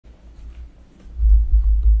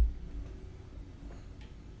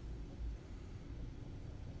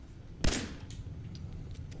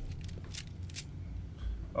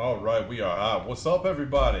All right, we are out. What's up,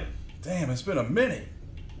 everybody? Damn, it's been a minute.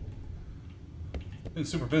 Been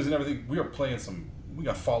super busy and everything. We are playing some. We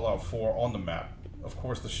got Fallout 4 on the map. Of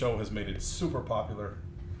course, the show has made it super popular.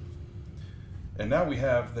 And now we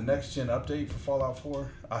have the next gen update for Fallout 4.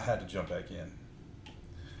 I had to jump back in.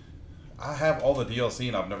 I have all the DLC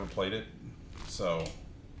and I've never played it, so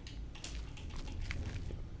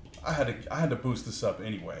I had to boost this up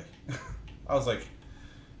anyway. I was like,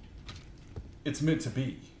 it's meant to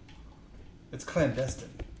be. It's clandestine.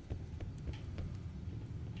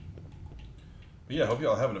 But yeah, I hope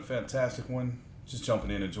y'all having a fantastic one. Just jumping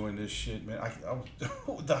in and enjoying this shit, man.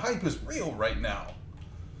 The hype is real right now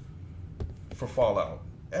for Fallout.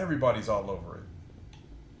 Everybody's all over it.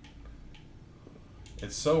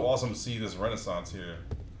 It's so awesome to see this renaissance here.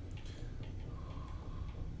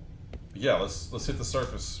 But yeah, let's hit the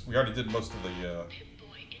surface. We already did most of the.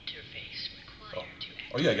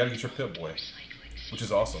 Oh yeah, I gotta get your Pip-Boy, which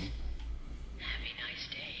is awesome.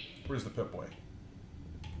 Where's the Pip-Boy?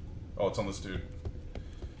 Oh, it's on this dude.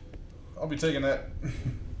 I'll be taking that.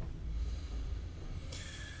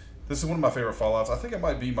 This is one of my favorite Fallouts. I think it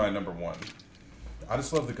might be my #1. I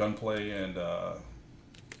just love the gunplay and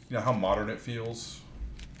you know how modern it feels.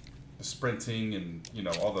 The sprinting and, you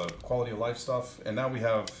know, all the quality of life stuff. And now we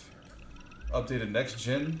have updated next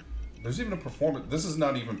gen. There's even a performance. This is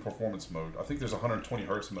not even performance mode. I think there's 120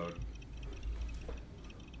 hertz mode.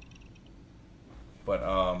 But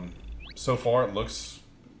so far it looks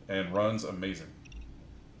and runs amazing.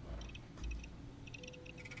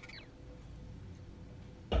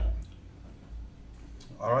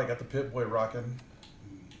 All right, got the Pip-Boy rocking.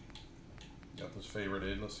 Got this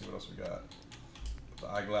favorited. Let's see what else we got. The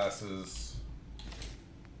eyeglasses.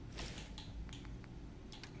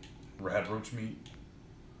 Rad roach meat.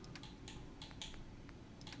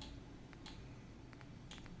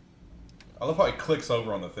 I love how it clicks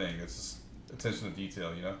over on the thing. It's just attention to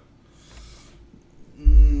detail, you know?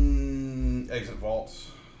 Exit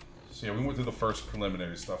vaults. So yeah, we went through the first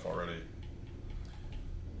preliminary stuff already.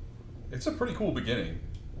 It's a pretty cool beginning.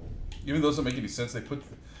 Even though it doesn't make any sense, they put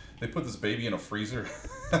this baby in a freezer.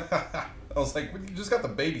 I was like, you just got the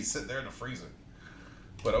baby sitting there in the freezer.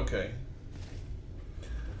 But okay.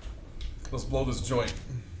 Let's blow this joint.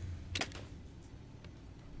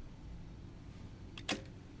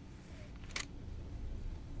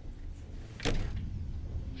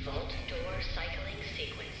 Vault door cycling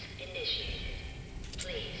sequence initiated.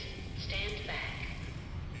 Please stand back.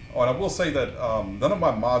 Oh, and I will say that none of my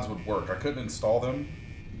mods would work. I couldn't install them.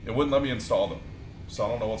 It wouldn't let me install them. So I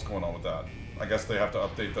don't know what's going on with that. I guess they have to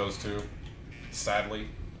update those too. Sadly.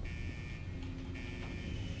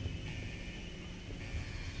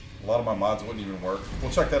 A lot of my mods wouldn't even work. We'll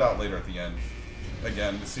check that out later at the end.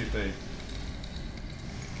 Again, to see if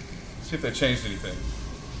they changed anything.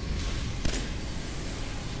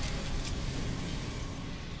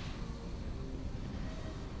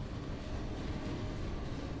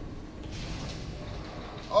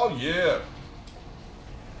 Oh yeah.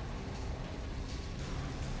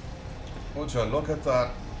 Would you look at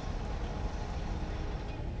that?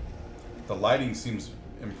 The lighting seems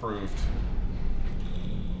improved.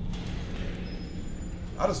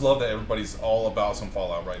 I just love that everybody's all about some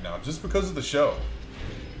Fallout right now, just because of the show.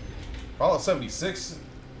 Fallout 76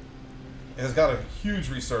 has got a huge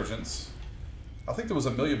resurgence. I think there was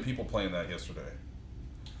 1 million people playing that yesterday.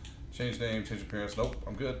 Change name, change appearance. Nope,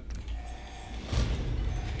 I'm good.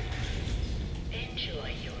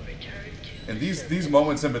 Enjoy your return to And these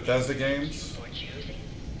moments in Bethesda games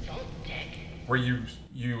where you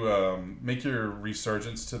make your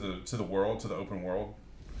resurgence to the world, to the open world,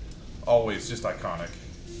 always just iconic.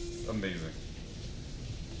 Amazing.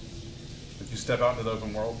 If you step out into the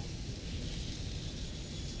open world,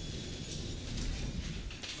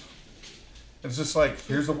 it's just like,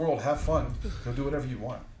 here's the world, have fun, go do whatever you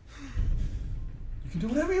want. You can do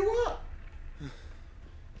whatever you want.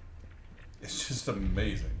 It's just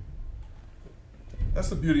amazing. That's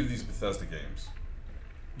the beauty of these Bethesda games.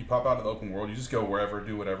 You pop out into the open world, you just go wherever,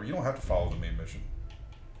 do whatever. You don't have to follow the main mission.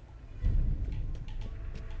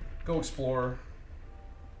 Go explore.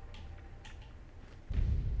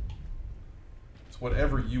 It's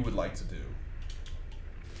whatever you would like to do.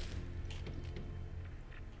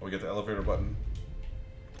 Oh, we get the elevator button.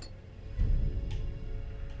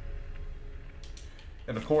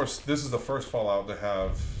 And of course, this is the first Fallout to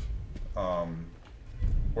have,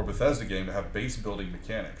 or Bethesda game to have base building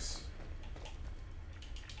mechanics.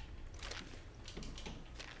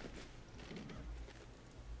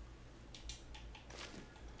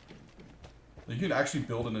 You can actually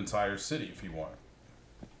build an entire city if you want.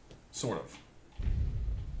 Sort of.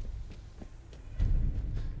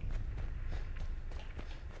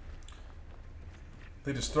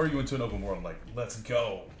 They just throw you into an open world like, let's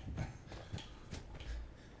go.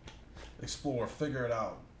 Explore, figure it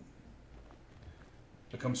out.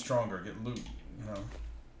 Become stronger, get loot, you know.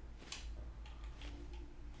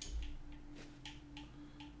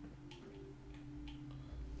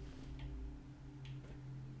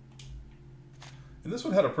 And this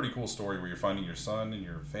one had a pretty cool story where you're finding your son and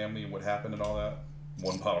your family and what happened and all that.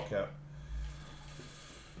 One bottle cap.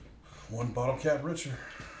 One bottle cap richer.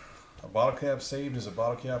 A bottle cap saved is a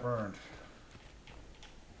bottle cap earned.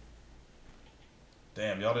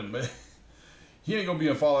 Damn, y'all didn't make... He ain't gonna be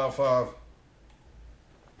in Fallout 5.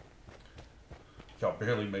 Y'all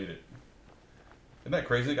barely made it. Isn't that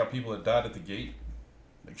crazy? They got people that died at the gate.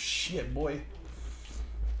 Like, shit, boy.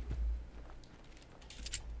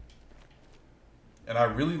 And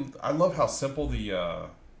I love how simple the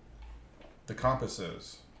compass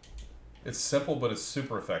is. It's simple, but it's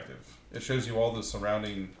super effective. It shows you all the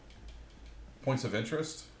surrounding points of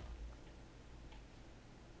interest.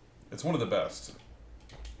 It's one of the best.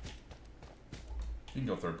 You can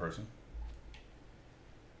go third person.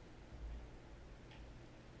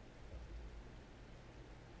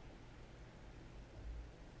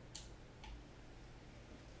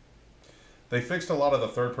 They fixed a lot of the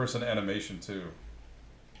third person animation too,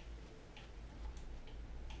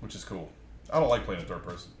 which is cool. I don't like playing in third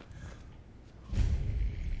person.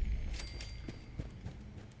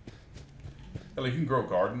 Like, you can grow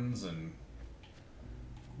gardens and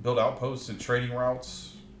build outposts and trading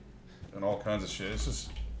routes and all kinds of shit. It's just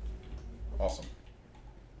awesome.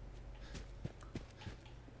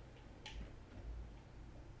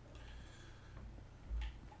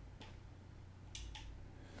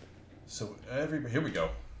 So here we go.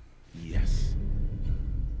 Yes.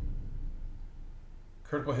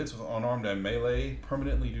 Critical hits with unarmed and melee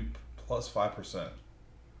permanently do plus 5%.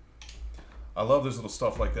 I love this little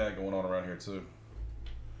stuff like that going on around here too.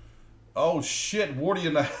 Oh shit, Wardy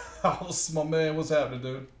in the house, my man. What's happening,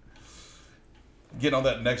 dude? Getting on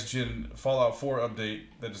that next gen Fallout 4 update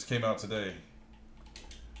that just came out today.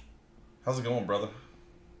 How's it going, brother?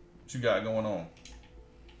 What you got going on?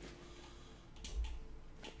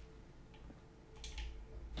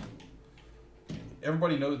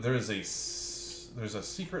 Everybody knows there's a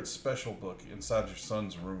secret special book inside your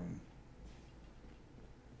son's room.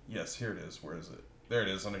 Yes, here it is. Where is it? There it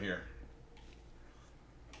is, under here.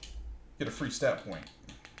 Get a free stat point.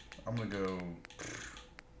 I'm gonna go,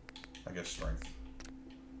 I guess, strength.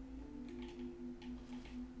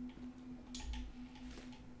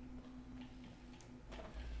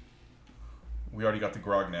 We already got the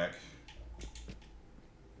Grognak.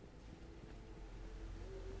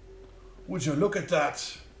 Would you look at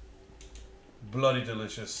that? Bloody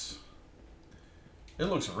delicious. It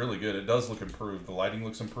looks really good. It does look improved. The lighting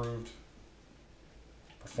looks improved.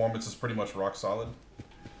 Performance is pretty much rock solid.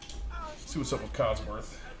 See what's up with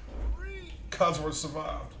Codsworth. Codsworth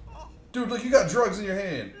survived. Dude, look, you got drugs in your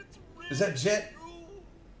hand. Is that Jet?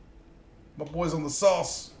 My boy's on the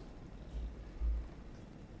sauce.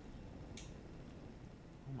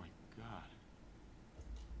 Oh my god.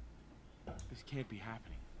 This can't be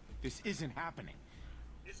happening. This isn't happening.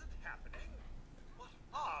 Isn't happening? What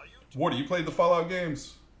are you doing? Wardy, you played the Fallout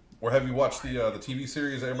games? Or have you watched the TV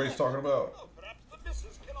series that everybody's talking about? Oh, perhaps the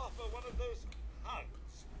missus can offer one of those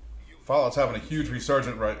hugs. You Fallout's having a huge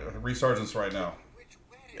resurgence right now. which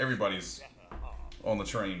way Everybody's better are. on the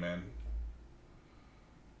train, man.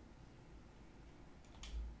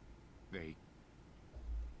 They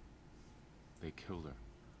killed her.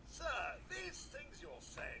 Sir, these things you're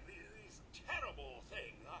saying, these terrible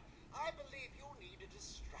things, I believe you need a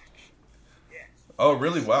distraction. Yes. Oh,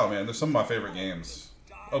 really? Wow, man. They're some of my favorite games.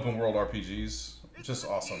 Open world RPGs. Just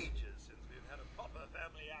been awesome. ages since we've had a proper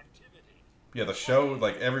family activity. Yeah, the show,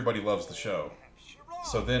 like, everybody loves the show. Perhaps you're wrong.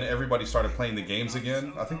 So then everybody started playing the games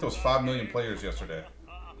again. I think there was 5 million players yesterday.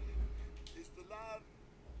 Is the lad...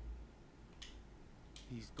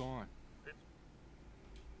 He's gone.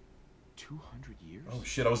 200 years? Oh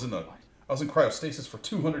shit, I was in cryostasis for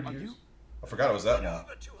 200 Are years. you? I forgot it was that long.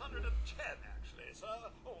 Over 210, actually, sir.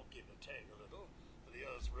 Or give or take a little. For the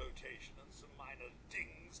Earth's rotation and some minor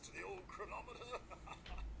dings to the old chronometer.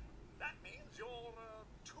 That means you're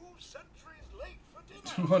 2 centuries late for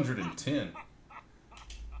dinner. 210.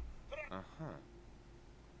 Uh-huh.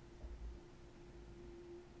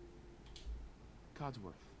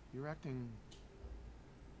 Codsworth, you're acting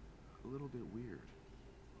a little bit weird.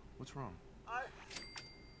 What's wrong?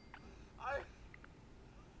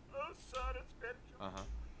 Oh, sir, it's been... Uh-huh.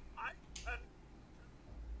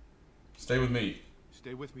 Stay with me.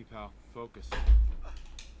 Stay with me, pal. Focus.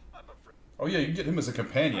 I'm afraid... Oh yeah, you can get him as a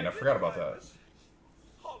companion. I forgot about that.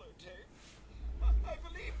 Holotape. I've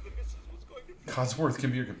Codsworth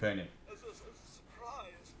can be your companion. as a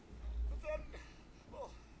surprise. But then, well,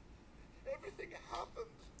 everything happened.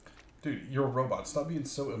 Dude, you're a robot. Stop being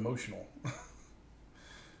so emotional.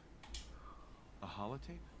 A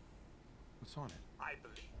holotape? What's on it? I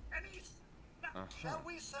believe any. Now, shall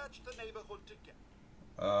we search the neighborhood together?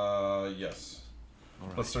 Yes. All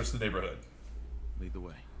right. Let's search the neighborhood. Lead the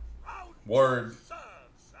way. Round Word. serve,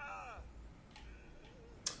 sir.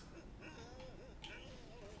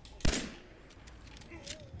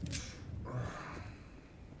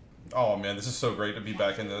 Oh man, this is so great to be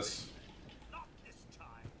back in this. Not this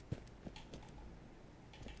time.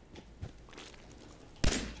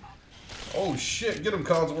 Oh shit, get him,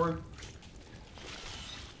 Codsworth.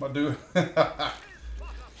 My dude. I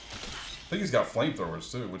think he's got flamethrowers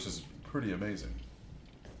too, which is pretty amazing.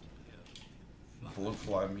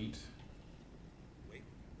 Bloatfly meat. Wait.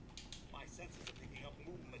 My senses are picking up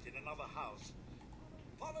movement in another house.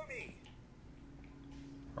 Follow me.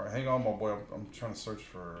 Alright, hang on, my boy. I'm trying to search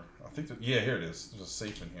for... I think that... Yeah, here it is. There's a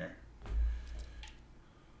safe in here.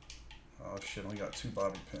 Oh shit, only got 2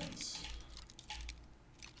 bobby pins.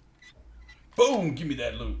 Boom! Give me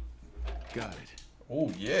that loot. Got it.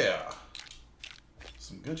 Oh yeah.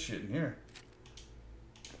 Some good shit in here.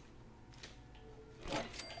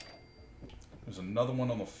 There's another one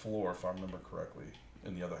on the floor, if I remember correctly,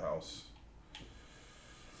 in the other house.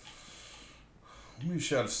 We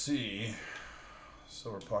shall see.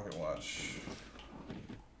 Silver pocket watch.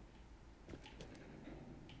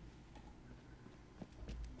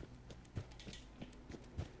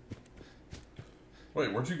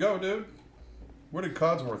 Wait, where'd you go, dude? Where did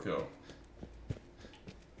Codsworth go?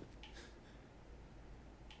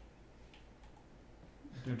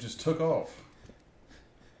 Dude just took off.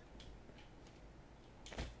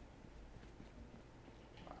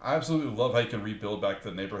 I absolutely love how you can rebuild back the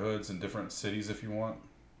neighborhoods in different cities if you want.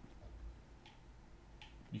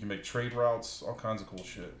 You can make trade routes, all kinds of cool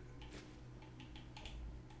shit.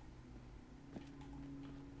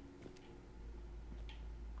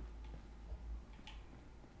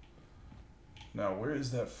 Now, where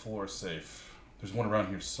is that floor safe? There's one around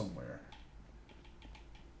here somewhere.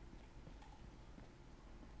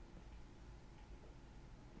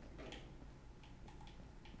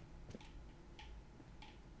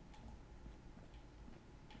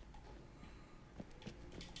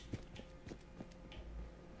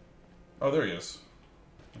 Oh, there he is.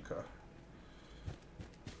 Okay.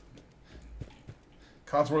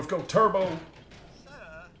 Codsworth, go turbo!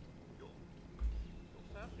 Sir, your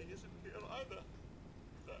family isn't here either.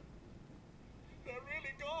 They're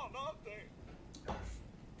really gone, aren't they?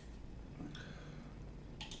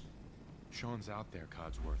 Sean's out there,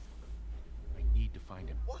 Codsworth. I need to find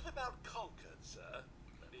him. What about Concord, sir?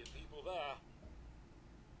 Plenty of people there.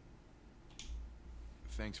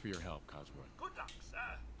 Thanks for your help, Codsworth. Good luck, sir.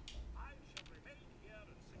 I shall remain here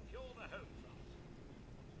and secure the home front.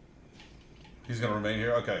 He's gonna remain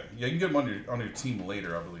here? Okay. Yeah, you can get him on your team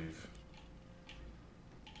later, I believe.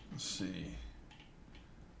 Let's see.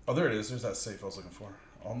 Oh, there it is. There's that safe I was looking for.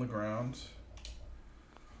 On the ground.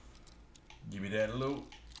 Give me that loot.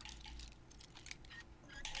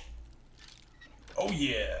 Oh,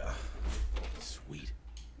 yeah. Sweet.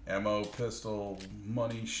 Ammo, pistol,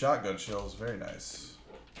 money, shotgun shells. Very nice.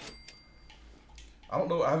 I don't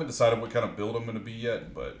know. I haven't decided what kind of build I'm going to be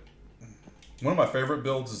yet, but one of my favorite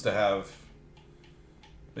builds is to have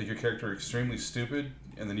make your character extremely stupid,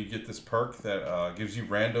 and then you get this perk that gives you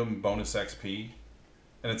random bonus XP,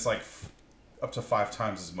 and it's like up to 5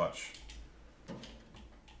 times as much.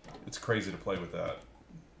 It's crazy to play with that.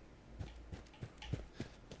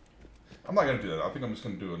 I'm not going to do that. I think I'm just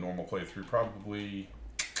going to do a normal playthrough.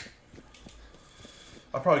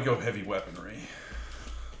 I'll probably go heavy weaponry.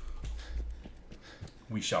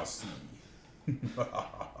 We shall see.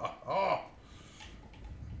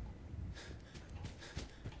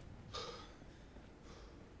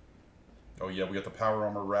 Oh yeah, we got the power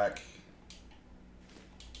armor rack.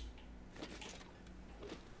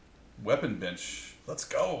 Weapon bench. Let's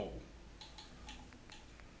go.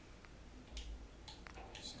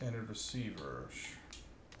 Standard receiver.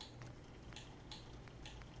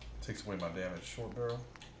 Takes away my damage. Short barrel.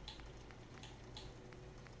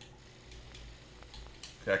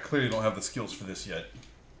 Okay, I clearly don't have the skills for this yet.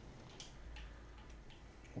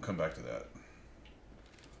 We'll come back to that.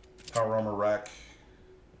 Power armor rack.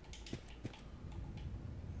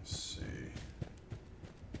 Let's see.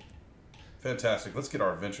 Fantastic. Let's get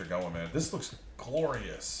our adventure going, man. This looks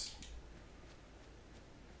glorious.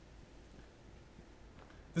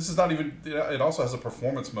 This is not even... It also has a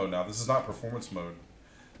performance mode now. This is not performance mode.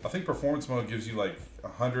 I think performance mode gives you like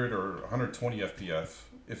 100 or 120 FPS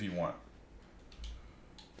if you want.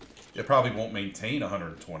 It probably won't maintain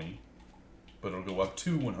 120, but it'll go up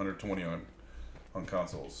to 120 on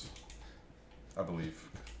consoles, I believe.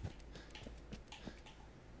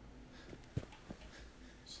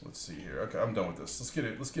 So let's see here. Okay, I'm done with this. Let's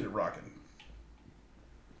get it rocking.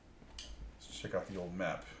 Let's check out the old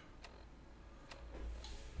map.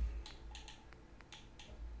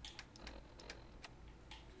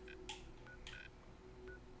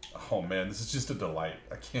 Oh man, this is just a delight.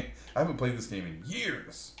 I haven't played this game in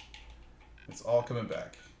years. It's all coming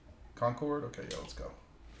back. Concord? Okay, yeah, let's go.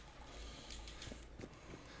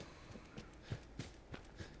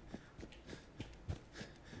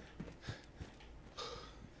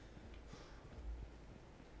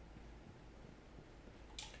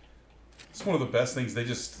 It's one of the best things. They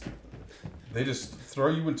just throw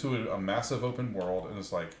you into a massive open world, and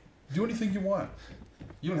it's like, do anything you want.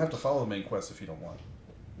 You don't have to follow the main quest if you don't want.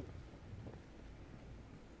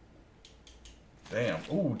 Damn.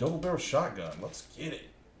 Ooh, double barrel shotgun. Let's get it.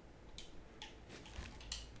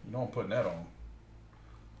 You know I'm putting that on.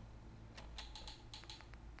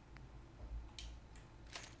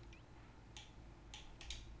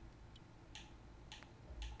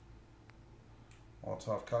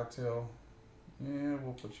 Molotov cocktail. Yeah,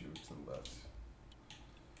 we'll put you to the left.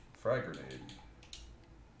 Frag grenade.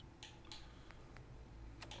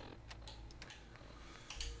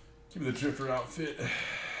 Give me the drifter outfit.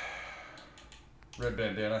 Red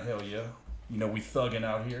bandana, hell yeah. You know we thugging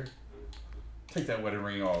out here. Take that wedding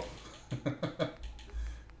ring off.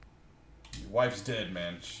 Your wife's dead,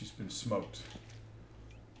 man. She's been smoked.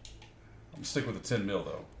 I'm gonna stick with the 10 mil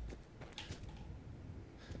though.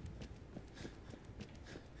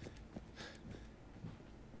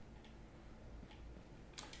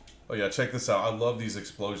 Oh yeah, check this out. I love these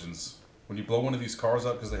explosions. When you blow one of these cars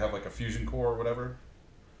up because they have like a fusion core or whatever.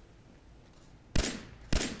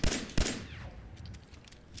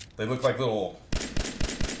 They look like little...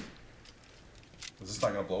 Is this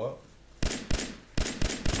not gonna blow up?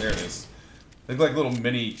 There it is. They look like little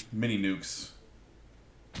mini nukes.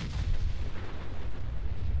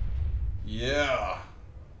 Yeah.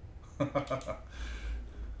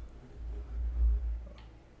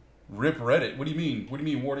 Rip Reddit. What do you mean? What do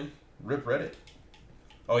you mean, Wardy? Rip Reddit.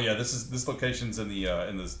 Oh yeah, this location's in the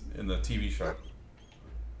TV show.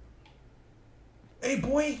 Hey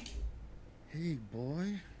boy. Hey,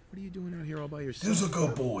 boy. What are you doing out here all by yourself? Who's a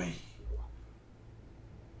good boy?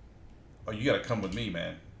 Oh, you gotta come with me,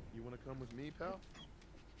 man. You want to come with me, pal?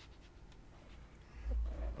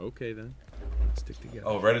 Okay, then. Let's stick together.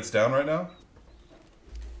 Oh, Reddit's down right now?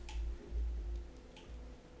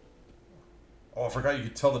 Oh, I forgot you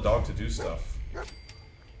could tell the dog to do stuff.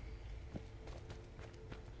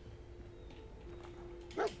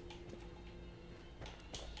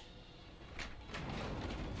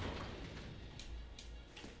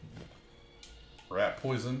 Rat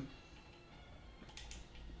poison.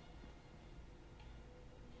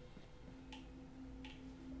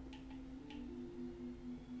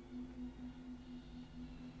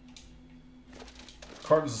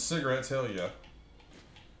 Cartons of cigarettes, hell yeah.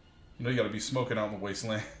 You know you gotta be smoking out in the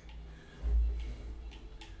wasteland.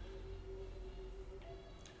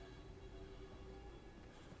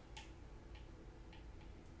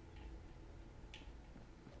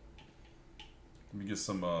 Let me get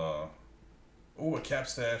some, oh, a cap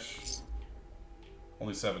stash.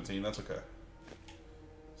 Only 17, that's okay.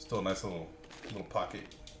 Still a nice little pocket.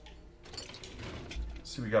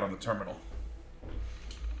 Let's see what we got on the terminal.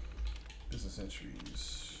 Business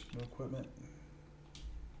entries. No equipment.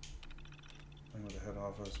 Thing with the head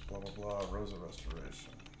office, blah blah blah. Rosa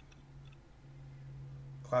restoration.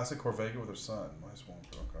 Classic Corvega with her son. Nice one,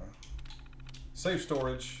 okay. Safe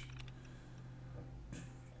storage.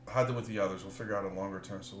 Hide them with the others. We'll figure out a longer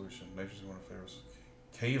term solution. Nature's one of favors.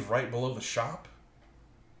 Cave right below the shop?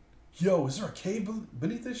 Yo, is there a cave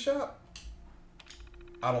beneath this shop?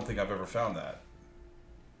 I don't think I've ever found that.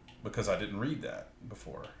 Because I didn't read that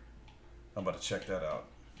before. I'm about to check that out.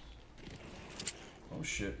 Oh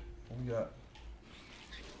shit. What we got?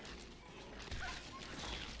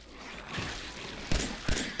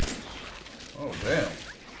 Oh damn.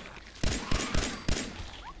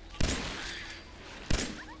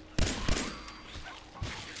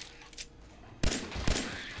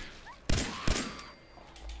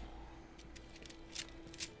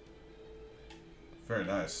 Very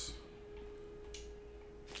nice.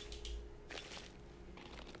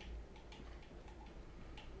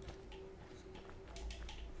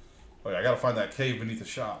 Oh yeah, I gotta find that cave beneath the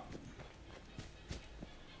shop.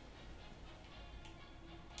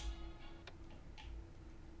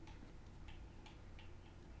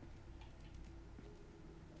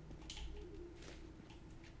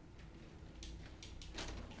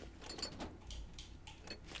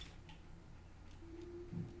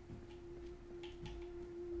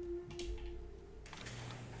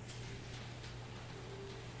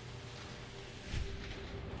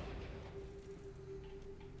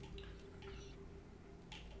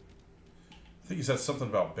 think he said something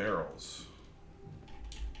about barrels.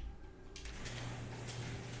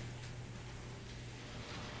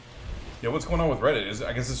 Yeah, what's going on with Reddit?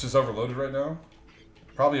 I guess it's just overloaded right now?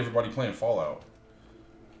 Probably everybody playing Fallout.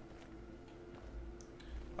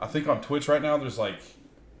 I think on Twitch right now there's like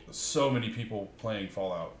so many people playing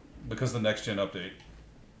Fallout because of the next gen update.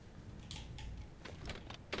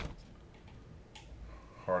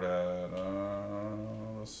 Hard at,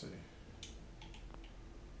 let's see.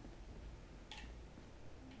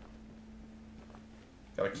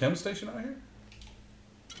 Got a chem station out here?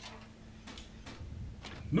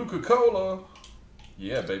 Nuka-Cola!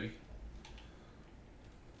 Yeah, baby.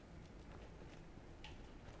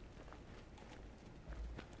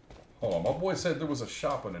 Hold on, my boy said there was a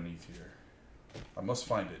shop underneath here. I must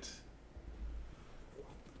find it.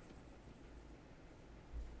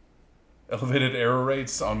 Elevated error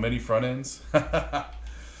rates on many front ends.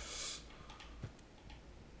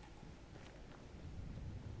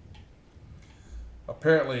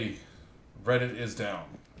 Apparently, Reddit is down.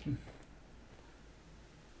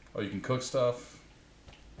 Oh, you can cook stuff.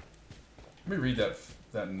 Let me read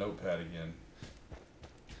that notepad again.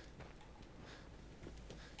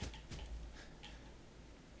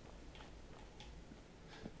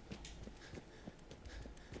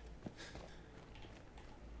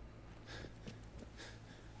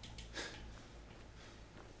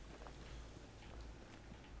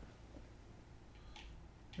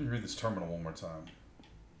 Let me read this terminal one more time.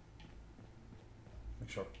 Make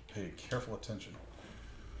sure I pay careful attention.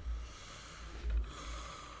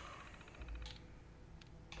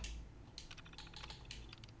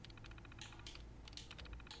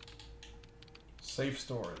 Safe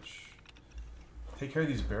storage. Take care of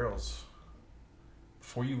these barrels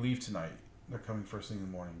before you leave tonight. They're coming first thing in the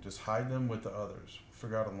morning. Just hide them with the others.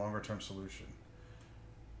 Figure out a longer term solution.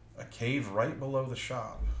 A cave right below the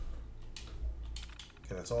shop.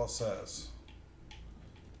 Okay, that's all it says.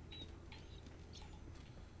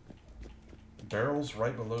 Barrels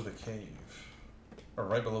right below the cave. Or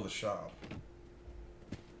right below the shop.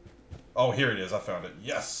 Oh, here it is. I found it.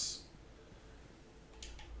 Yes!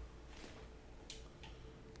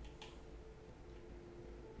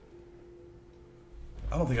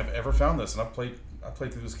 I don't think I've ever found this, and I played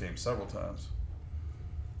through this game several times.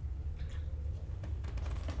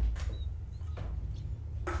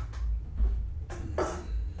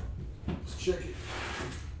 Let's check it.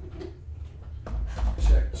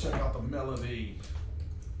 Check out the melody.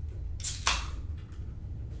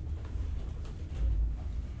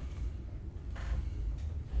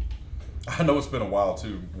 I know it's been a while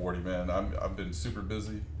too, Wardy, man. I've been super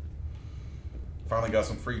busy. Finally got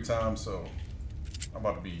some free time, so I'm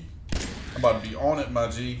about to be on it, my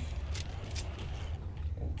G.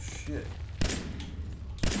 Oh shit.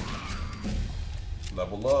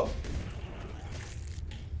 Level up.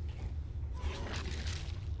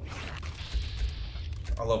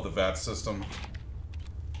 I love the VAT system.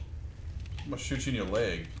 I'm gonna shoot you in your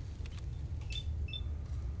leg.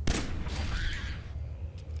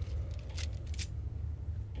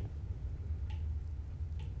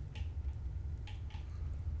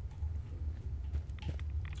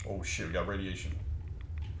 Oh shit, we got radiation.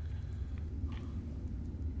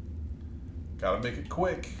 Gotta make it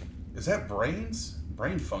quick. Is that brains?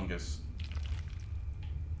 Brain fungus.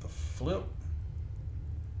 The flip.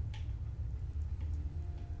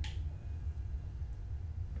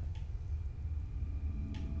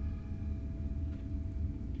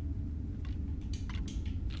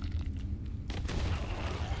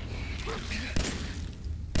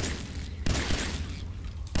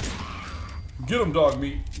 Get him, dog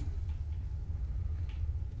meat.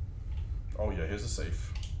 Oh yeah, here's a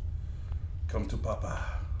safe. Come to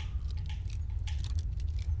Papa.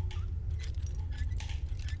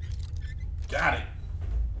 Got it.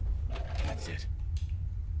 That's it.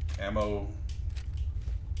 Ammo,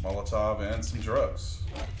 Molotov, and some drugs.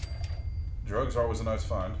 Drugs are always a nice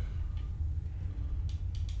find.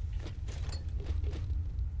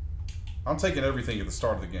 I'm taking everything at the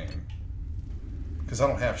start of the game because I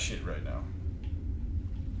don't have shit right now.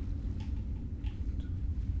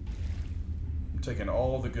 I'm taking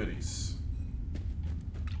all the goodies,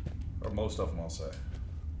 or most of them, I'll say.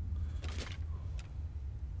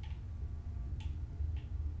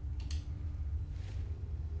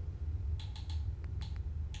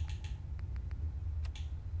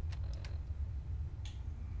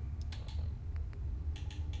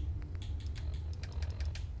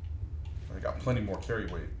 I got plenty more carry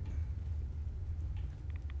weight.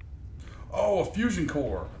 Oh, a fusion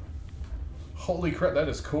core. Holy crap, that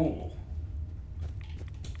is cool.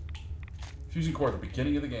 Fusion core at the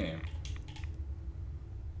beginning of the game.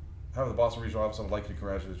 However, the Boston Regional Office, I would like to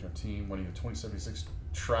congratulate your team winning the 2076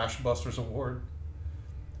 Trash Busters Award.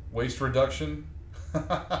 Waste reduction.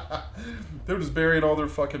 They were just burying all their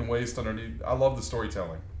fucking waste underneath. I love the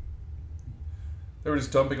storytelling. They were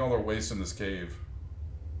just dumping all their waste in this cave.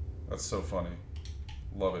 That's so funny.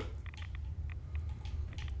 Love it.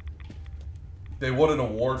 They won an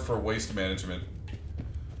award for waste management.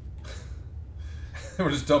 They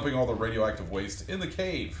were just dumping all the radioactive waste in the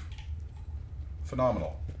cave.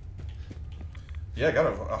 Phenomenal. Yeah, got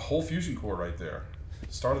a whole fusion core right there.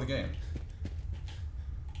 Start of the game.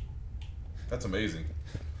 That's amazing.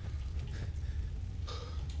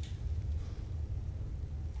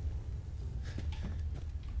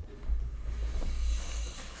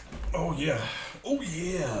 Oh yeah. Oh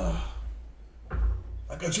yeah.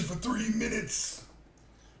 I got you for 3 minutes.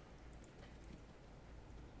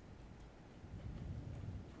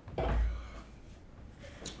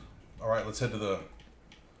 All right, let's head to the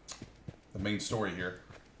main story here.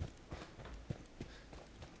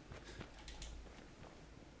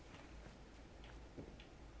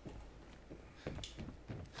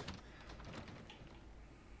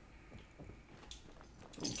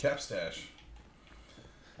 Cap stash.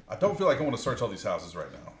 I don't feel like I want to search all these houses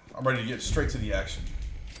right now. I'm ready to get straight to the action.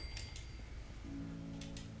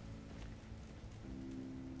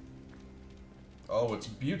 Oh, it's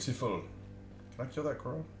beautiful. Can I kill that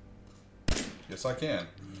crow? Yes, I can.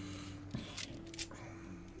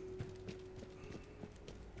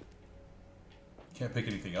 Can't pick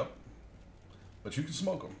anything up, but you can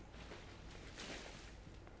smoke them.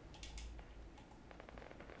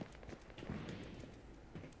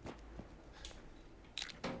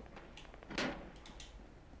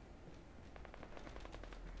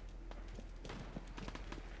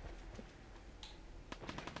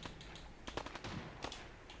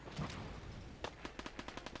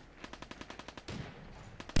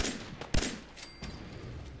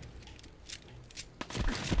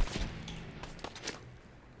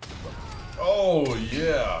 Oh,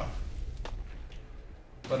 yeah.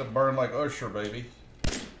 Let it burn like Usher, baby.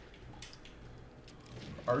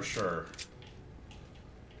 Usher.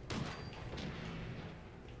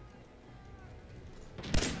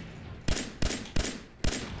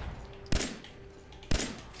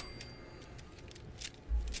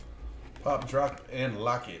 Pop, drop, and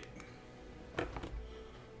lock it.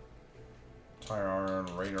 Tire iron,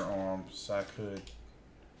 radar arm, sack hood.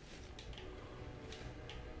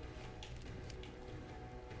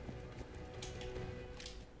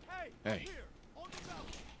 Hey. Here, on the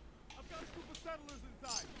mountain. I've got a group of settlers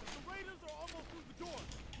inside. The raiders are almost through the door.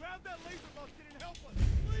 Grab that laser musket and help us,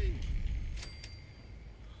 please.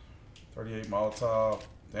 38 Molotov.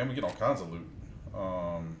 Damn, we get all kinds of loot.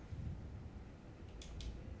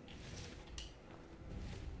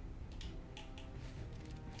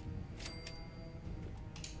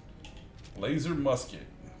 Laser musket.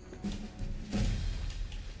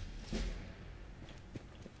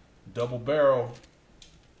 Double barrel.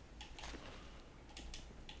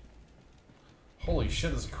 Holy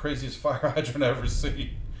shit, that's the craziest fire hydrant I've ever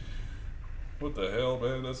seen. What the hell,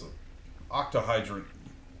 man? That's an octahydrant.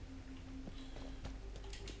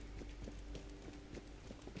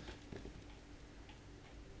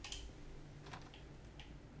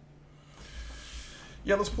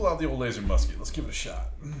 Yeah, let's pull out the old laser musket. Let's give it a shot.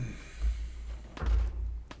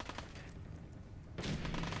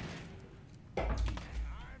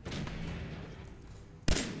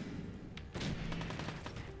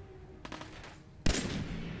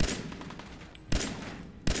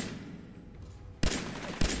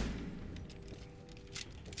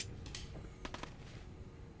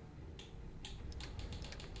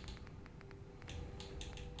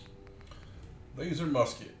 Laser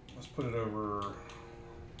musket. Let's put it over.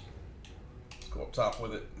 Let's go up top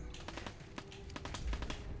with it.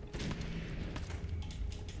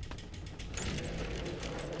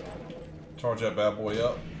 Charge that bad boy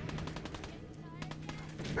up.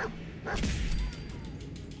 No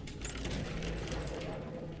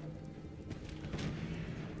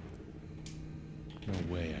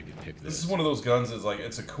way I could pick this. This is one of those guns that's like,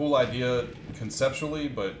 it's a cool idea conceptually,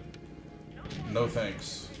 but no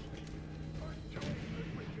thanks.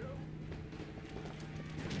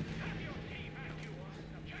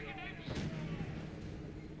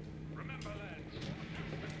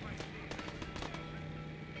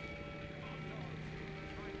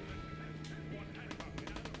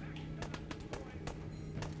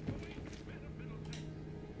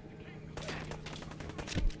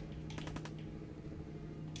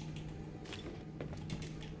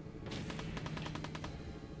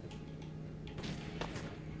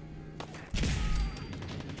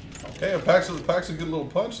 Hey, it packs a good little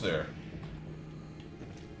punch there.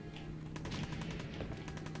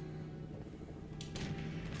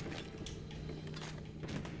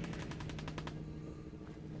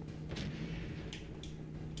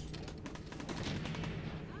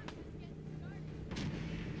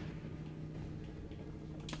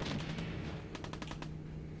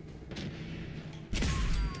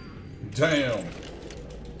 Damn.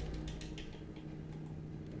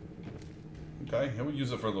 Okay, and we'll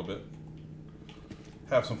use it for a little bit.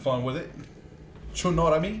 Have some fun with it. You know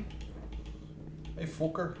what I mean? Hey,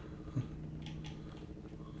 fucker.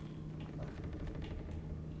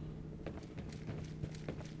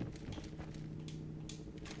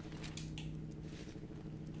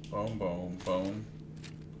 Boom, boom, boom.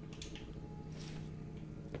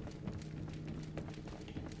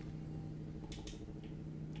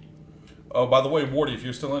 Oh, by the way, Wardy, if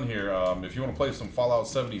you're still in here, if you want to play some Fallout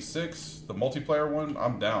 76, the multiplayer one,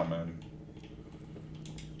 I'm down, man.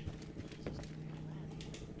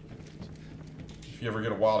 If you ever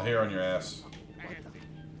get a wild hair on your ass.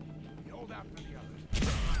 Hold out for the others.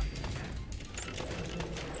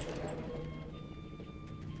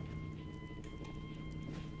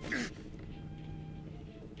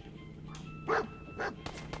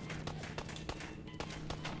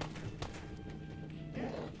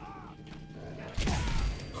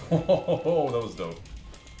 Oh, that was dope.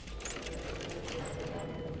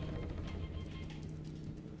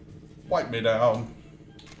 Wipe me down.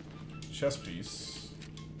 Chest piece.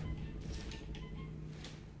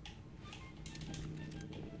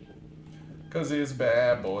 Cause it's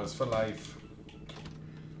bad boys for life.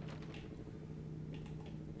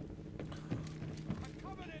 I'm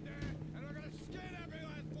coming in there, and I'm gonna skin every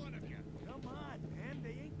last one of you. Come on, man. They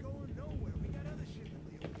ain't going nowhere. We got other shit to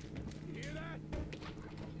deal with. You hear that?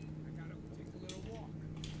 I gotta take a little walk.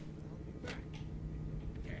 I'll be back.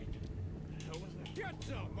 Okay. Hell was that? Get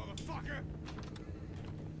some, motherfucker!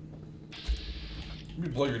 Let me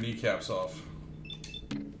blow your kneecaps off.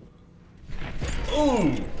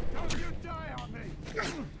 Ooh! Don't you die on me!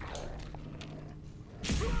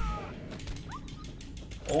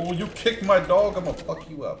 Oh, you kicked my dog, I'm gonna fuck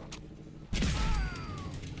you up.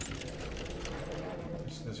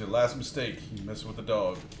 That's your last mistake. You messing with the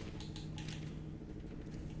dog.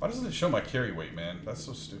 Why doesn't it show my carry weight, man? That's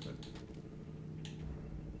so stupid.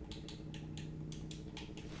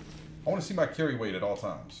 I want to see my carry weight at all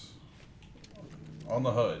times. On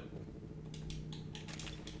the HUD.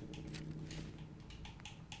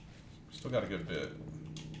 Still got a good bit.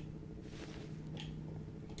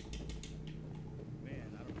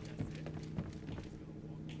 Man, I don't think that's it. Just gonna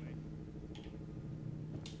walk away.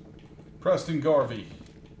 Preston Garvey.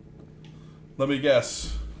 Let me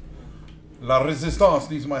guess. La Resistance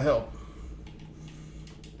needs my help.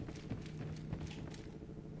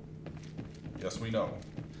 Yes, we know.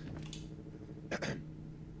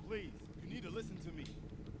 Please, you need to listen to me.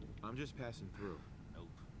 I'm just passing through. Nope.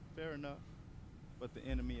 Fair enough. But the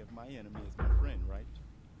enemy of my enemy is my friend, right?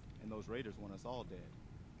 And those raiders want us all dead,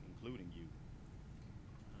 including you.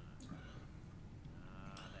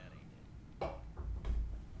 That ain't it.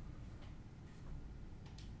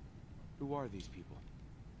 Who are these people?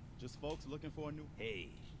 Just folks looking for a new... Hey.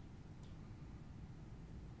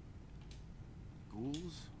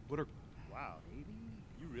 Ghouls? What are... Wow, baby.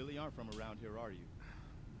 You really aren't from around here, are you?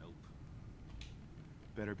 Nope.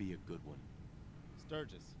 Better be a good one.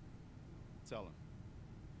 Sturgis. Tell him.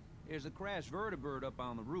 There's a crashed vertibird up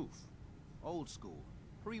on the roof. Old school.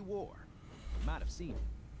 Pre-war. You might have seen it.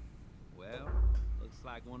 Well, looks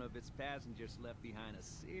like one of its passengers left behind a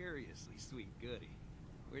seriously sweet goodie.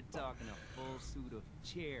 We're talking a full suit of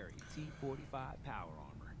cherry T-45 power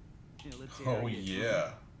armor. Oh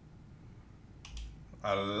yeah.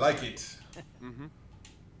 I like it. Mm-hmm.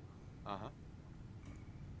 Uh-huh.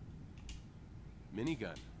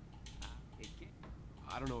 Minigun.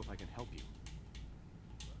 I don't know if I can help you.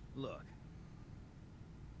 Look.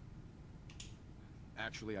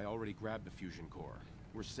 Actually, I already grabbed the fusion core.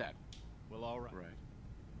 We're set. Well, all right. Right.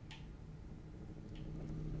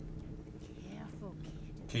 Careful, kid.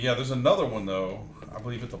 Okay, yeah, there's another one though. I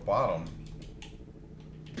believe at the bottom.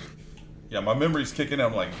 Yeah, my memory's kicking in.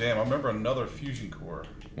 I'm like, damn, I remember another fusion core.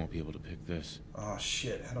 Won't be able to pick this. Oh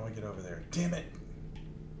shit, how do I get over there? Damn it.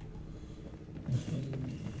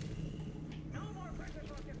 No more precious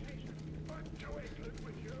occupation. But Joey good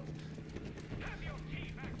with you. Have your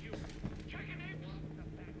tea vacuum. Chicken eggs.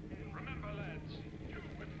 Remember, lads, you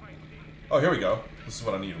with my tea. Oh, here we go. This is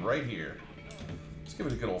what I need right here. Let's give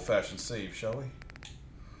it a good old-fashioned save, shall we?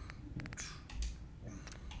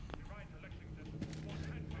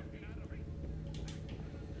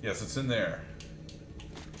 Yes, it's in there.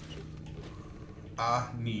 I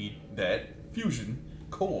need that fusion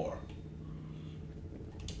core.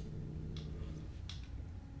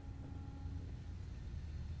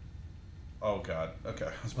 Oh god. Okay.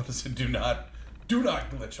 I was about to say do not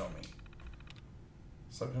glitch on me.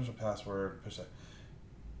 Subpotential password. Push that.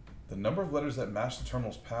 The number of letters that match the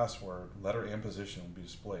terminal's password, letter and position will be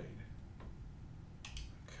displayed.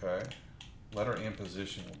 Okay. Letter and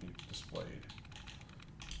position will be displayed.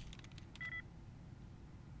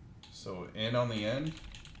 So N on the end? Is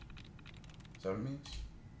that what it means?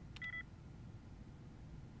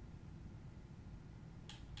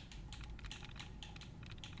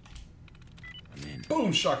 I'm in.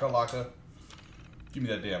 Boom shakalaka. Give me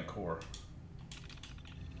that damn core.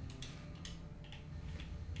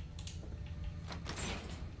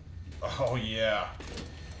 Oh yeah.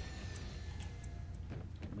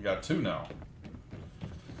 We got 2 now.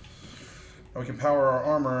 And we can power our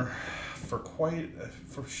armor for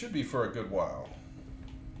should be for a good while.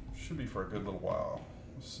 Should be for a good little while.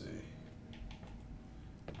 Let's see.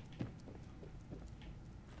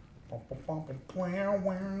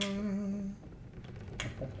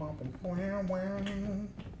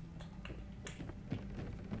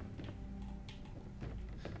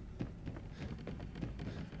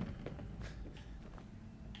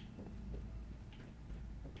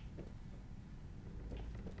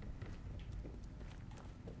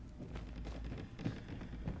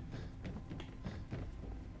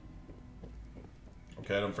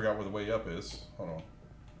 Okay, I don't forget where the way up is. Hold on.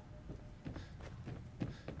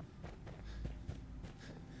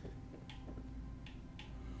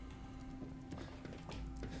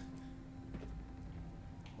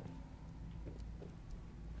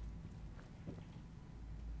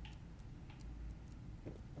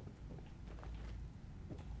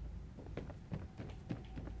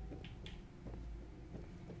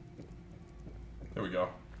 There we go.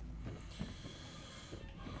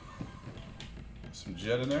 Some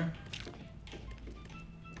jet in there.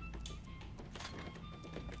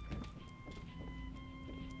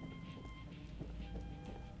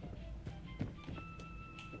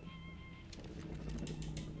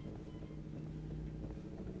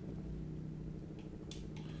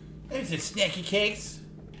 There's the snacky cakes.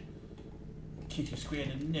 Kick you square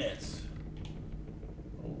in the nuts.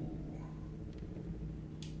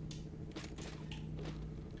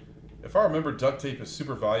 If I remember, duct tape is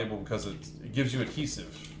super valuable because it gives you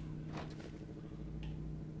adhesive.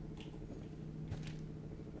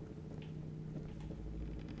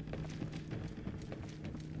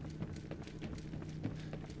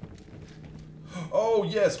 Oh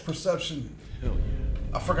yes, perception. Hell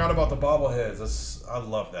yeah. I forgot about the bobbleheads. I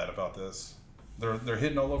love that about this. They're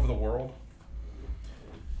hidden all over the world,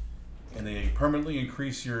 and they permanently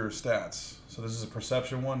increase your stats. So this is a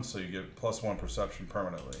perception one, so you get +1 perception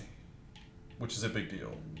permanently. Which is a big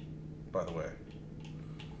deal, by the way.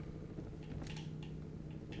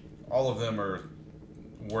 All of them are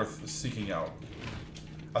worth seeking out.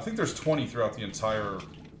 I think there's 20 throughout the entire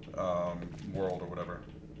world or whatever.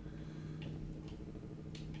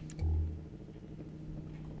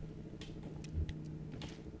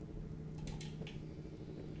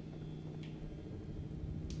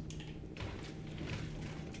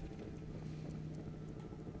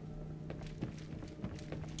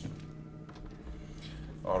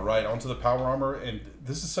 Alright, onto the power armor, and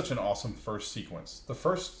this is such an awesome first sequence. The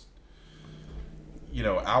first,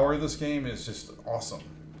 hour of this game is just awesome.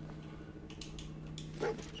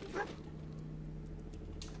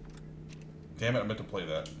 Damn it, I meant to play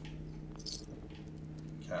that.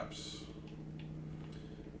 Caps.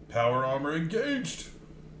 Power armor engaged!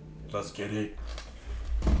 Let's get it.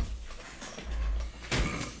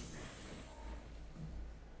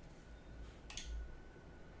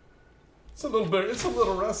 It's a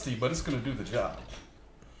little rusty, but it's going to do the job.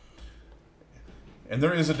 And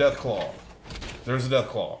there is a death claw. There's a death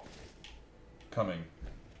claw coming.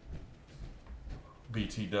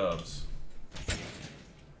 BT dubs.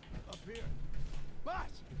 Up here. Boss,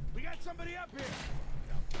 we got somebody up here.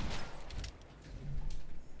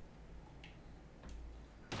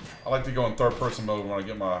 I like to go in third person mode when I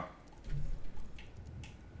get my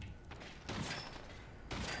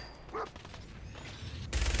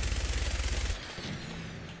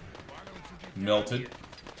melted.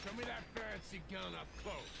 Show me that fancy gun up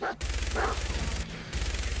close.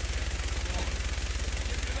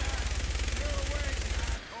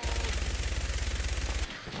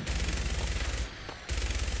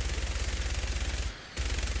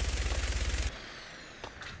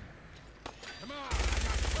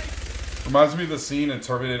 Reminds me of the scene in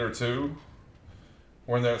Terminator 2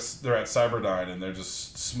 when they're at Cyberdyne and they're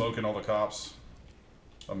just smoking all the cops.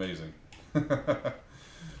 Amazing.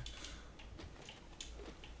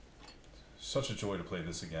 Such a joy to play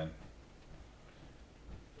this again.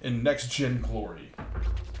 In next gen glory.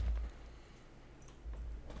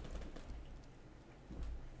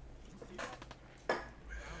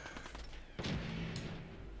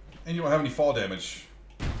 And you don't have any fall damage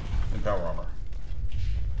in power armor.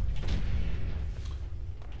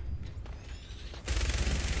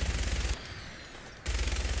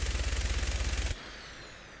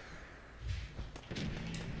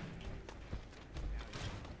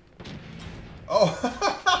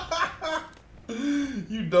 Oh!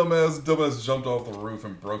 You dumbass jumped off the roof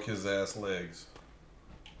and broke his ass legs.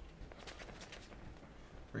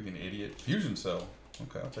 Freaking idiot. Fusion cell.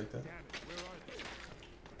 Okay, I'll take that. Damn it, where are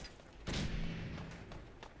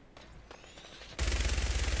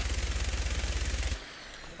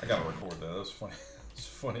they? I gotta record that. That was funny. It's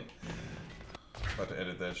funny. About to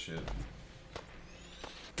edit that shit.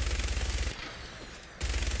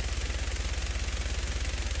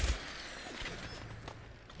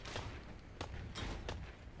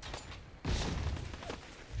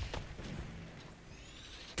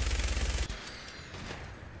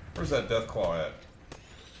 Where's that death claw at?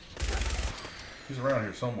 He's around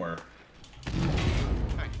here somewhere.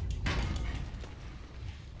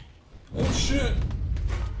 Oh shit!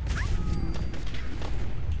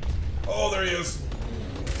 Oh, there he is!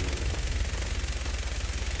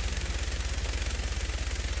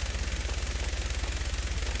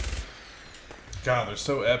 God, they're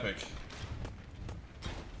so epic.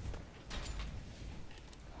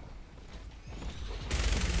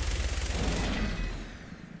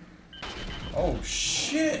 Oh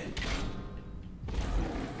shit!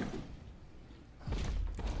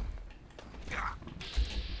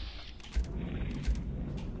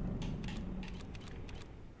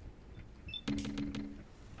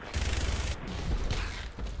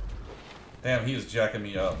 Damn, he is jacking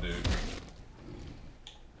me up, dude.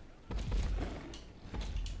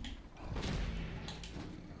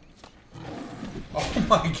 Oh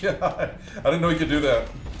my god! I didn't know he could do that.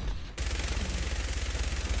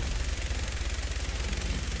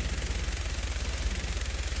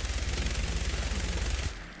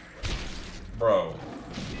 Bro.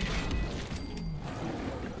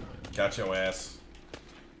 Got your ass.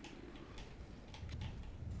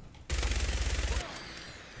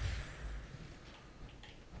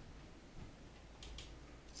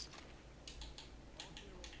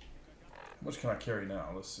 How much can I carry now?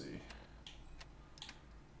 Let's see.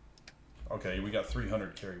 Okay, we got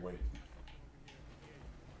 300 carry weight.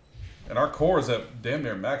 And our core is at damn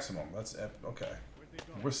near maximum. That's epic. Okay.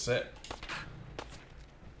 We're set.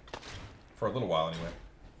 For a little while, anyway.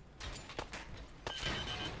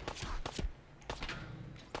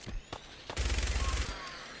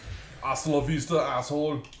 Hasta la vista,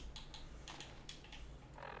 asshole.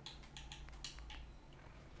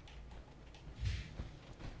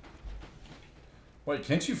 Wait,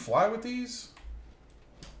 can't you fly with these?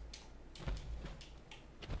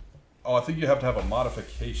 Oh, I think you have to have a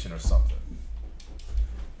modification or something.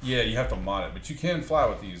 Yeah, you have to mod it, but you can fly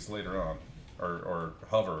with these later on. Or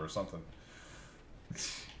hover or something.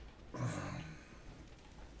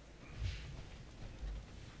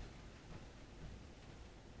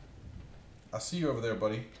 I see you over there,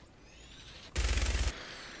 buddy.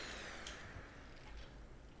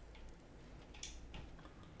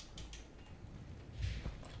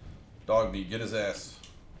 Dog meat, get his ass.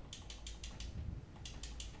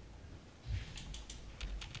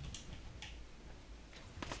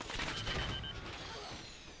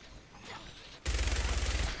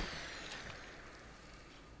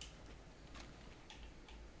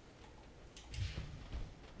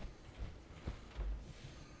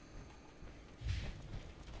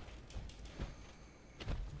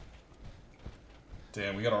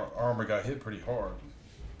 Damn, we got our armor got hit pretty hard.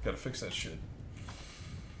 Gotta fix that shit.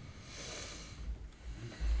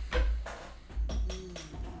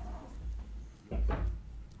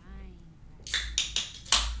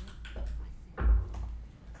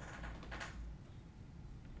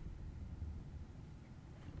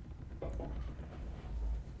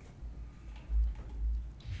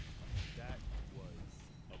 That was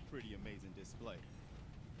a pretty amazing display.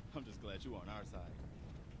 I'm just glad you're on our side.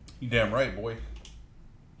 You damn right, boy.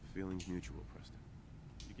 Feelings mutual, Preston.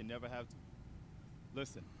 You can never have to.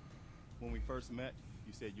 Listen, when we first met,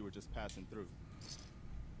 you said you were just passing through.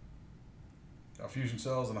 Got fusion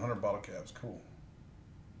cells and 100 bottle caps. Cool.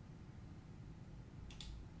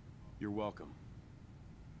 You're welcome.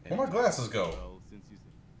 Where'd my glasses go? Well, since you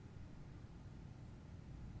said...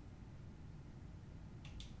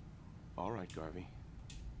 All right, Garvey.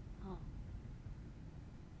 Oh.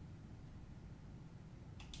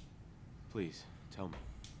 Please, tell me.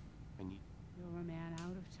 I need... You're a man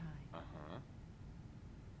out of time. Uh-huh.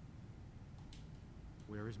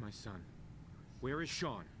 Where is my son? Where is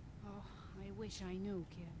Sean? Oh, I wish I knew,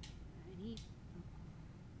 kid. And he...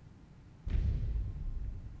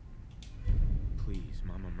 Please,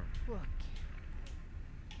 Mama Murphy. Look,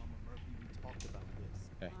 Mama Murphy, we talked about this.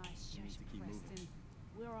 Hey. Shush, need to keep moving. Preston.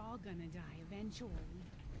 We're all gonna die eventually.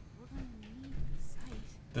 We're gonna need the sight.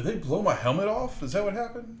 Did they blow my helmet off? Is that what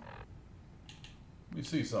happened? Let me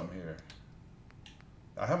see something here.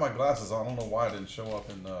 I have my glasses on. I don't know why it didn't show up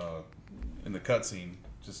in the cutscene.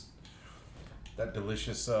 Just that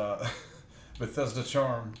delicious Bethesda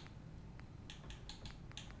charm.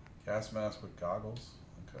 Gas mask with goggles.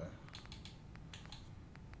 Okay.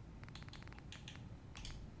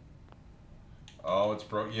 Oh, it's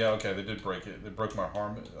broke. Yeah, okay, they did break it. They broke my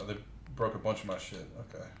harm. They broke a bunch of my shit.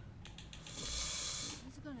 Okay. He's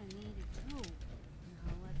gonna need it too.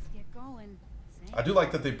 Now let's get going. I do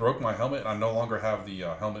like that they broke my helmet and I no longer have the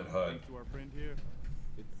helmet HUD. Thanks to our friend here,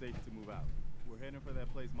 it's safe to move out. We're heading for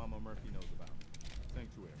that place Mama Murphy knows about.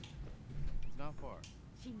 Sanctuary. It's not far.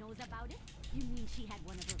 She knows about it? You mean she had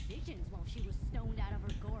one of her visions while she was stoned out of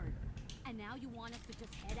her gourd? And now you want us to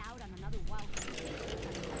just head out on another wild goose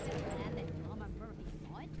plan that Mama Murphy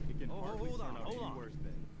thought? It can Oh, hardly hold turn on, out hold any on. worse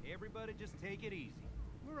than. Everybody just take it easy.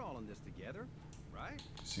 We're all in this together, right?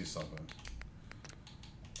 See something.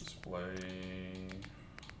 Display.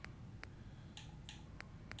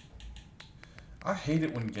 I hate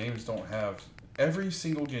it when games don't have. Every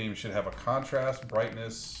single game should have a contrast,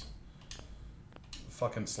 brightness,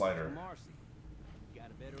 fucking slider. Marcy, got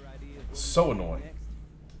a better idea of what So we should do annoying. next?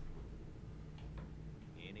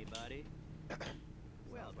 Anybody?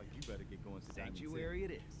 Well, Sounds like you better get going to Diamond City. sanctuary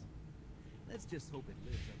it is. Let's just hope it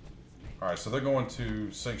lives up to its name. Alright, so they're going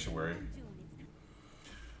to Sanctuary.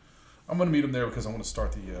 I'm gonna meet them there because I want to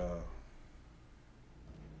start the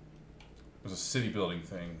there's a city building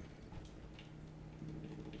thing.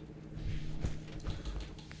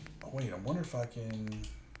 Oh wait, I wonder if I can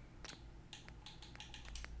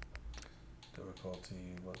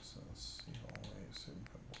difficulty, let's see, always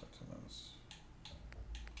maintenance.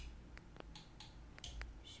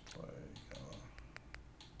 Display,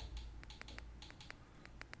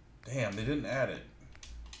 damn, they didn't add it.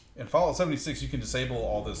 In Fallout 76 you can disable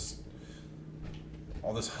all this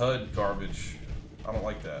HUD garbage. I don't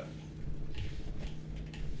like that.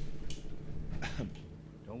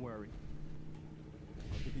 Don't worry.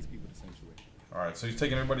 I'll get these people to Sanctuary. Alright, so he's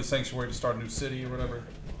taking everybody to Sanctuary to start a new city or whatever.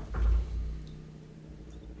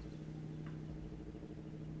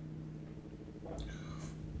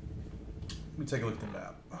 Let me take a look at the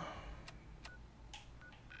map.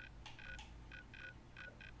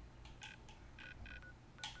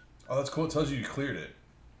 Oh, that's cool. It tells you you cleared it.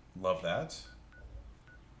 Love that.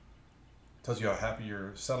 Tells you how happy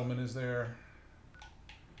your settlement is there.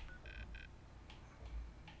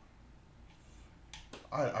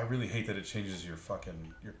 I really hate that it changes your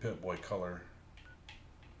Pit Boy color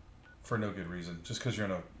for no good reason, just because you're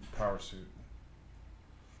in a power suit.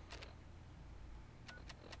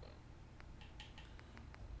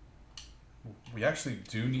 We actually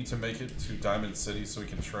do need to make it to Diamond City so we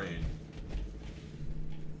can trade.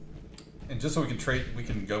 And just so we can trade, we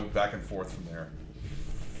can go back and forth from there.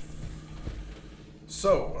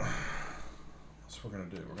 So, that's what we're going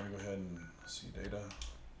to do. We're going to go ahead and see data.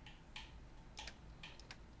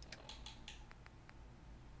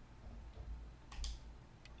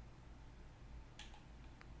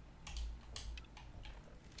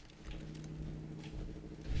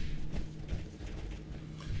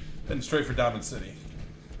 Heading straight for Diamond City.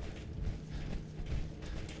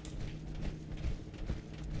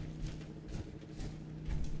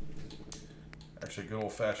 Actually, a good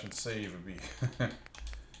old-fashioned save would be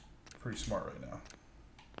pretty smart right now.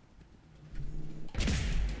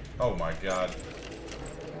 Oh my god.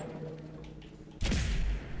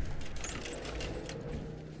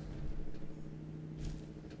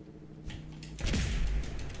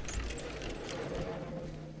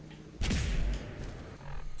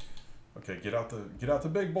 Okay, get out the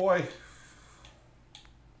big boy.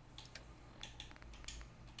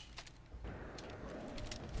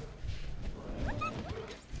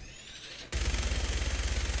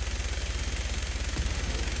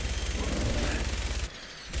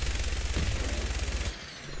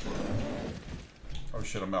 Oh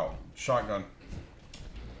shit, I'm out. Shotgun.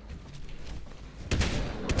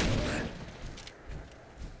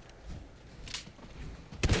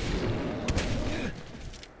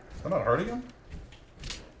 Am I not hurting him?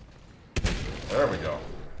 There we go.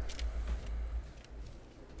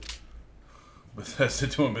 Bethesda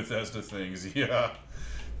doing Bethesda things. Yeah,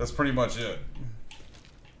 That's pretty much it.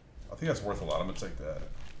 I think that's worth a lot. I'm gonna take that.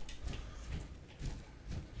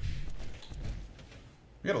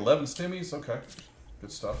 We got 11 stimmies? Okay.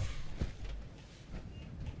 Good stuff.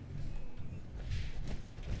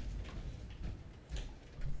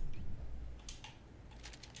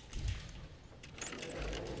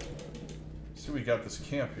 See, we got this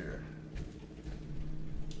camp here.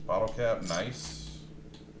 Bottle cap, nice.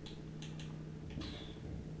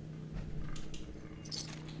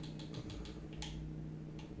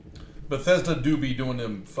 Bethesda do be doing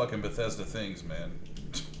them fucking Bethesda things, man.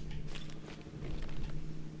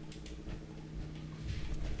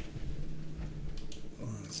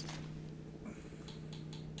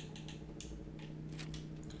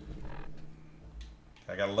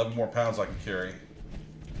 I got 11 more pounds I can carry.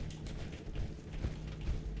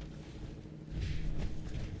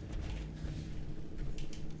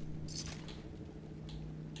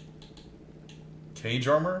 Cage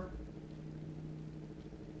armor?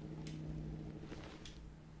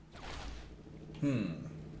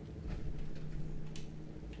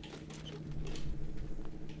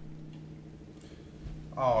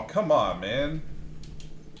 Oh, come on, man.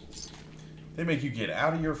 They make you get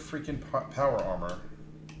out of your freaking power armor.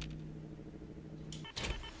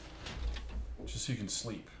 Just so you can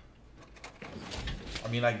sleep. I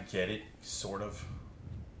mean, I get it, sort of.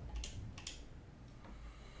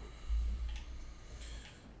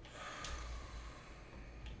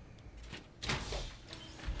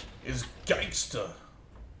 Is gangsta.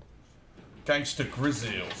 Gangsta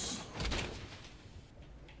Grizzles.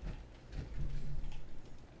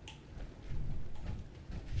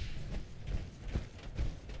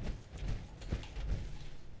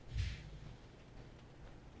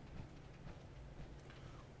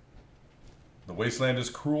 The Wasteland is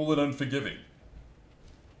cruel and unforgiving.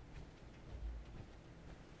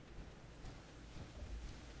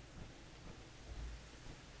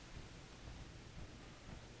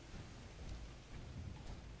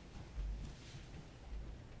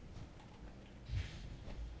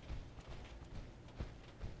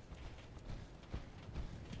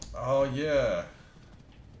 Oh yeah.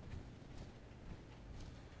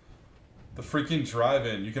 The freaking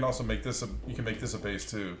drive-in. You can also make this a base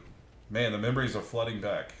too. Man, the memories are flooding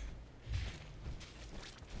back.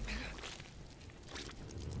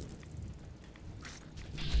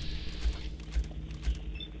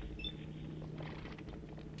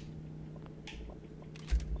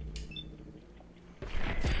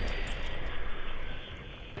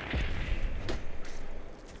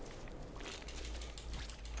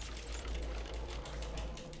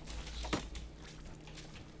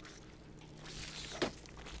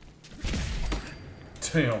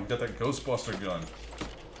 Damn, got that Ghostbuster gun.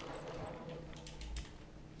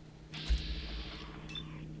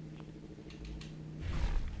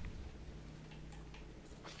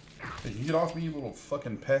 Hey, you get off me, you little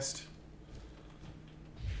fucking pest.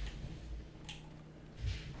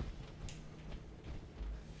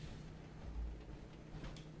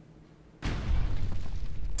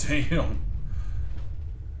 Damn.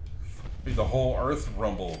 Made the whole earth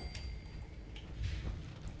rumble.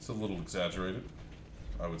 It's a little exaggerated,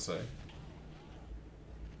 I would say.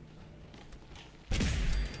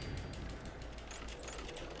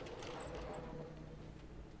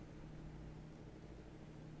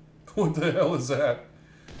 What the hell is that?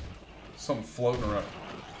 Something floating around.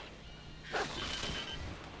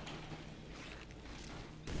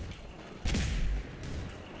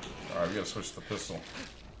 Alright, we gotta switch the pistol.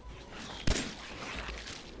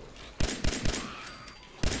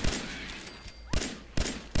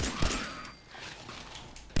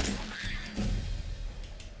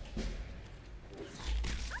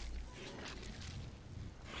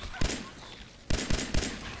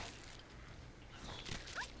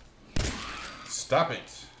 Stop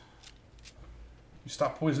it. You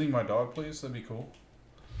stop poisoning my dog, please? That'd be cool.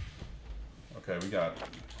 Okay, let's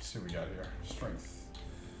see what we got here. Strength.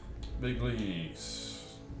 Big leagues.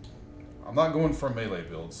 I'm not going for a melee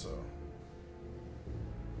build, so.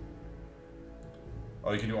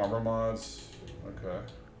 Oh, you can do armor mods? Okay.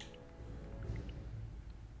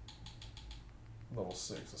 Level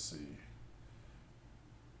 6, let's see.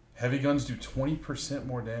 Heavy guns do 20%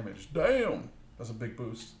 more damage. Damn! That's a big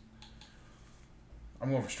boost. I'm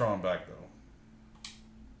going for strong back though.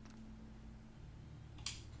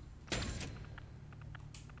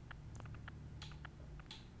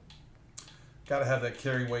 Gotta have that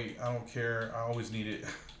carry weight. I don't care. I always need it.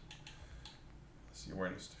 Let's see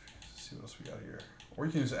awareness. Let's see what else we got here. Or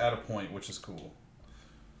you can just add a point, which is cool.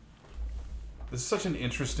 This is such an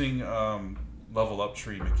interesting level up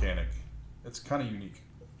tree mechanic. It's kind of unique.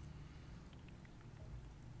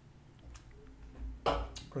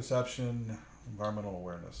 Perception, environmental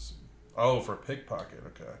awareness. Oh, for pickpocket,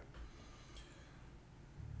 okay.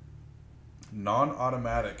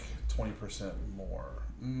 Non-automatic, 20% more.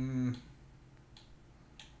 I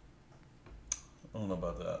don't know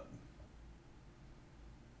about that.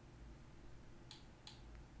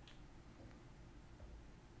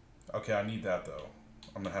 Okay, I need that though.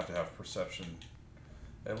 I'm gonna have to have perception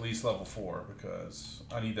at least level 4 because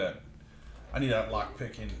I need that. I need that lock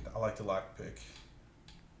picking. I like to lock pick.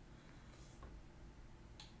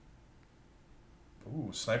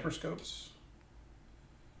 Ooh, sniper scopes.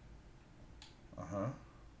 Uh-huh.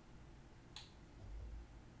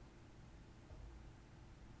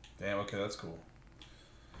 Damn, okay, that's cool.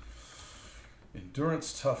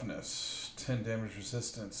 Endurance, toughness, 10 damage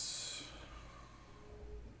resistance.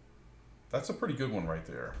 That's a pretty good one right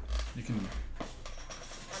there. You can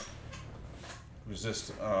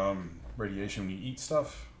resist radiation when you eat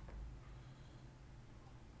stuff.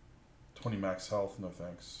 20 max health, no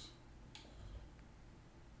thanks.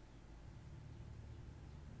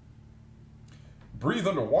 Breathe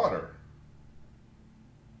underwater.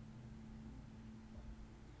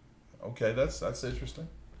 Okay, that's interesting.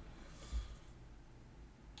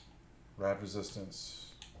 Rad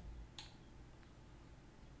resistance.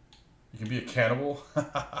 You can be a cannibal.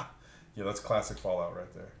 Yeah, that's classic Fallout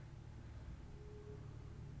right there.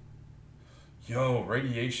 Yo,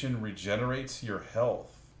 radiation regenerates your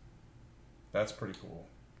health. That's pretty cool.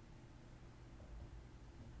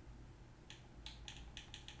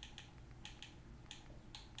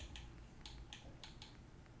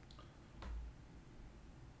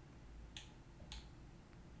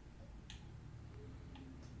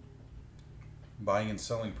 Buying and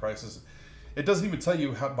selling prices. It doesn't even tell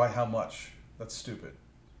you by how much. That's stupid.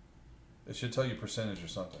 It should tell you percentage or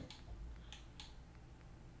something.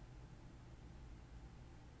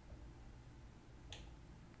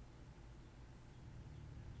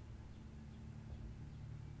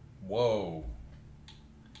 Whoa.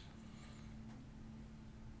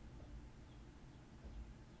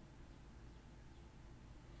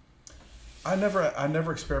 I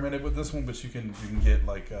never experimented with this one, but you can get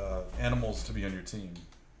like animals to be on your team,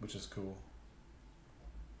 which is cool.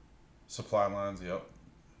 Supply lines, yep.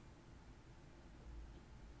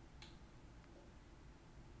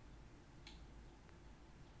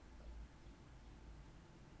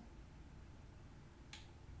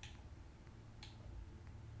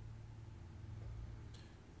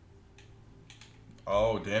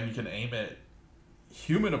 Oh, damn, you can aim at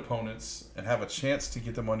human opponents and have a chance to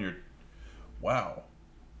get them on your... Wow.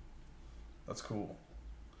 That's cool.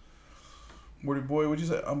 Morty boy, what'd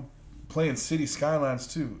you say? I'm playing City Skylines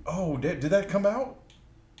too. Oh, did that come out?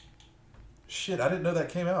 Shit, I didn't know that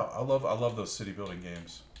came out. I love those city building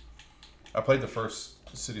games. I played the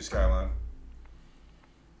first City Skyline.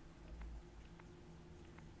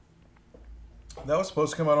 That was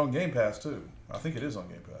supposed to come out on Game Pass too. I think it is on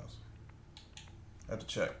Game Pass. I have to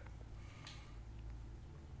check.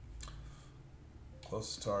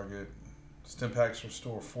 Closest target. Stim packs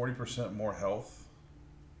restore 40% more health.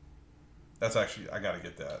 That's actually, I gotta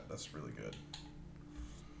get that. That's really good.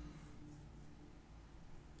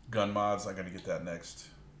 Gun mods, I gotta get that next.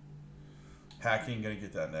 Hacking, gonna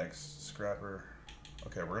get that next. Scrapper.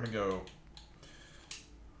 Okay, we're gonna go.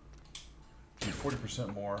 Need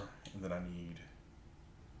 40% more, and then I need.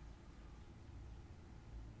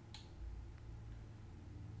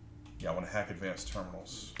 Yeah, I want to hack advanced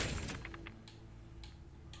terminals.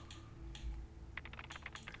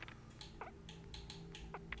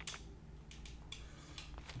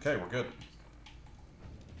 Okay, we're good.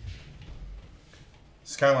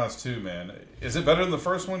 Skylines 2, man. Is it better than the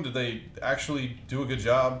first one? Did they actually do a good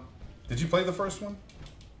job? Did you play the first one?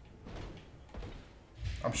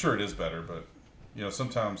 I'm sure it is better, but, you know,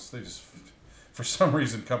 sometimes they just, for some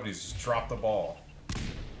reason, companies just drop the ball.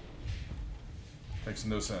 Makes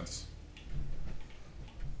no sense.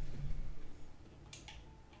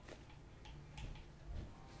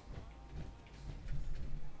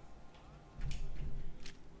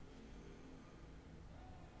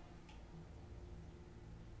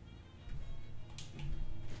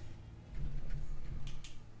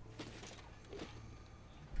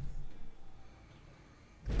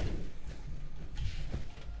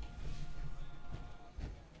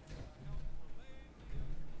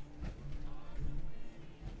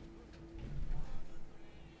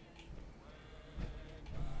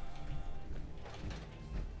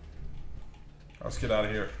 Let's get out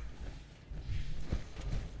of here.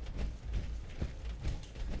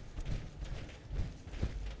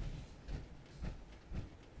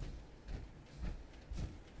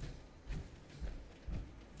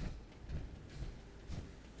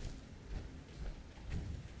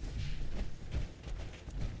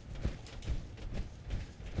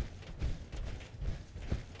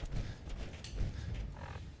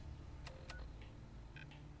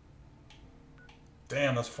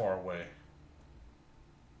 Damn, that's far away.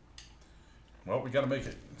 Well, we gotta make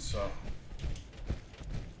it, so.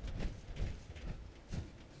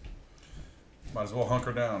 Might as well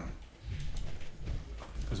hunker down.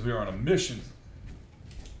 Because we are on a mission.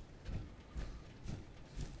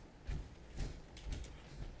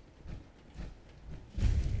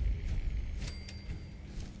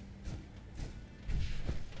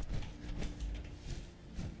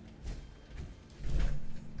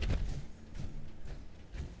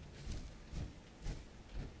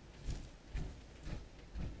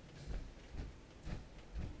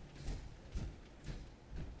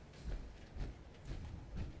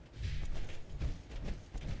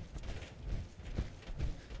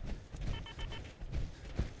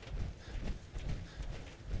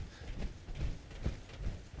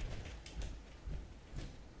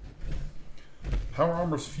 Power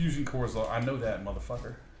Armor's fusion core is low. I know that,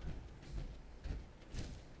 motherfucker.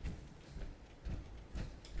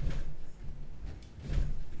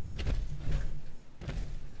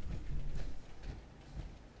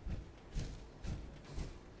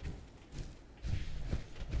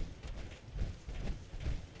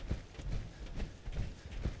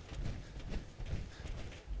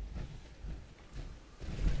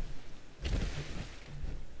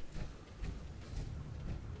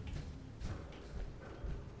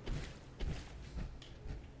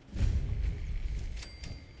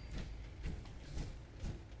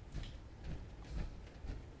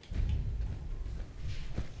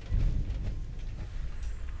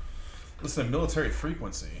 Listen to military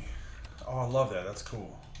frequency. Oh, I love that. That's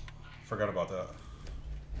cool. Forgot about that.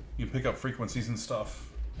 You can pick up frequencies and stuff.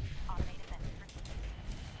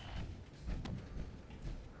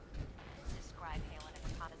 Describe Halen and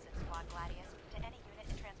reconnaissance squad Gladius to any unit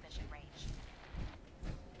in transmission range.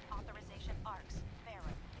 Authorization ARCS,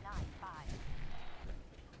 Pharaoh, 9-5.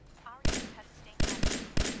 Our unit has sustained damage.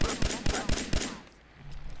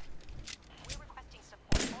 We're requesting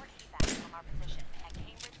support or evac from our position at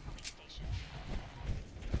Cambridge Police Station.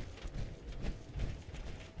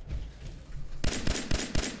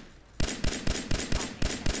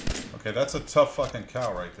 Okay, that's a tough fucking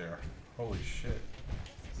cow right there. Holy shit.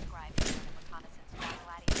 Describe Halen and reconnaissance squad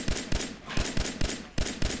Gladius to any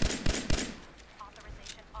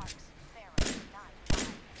Authorization ARCS, Pharaoh, 9-5.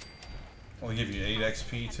 Only give you 8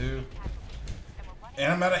 XP too.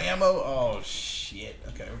 And I'm out of ammo. Oh shit.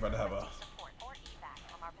 Okay, we're about to have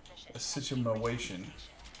a situation.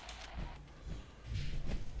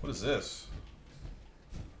 What is this?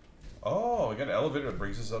 Oh, we got an elevator that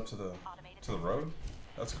brings us up to the road.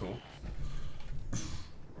 That's cool.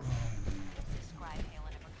 Describe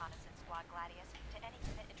Halen and reconnaissance squad Gladius to any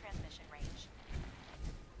unit in transmission range.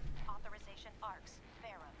 Authorization ARCS,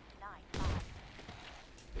 Pharaoh,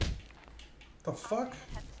 9-5. The fuck?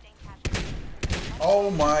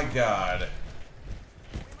 Oh my god.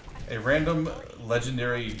 A random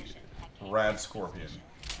legendary rad scorpion.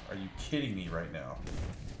 Are you kidding me right now?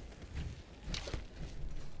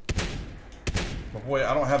 But boy,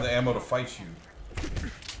 I don't have the ammo to fight you.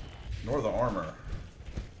 Nor the armor.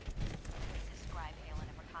 Describe Halen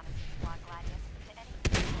and reconnaissance squad Gladius to any unit in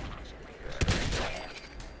transmission range.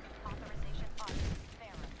 Authorization ARCS,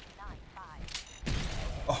 Pharaoh,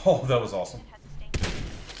 9-5. Oh, that was awesome.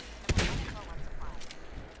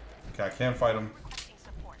 Okay, I can't fight him.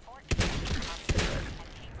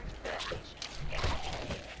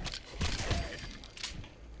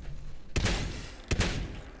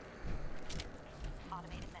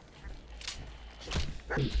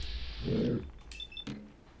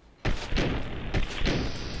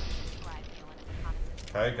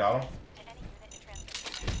 Okay, got him.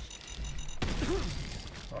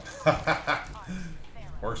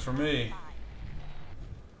 Works for me.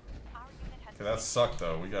 Okay, that sucked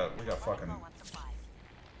though. We got fucking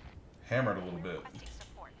hammered a little bit.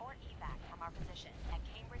 Support or evac from our position at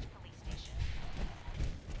Cambridge Police Station.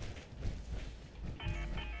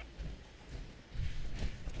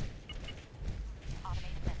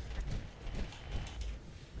 Automated message.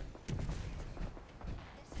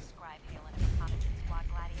 This is Scribe Halen and reconnaissance squad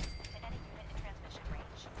Gladius to any unit in transmission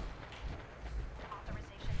range.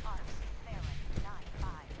 Authorization ARCS, Pharaoh, 9-5.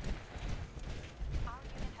 Our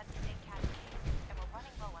unit has sustained casualties and we're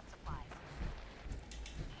running low on supplies.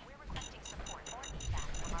 We're requesting support or evac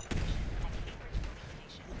from our position at Cambridge Police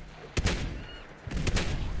Station.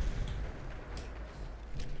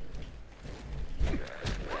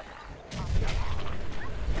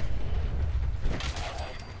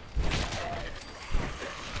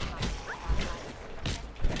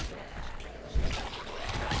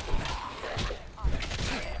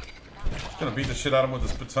 Gonna beat the shit out of him with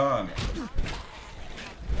his baton.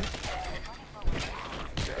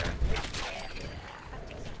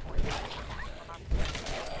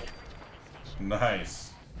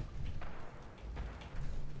 Nice.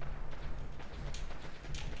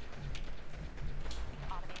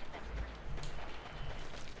 Automated message.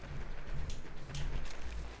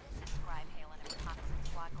 This is Scribe Halen and Reconnaissance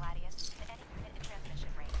Squad Gladius to any unit in transmission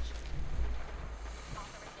range.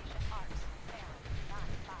 Authorization ARCS, Baron,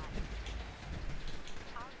 9-5.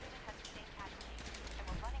 Our unit has sustained casualties, and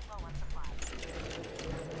we're running low on supplies.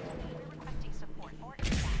 We're requesting support or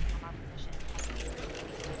evac from our position at Cambridge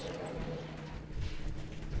Police Station.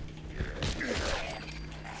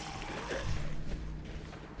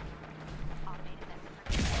 Automated message.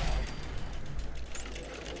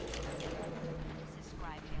 This is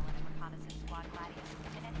Scribe Halen and Reconnaissance Squad Gladius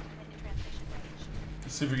to any unit in transmission range.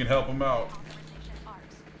 Let's see if we can help him out. Authorization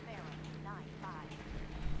ARCS, Baron, 9-5.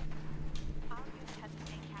 Our unit has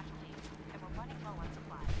sustained casualties, and we're running low on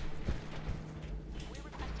supplies. We're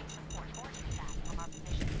requesting support or evac from our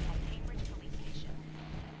position at Cambridge Police Station.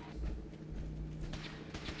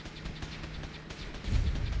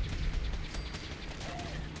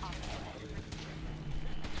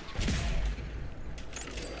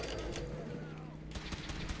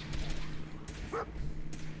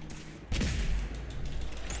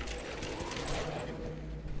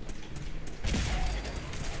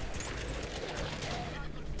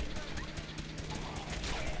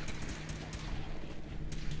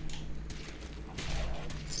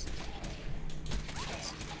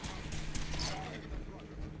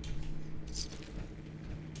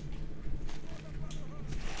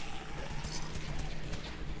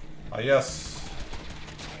 Ah, yes.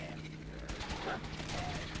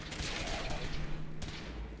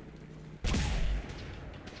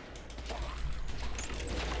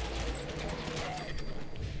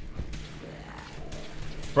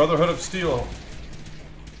 Brotherhood of Steel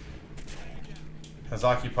has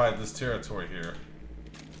occupied this territory here.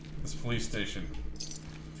 This police station.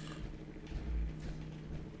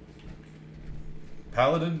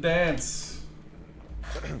 Paladin dance.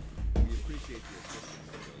 We appreciate your assistance,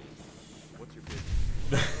 civilians. What's your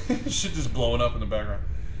business? Shit just blowing up in the background.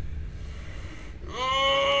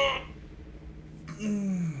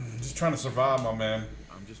 Just trying to survive, my man.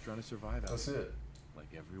 I'm just trying to survive out That's here, it. like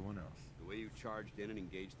everyone else. The way you charged in and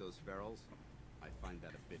engaged those ferals, I find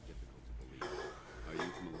that a bit difficult to believe. Are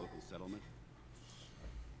you from a local settlement?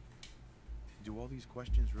 Do all these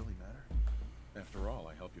questions really matter? After all,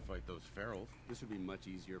 I help you fight those ferals. This would be much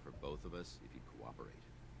easier for both of us if you cooperate.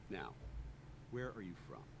 Now, where are you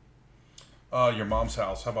from? Your mom's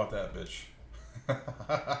house. How about that, bitch?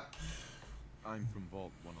 I'm from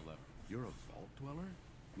Vault 111. You're a vault dweller?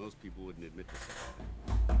 Most people wouldn't admit to such a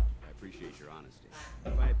thing. I appreciate your honesty.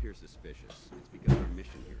 If I appear suspicious, it's because our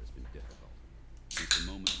mission here has been difficult. Since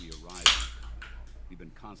the moment we arrived in the Commonwealth, we've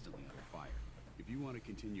been constantly under fire. If you want to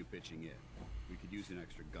continue pitching in, we could use an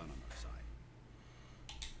extra gun on our side.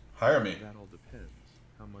 Hire me. That all depends.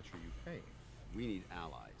 How much are you paying? We need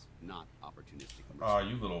allies, not opportunistic Aw,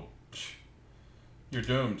 mercenaries. you little... You're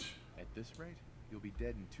doomed. At this rate, you'll be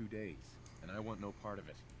dead in 2 days, and I want no part of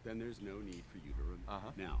it. Then there's no need for you to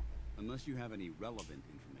Now, unless you have any relevant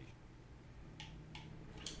information.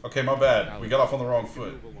 Okay, my bad. We got off on the wrong You can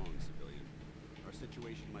foot. move along, civilian. Our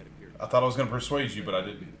situation might appear I thought I was going to persuade you, but I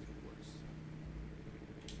didn't. worse.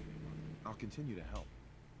 I'll continue to help.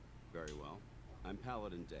 Very well. I'm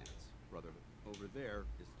Paladin Dance. Brotherhood. Over there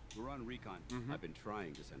is... We're on recon. I've been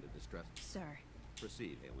trying to send a distress... Sir,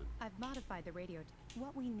 Proceed, Halen. I've modified the radio.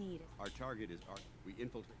 What we need is... Our target is... We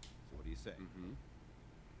infiltrate. So what do you say?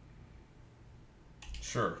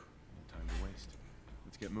 Sure. No time to waste.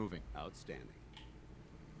 Let's get moving. Outstanding.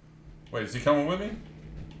 Wait, is he coming with me?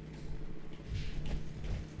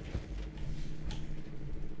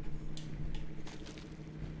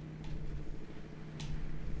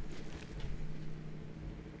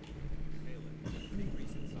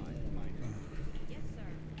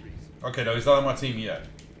 Okay, no, he's not on my team yet.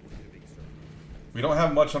 We don't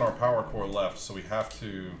have much on our power core left, so we have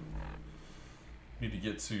to... Need to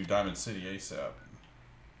get to Diamond City ASAP.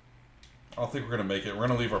 I don't think we're gonna make it. We're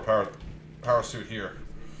gonna leave our power suit here.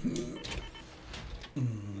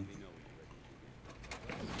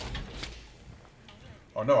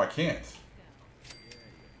 Oh no, I can't.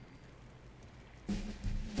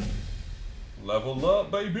 Level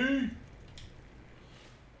up, baby!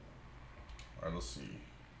 Alright, let's see.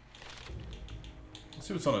 Let's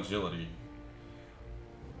see what's on agility.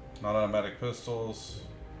 Non-automatic pistols.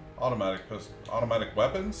 Automatic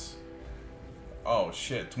weapons? Oh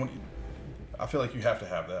shit, 20. I feel like you have to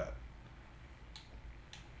have that.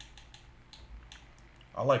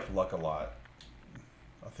 I like luck a lot.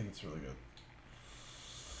 I think it's really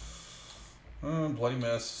good. Bloody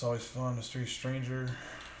mess is always fun. Mystery stranger.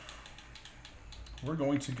 we're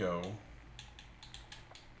going to go.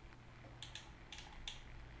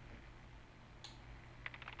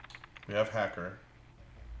 We have hacker.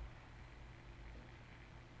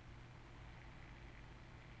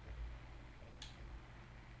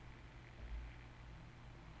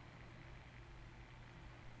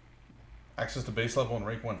 Access to base level and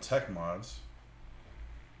rank 1 tech mods.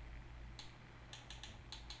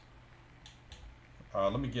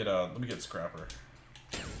 Let me get Scrapper.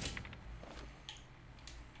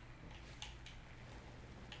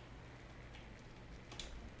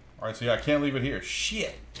 All right, so yeah, I can't leave it here.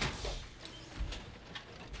 Shit.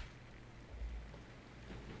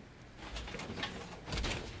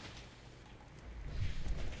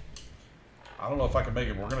 I don't know if I can make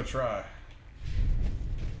it. We're gonna try.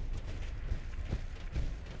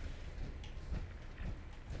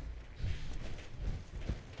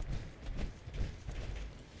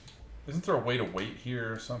 Isn't there a way to wait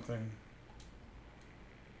here or something?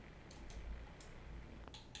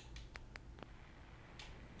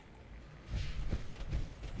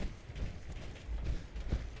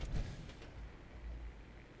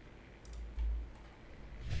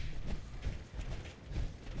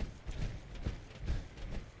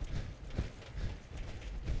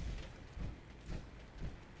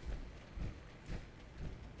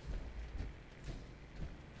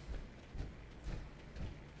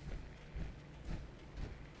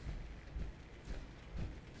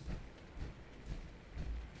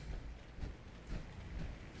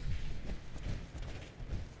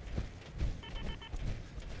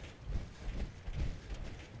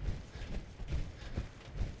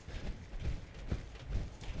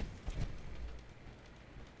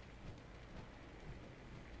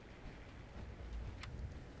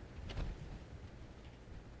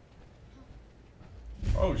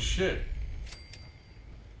 Oh shit.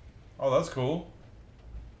 Oh, that's cool.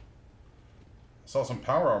 I saw some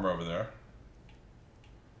power armor over there.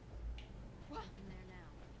 What? In there now.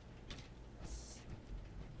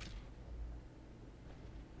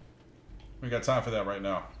 We got time for that right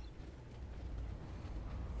now.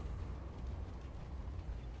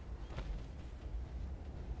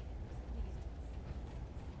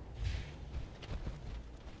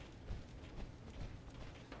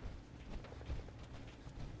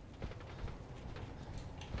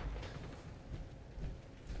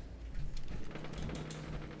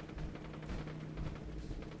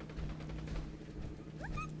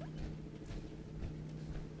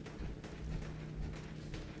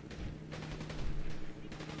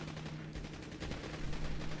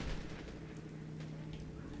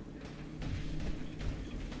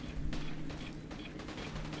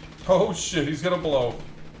 Oh shit, he's gonna blow.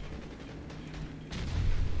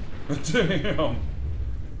 Damn.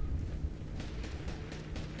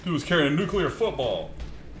 Dude was carrying a nuclear football.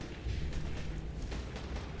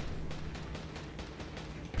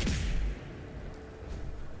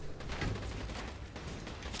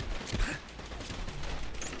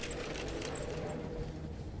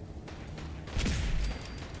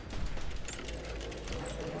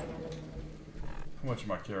 How much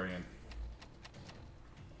am I carrying?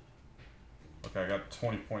 Okay, I got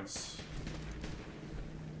 20 points.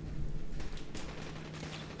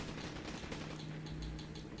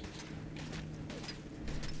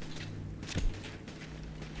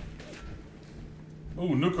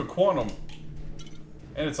 Ooh, Nuka Quantum.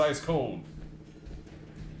 And it's ice cold.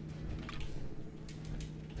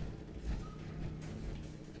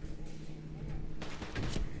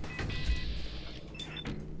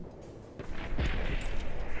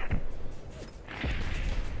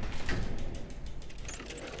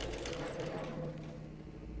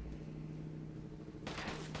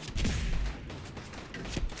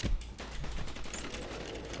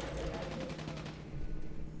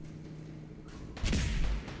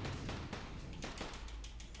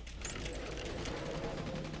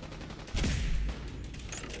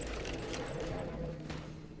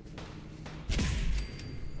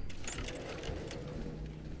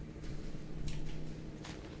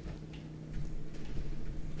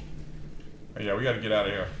 Yeah, we gotta get out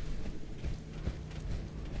of here.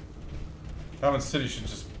 Diamond City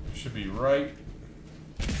should be right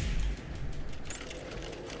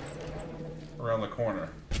around the corner.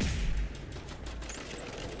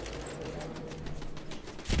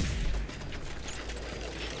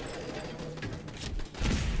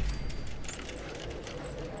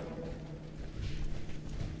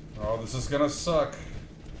 Oh, this is gonna suck.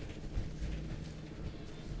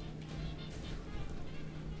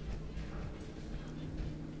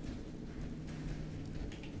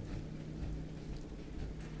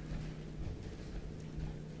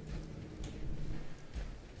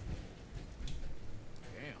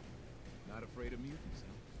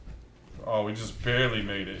 Oh, we just barely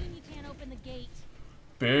made it. You can't open the gate.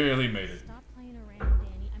 Barely made it. Stop playing around,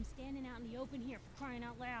 Danny. I'm standing out in the open here for crying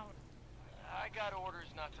out loud. I got orders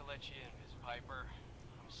not to let you in, Miss Piper.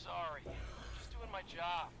 I'm sorry. I'm just doing my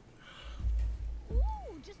job.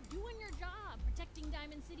 Ooh, just doing your job. Protecting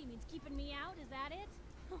Diamond City means keeping me out, is that it?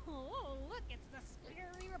 Oh, look, it's the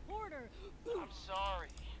scary reporter. I'm sorry,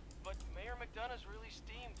 but Mayor McDonough's really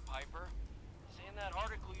steamed, Piper. Saying that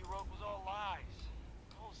article you wrote was all lies.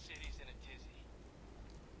 The whole city's in a tizzy.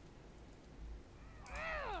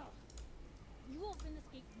 You open this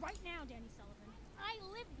gate right now, Danny Sullivan. I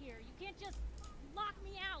live here. You can't just lock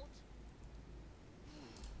me out.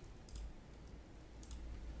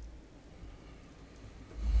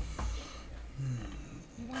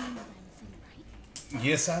 You want to know Diamond City, right?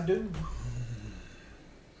 Yes, I do.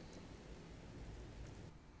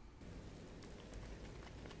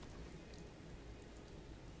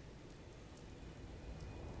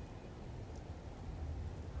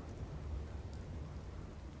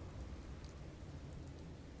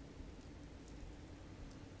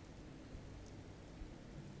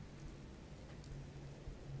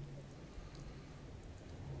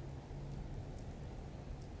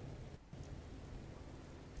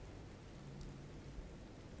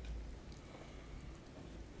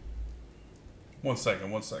 One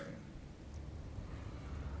second.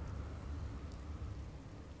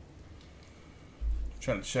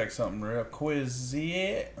 Trying to check something real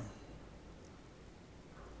quizzy.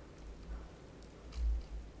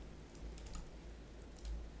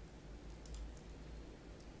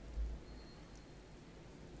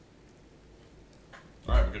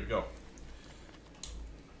 Alright, we're good to go.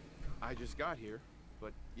 I just got here,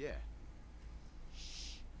 but yeah.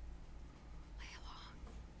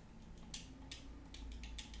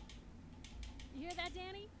 You hear that,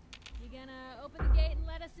 Danny? You gonna open the gate and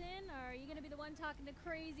let us in, or are you gonna be the one talking to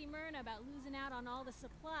crazy Myrna about losing out on all the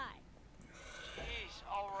supply? Jeez,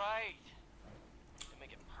 all right. To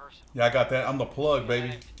make it personal. Yeah, I got that. I'm the plug,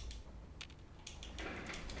 baby.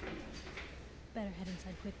 Better head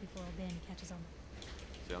inside quick before old Danny catches on.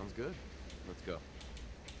 Sounds good. Let's go.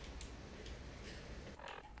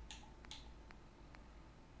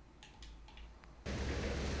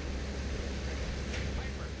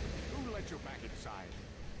 Piper, who let you back inside?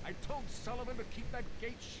 I told Sullivan to keep that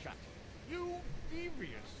gate shut. You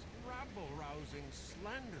devious, rabble-rousing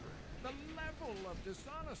slanderer. The level of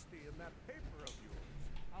dishonesty in that paper of yours.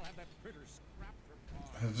 I'll have that printer scrapped for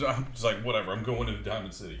parts. I'm just like, whatever. I'm going into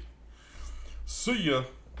Diamond City. See ya.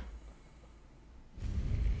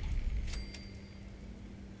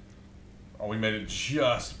 Oh, we made it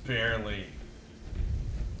just barely.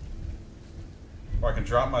 Or I can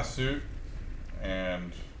drop my suit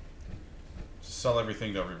and sell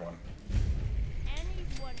everything to everyone.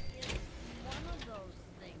 Anyone is one of those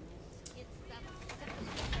things. It's the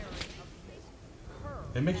secretary of this her.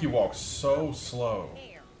 They make you walk so slow.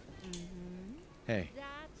 Hey.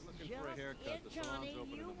 That's Looking for a haircut. it, The salon's Johnny.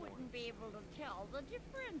 open in You the morning. wouldn't be able to tell the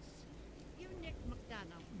difference. You Nick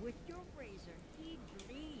McDonough with your razor. He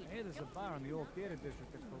green. Hey, there's a bar in the old theater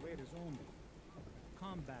district that's for waiters only.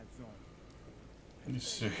 Combat zone. Are you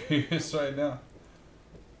serious right now?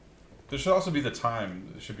 There should also be the time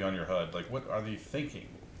that should be on your HUD. Like, what are they thinking?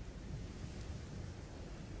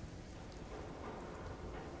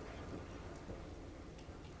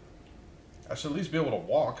 I should at least be able to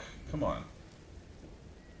walk. Come on.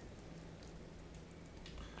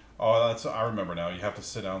 Oh, that's, I remember now. You have to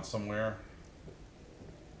sit down somewhere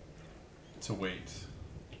to wait.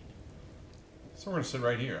 So we're gonna sit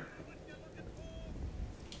right here.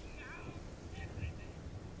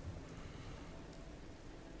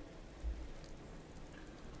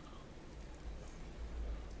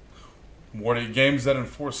 Warning, games that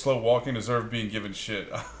enforce slow walking deserve being given shit.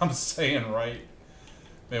 I'm saying, right?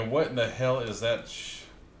 Man, what in the hell is that?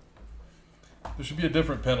 There should be a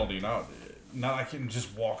different penalty. Not I can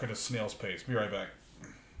just walk at a snail's pace. Be right back.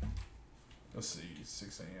 Let's see,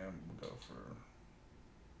 6 a.m. We'll go for...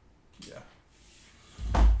 Yeah.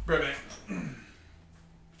 Be right back.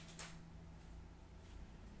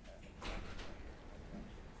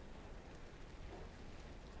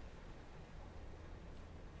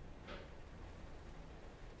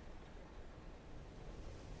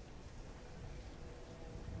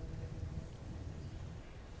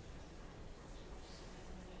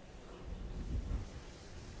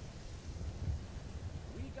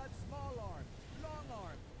 We got small arms, long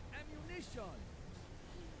arms, ammunition.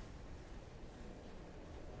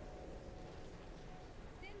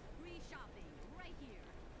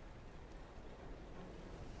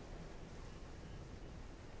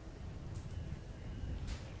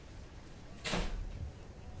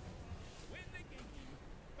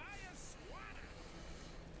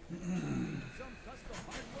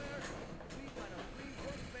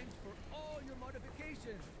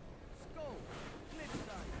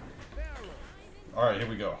 Alright, here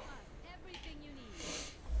we go.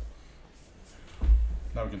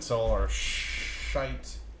 Now we can sell our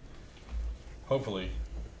shite. Hopefully.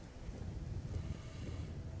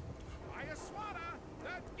 Fire swatter,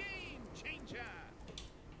 the game changer.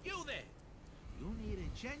 You there. You need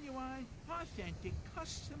a genuine, authentic,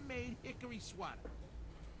 custom-made hickory swatter.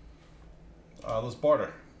 Let's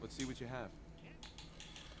barter. Let's see what you have.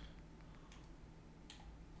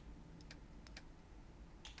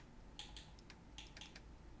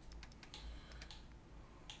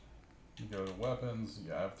 You go to weapons.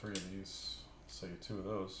 Yeah, I have 3 of these. I'll sell you 2 of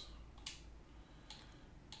those.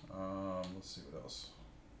 Let's see what else.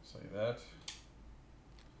 Sell you that.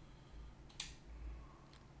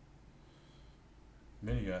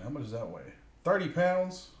 Minigun. How much does that weigh? 30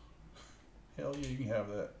 pounds? Hell yeah, you can have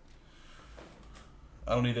that.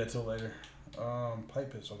 I don't need that till later.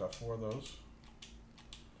 Pipe pistol. I got 4 of those.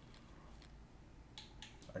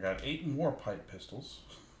 I got 8 more pipe pistols.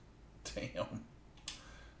 Damn.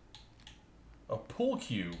 A pool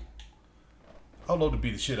cue. I'd love to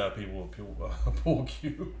beat the shit out of people with a pool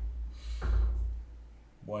cue.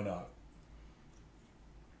 Why not?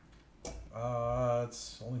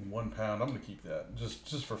 It's only 1 pound. I'm gonna keep that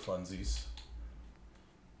just for funsies.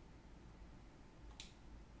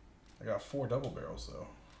 I got 4 double barrels though.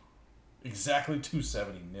 Exactly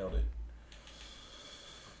 270. Nailed it.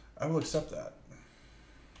 I will accept that.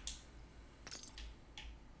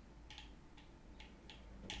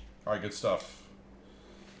 All right, good stuff.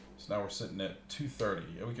 So now we're sitting at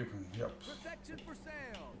 230. Yeah, we can. Yep. Protection for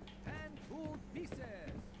sale. Hand-tooled pieces.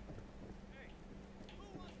 Hey, who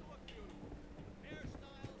wants to look beautiful?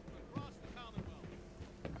 Hairstyles across the Commonwealth.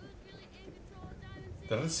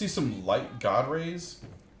 Did I see some light god rays?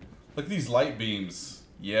 Look at these light beams.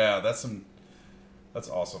 Yeah, that's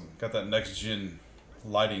awesome. Got that next gen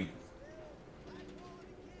lighting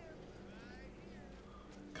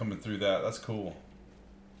coming through that. That's cool.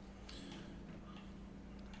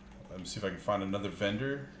 Let me see if I can find another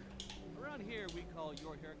vendor. Around here, we call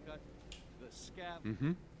your haircut the scab.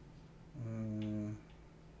 Mm-hmm.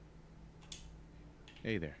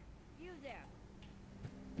 Hey there. You there.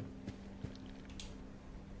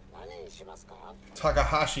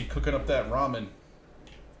 Takahashi cooking up that ramen.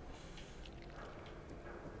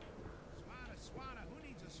 Swatter, who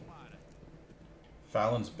needs a swatter?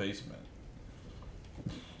 Fallon's basement.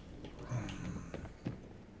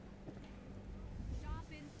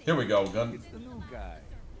 Here we go, gun. It's the new guy.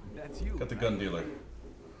 That's you. Got the gun dealer.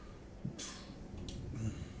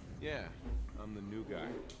 Yeah, I'm the new guy.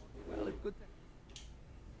 Well, it's good.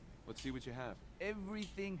 Let's see what you have.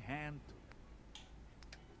 Everything hand.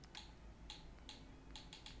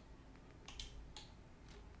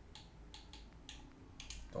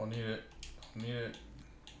 Don't need it. Don't need it.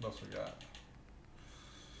 What else we got?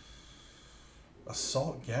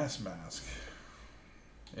 Assault gas mask.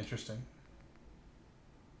 Interesting.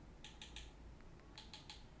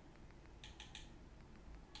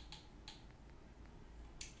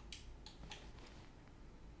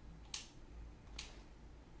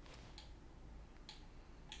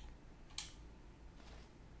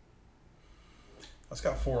 That's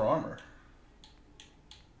got 4 armor.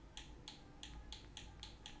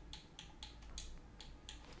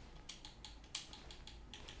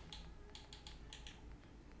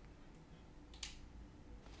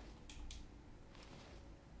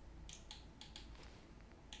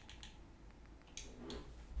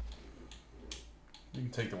 You can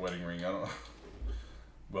take the wedding ring. I don't.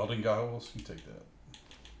 Welding goggles. You can take that.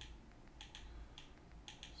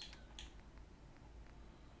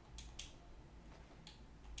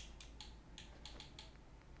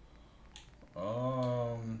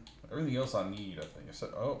 Everything else I need, I think.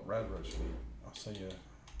 Except, oh, rad roach meat. I'll sell you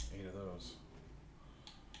 8 of those.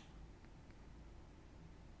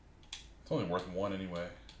 It's only worth 1 anyway.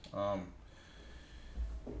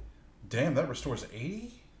 Damn, that restores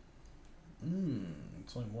 80?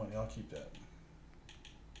 It's only 1. Yeah, I'll keep that.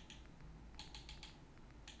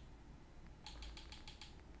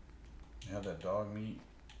 You have that dog meat.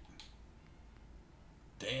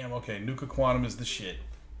 Damn, okay. Nuka Quantum is the shit.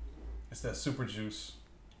 It's that super juice.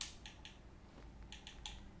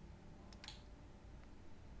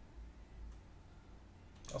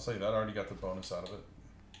 I'll say that. I already got the bonus out of it.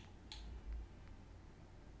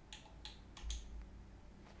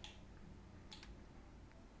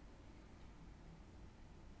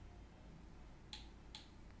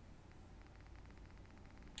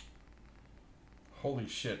 Holy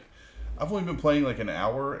shit. I've only been playing like an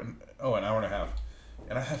hour and an hour and a half.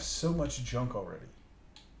 And I have so much junk already.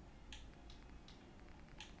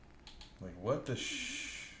 Like what the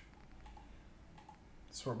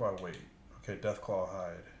Sort by weight. Okay, Deathclaw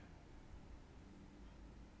hide.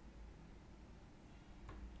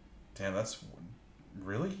 Damn, that's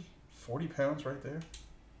really 40 pounds right there.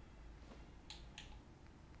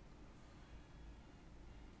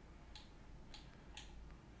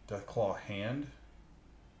 Deathclaw hand.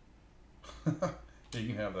 Yeah, you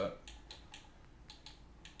can have that.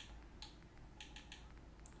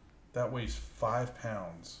 That weighs 5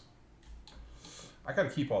 pounds. I gotta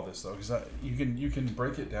keep all this though, because you can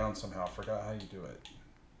break it down somehow. I forgot how you do it.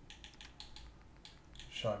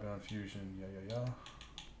 Shotgun fusion, yeah.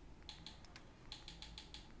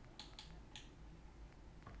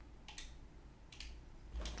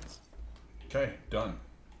 Okay, done.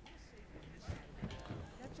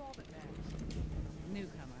 That's all that matters.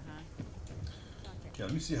 Newcomer, huh? Yeah,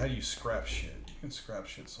 let me see how you scrap shit. You can scrap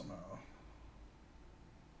shit somehow.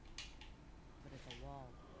 But it's a wall.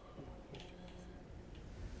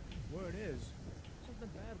 Word is, something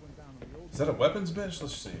bad went down on the old. Is that a weapons bench?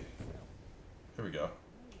 Let's see. Here we go.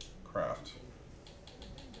 Craft.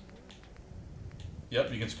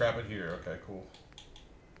 Yep, you can scrap it here. Okay, cool.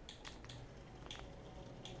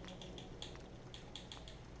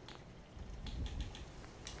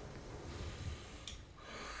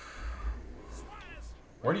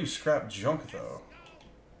 Where do you scrap junk, though?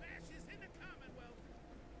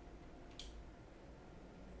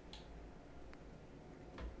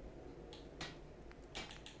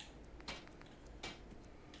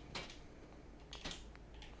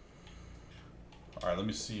 Alright, let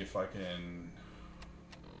me see if I can...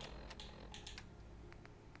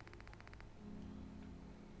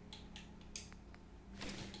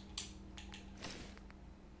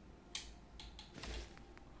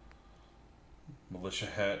 Militia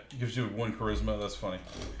hat. Gives you 1 charisma. That's funny.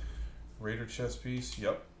 Raider chest piece.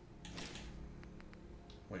 Yep.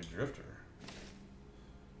 Wait, drifter.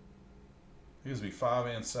 It gives me 5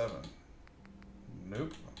 and 7.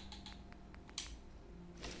 Nope.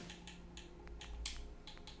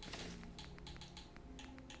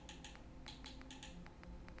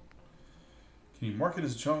 Can you mark it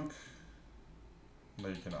as junk? No,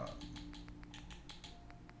 you cannot.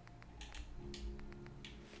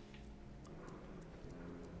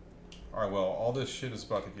 Alright, well, all this shit is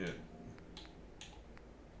about to get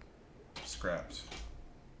scrapped.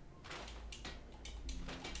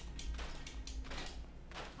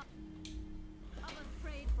 I was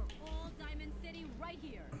prayed for all Diamond City right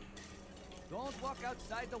here. Don't walk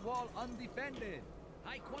outside the wall undefended.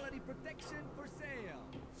 High quality protection for sale.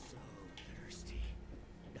 So thirsty.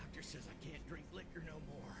 Doctor says I can't drink liquor no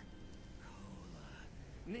more. Cola.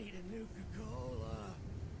 Need a Nuka-Cola.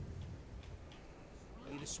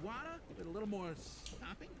 Need a swatter with a little more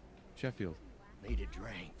stopping? Sheffield. Need a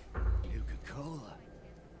drink. Nuka-Cola.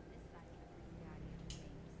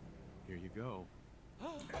 Here you go.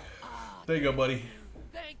 There you go, buddy.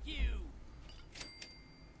 Thank you.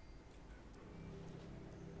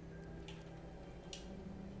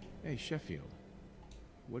 Hey, Sheffield.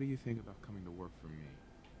 What do you think about coming to work for me?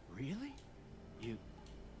 Really?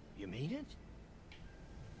 You mean it?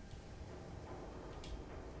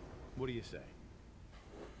 What do you say?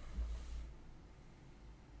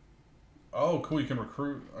 Oh, cool. You can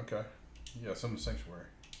recruit. Okay. Yeah, some sanctuary.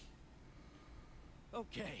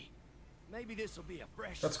 Okay. Maybe this will be a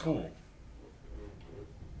fresh That's start. cool.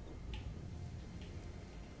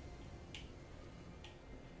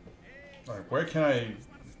 Alright, where can I...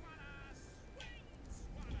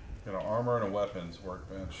 Got an armor and a weapons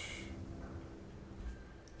workbench.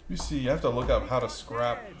 You see, you have to look up how to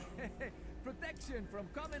scrap... Protection from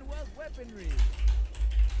Commonwealth weaponry.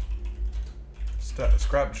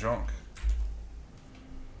 Scrap junk.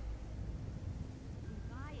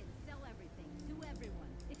 Buy and sell everything to everyone,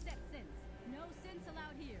 except synths. No synths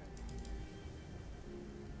allowed here.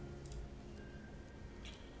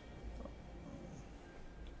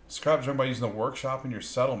 Scrap junk by using the workshop in your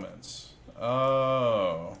settlements.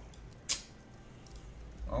 Oh.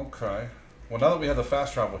 Okay. Well, now that we have the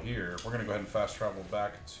fast travel here, we're going to go ahead and fast travel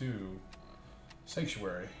back to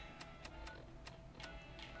Sanctuary.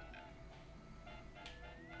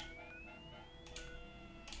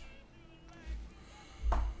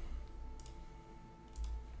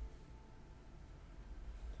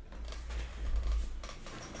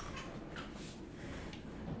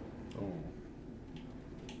 Oh.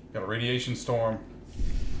 Got a radiation storm.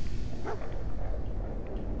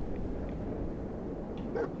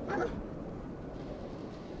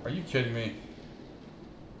 Are you kidding me?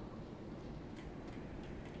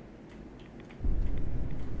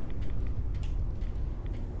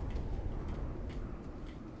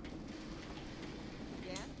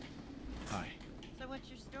 Yeah? Hi. So what's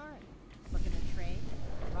your story? Looking to trade?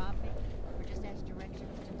 Rob me? Or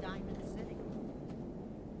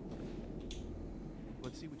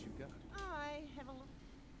Let's see what you got. I have a little.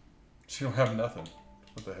 She don't have nothing.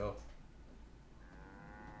 What the hell?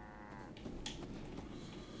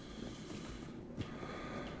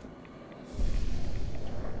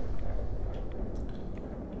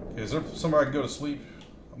 Okay, is there somewhere I can go to sleep?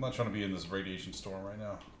 I'm not trying to be in this radiation storm right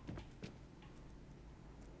now.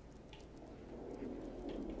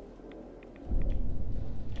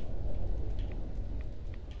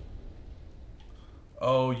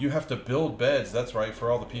 Oh, you have to build beds. That's right, for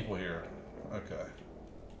all the people here. Okay.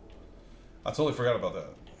 I totally forgot about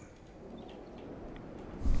that.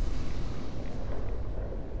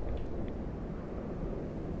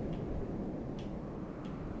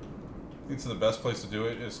 I think the best place to do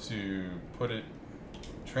it is to put it,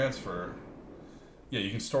 transfer. Yeah, you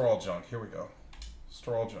can store all junk. Here we go.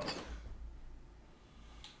 Store all junk.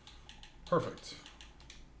 Perfect.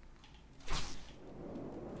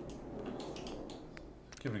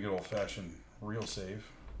 Give it a good old-fashioned real save.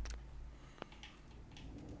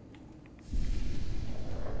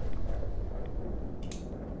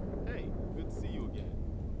 Hey, good to see you again.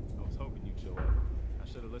 I was hoping you'd show up. I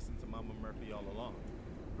should have listened to Mama Murphy all along.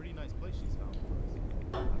 Pretty nice place she's found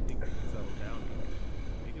for us. I think we can settle down here.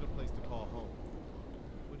 Make it a place to call home.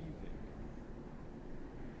 What do you think?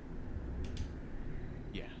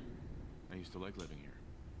 Yeah. I used to like living here.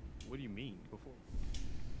 What do you mean? Before?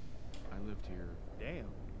 I lived here.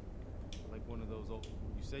 Damn. Like one of those old...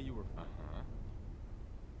 You say you were... Uh-huh.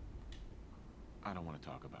 I don't want to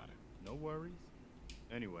talk about it. No worries.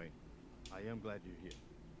 Anyway, I am glad you're here.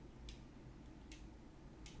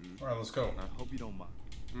 Alright, let's go. I hope you don't mind.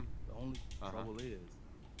 Hmm? The only trouble is...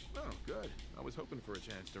 Oh, good. I was hoping for a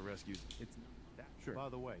chance to rescue... It's not that. Sure. By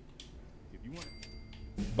the way, if you want...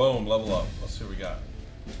 Boom, level up. Let's see what we got.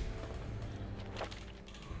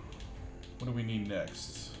 What do we need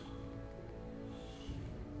next?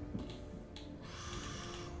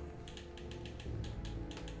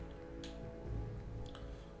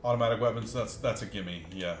 Automatic weapons, that's a gimme.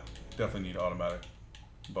 Yeah, definitely need automatic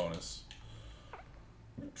bonus.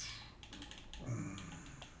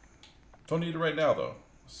 Don't need it right now though.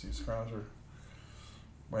 Let's see, scrounger.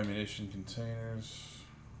 Ammunition containers.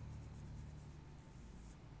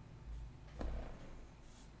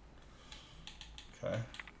 Okay.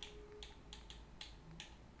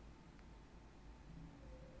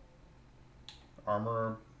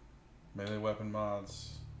 Armor, melee weapon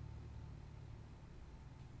mods.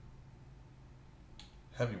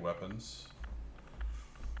 Heavy weapons.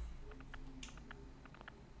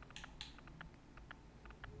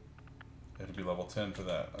 You have to be level 10 for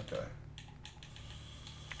that. Okay.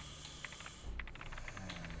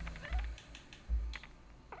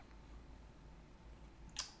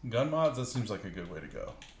 Gun mods, that seems like a good way to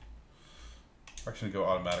go. We're actually gonna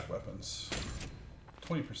go automatic weapons.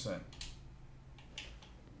 20%.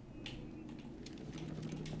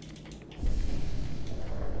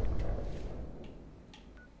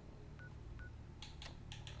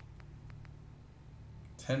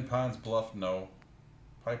 Ten Pines Bluff, no.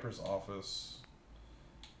 Piper's Office.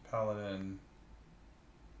 Paladin.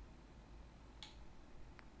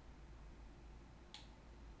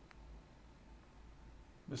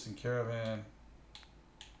 Missing Caravan.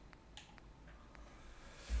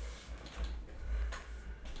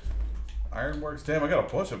 Ironworks. Damn, I got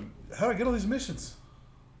a bunch of... How do I get all these missions?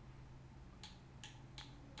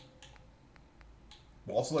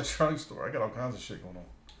 Walt's Electronics Store. I got all kinds of shit going on.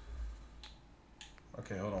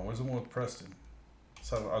 Okay, hold on. Where's the one with Preston?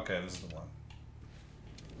 So, okay, this is the one.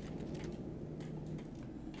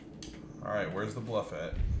 Alright, where's the bluff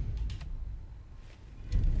at?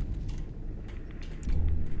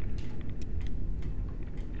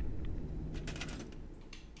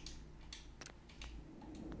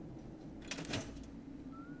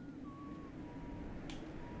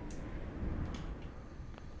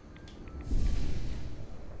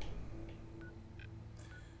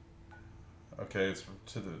 Okay, it's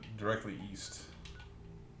to the directly east.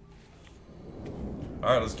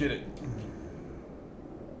 Alright, let's get it.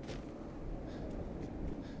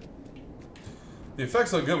 The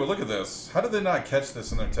effects look good, but look at this. How did they not catch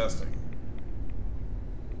this in their testing?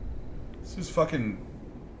 This is fucking...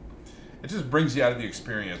 It just brings you out of the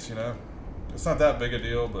experience, you know? It's not that big a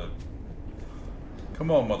deal, but... Come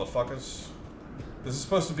on, motherfuckers. This is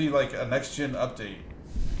supposed to be like a next-gen update.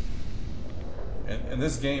 And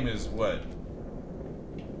this game is, what?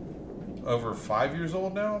 Over 5 years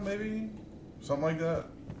old now, maybe? Something like that.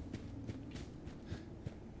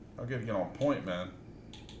 I'll get on point, man.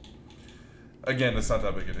 Again, it's not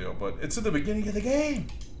that big a deal, but it's at the beginning of the game.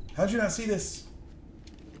 How'd you not see this?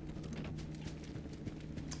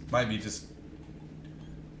 Might be just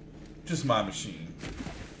my machine.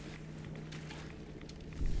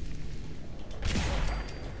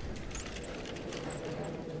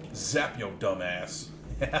 zap your dumb ass.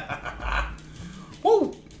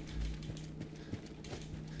 Woo!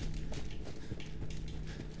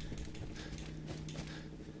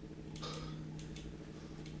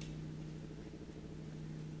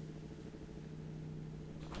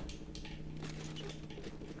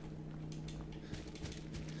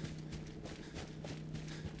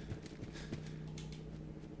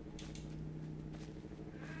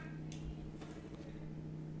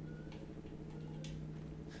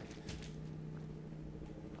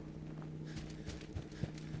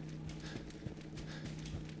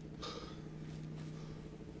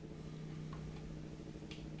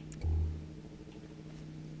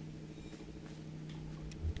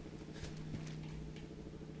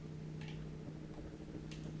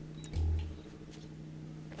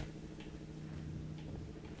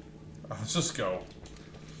 Let's just go.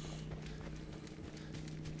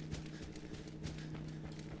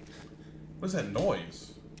 What is that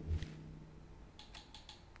noise?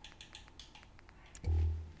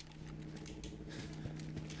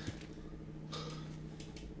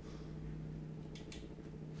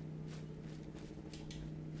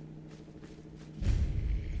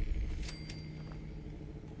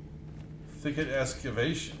 Thicket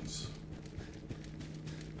excavations.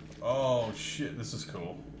 Oh shit, this is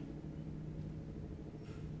cool.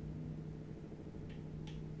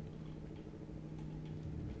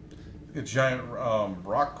 A giant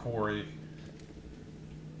rock quarry.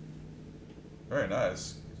 Very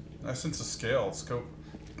nice. Nice sense of scale, scope.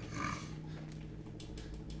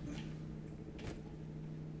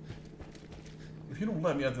 If you don't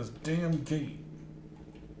let me at this damn gate.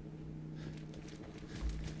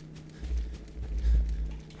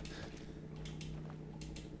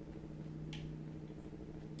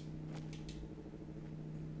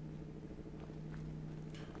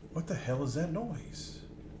 What the hell is that noise?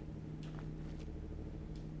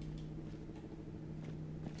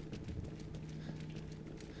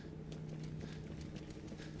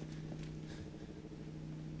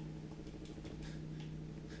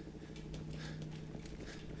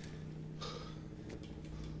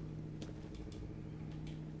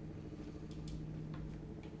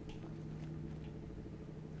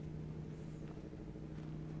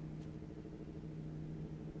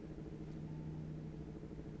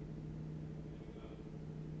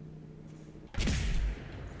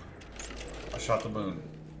 Shot the moon.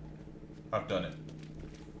 I've done it.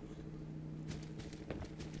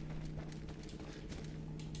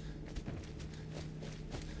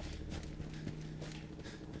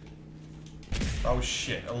 Oh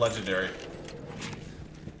shit, a legendary.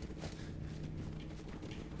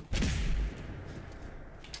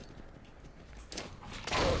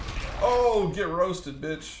 Oh, get roasted,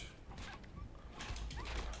 bitch.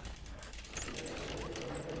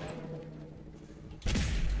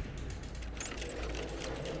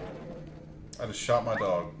 I just shot my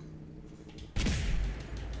dog.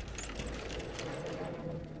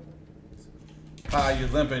 Ah, you're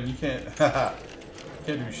limping. You can't. Haha.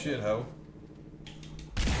 Can't do shit, ho.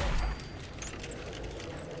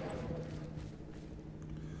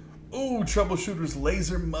 Ooh, troubleshooter's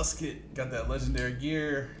laser musket. Got that legendary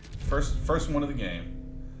gear. First one of the game.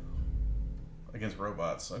 Against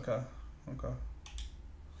robots. Okay. Okay.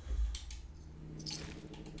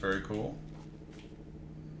 Very cool.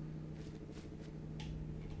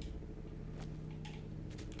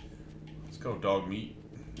 Go, dog meat.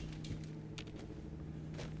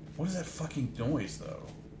 What is that fucking noise, though?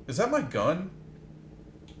 Is that my gun?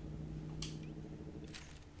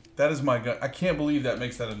 That is my gun. I can't believe that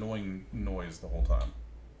makes that annoying noise the whole time.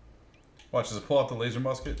 Watch, does it pull out the laser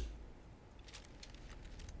musket?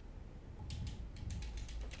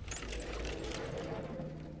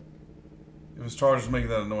 If his charge is making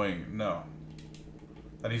that annoying, no.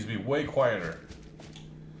 That needs to be way quieter.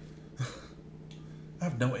 I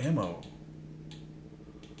have no ammo.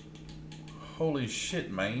 Holy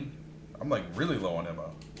shit, man. I'm like really low on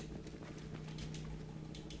ammo.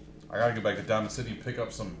 I gotta get back to Diamond City and pick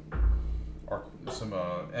up some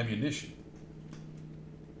ammunition.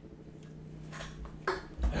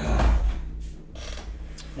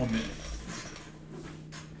 One minute.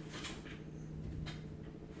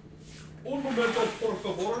 Un momento, por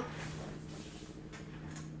favor.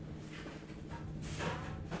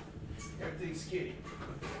 Everything's skitty.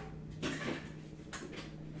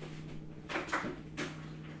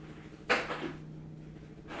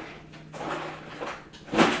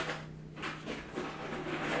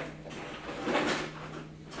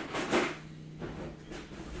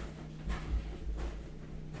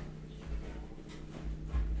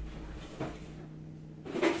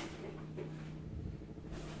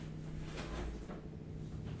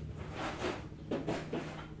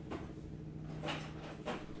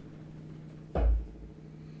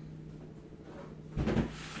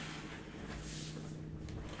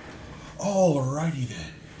 Alrighty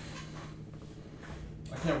then.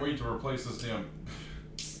 I can't wait to replace this damn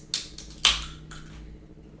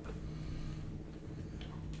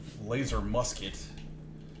laser musket.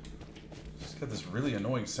 It's got this really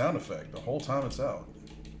annoying sound effect the whole time it's out.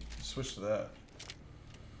 Switch to that.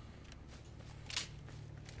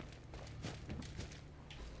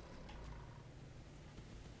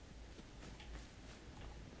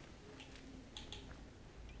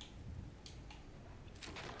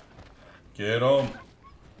 Get him.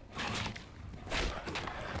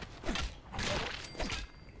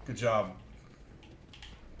 Good job.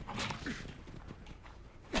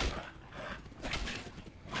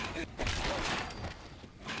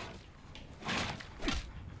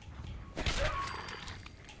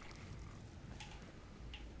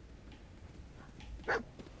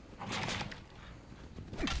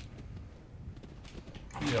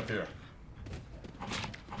 Get up here.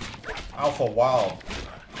 Alpha Wild.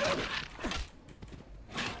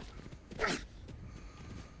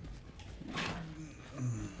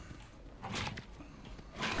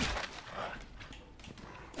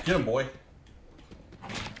 Get him, boy.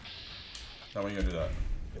 Now when are you gonna do that?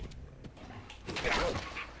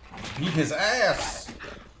 Beat his ass!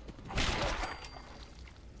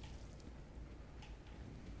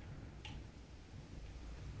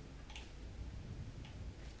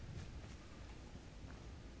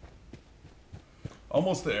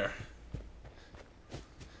 Almost there.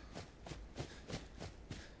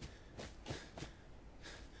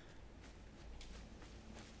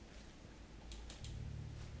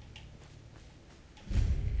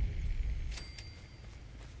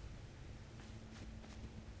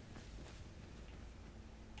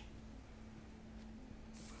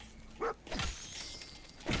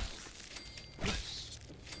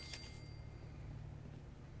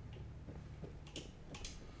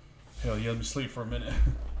 Hell yeah, let me sleep for a minute.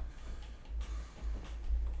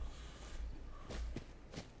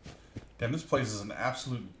 Damn, this place is an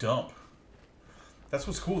absolute dump. That's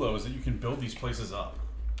what's cool though, is that you can build these places up.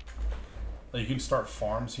 Like, you can start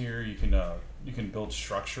farms here, you can build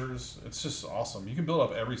structures. It's just awesome. You can build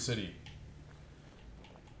up every city.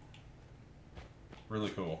 Really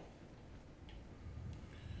cool.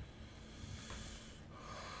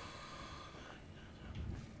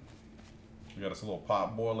 We got us a little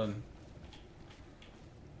pot boiling.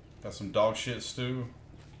 Got some dog shit stew.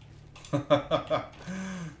 Hey,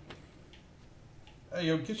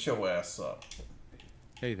 yo, get your ass up.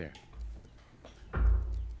 Hey there.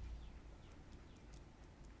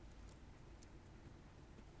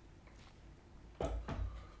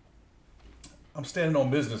 I'm standing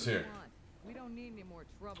on business here. We don't need any more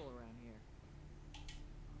trouble around here.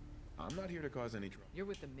 I'm not here to cause any trouble. You're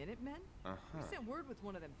with the Minutemen? We sent word with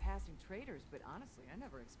one of them passing traders, but honestly, I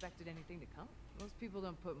never expected anything to come. Most people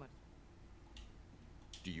don't put much...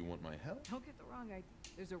 Do you want my help? Don't get the wrong idea.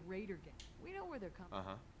 There's a raider gang. We know where they're coming.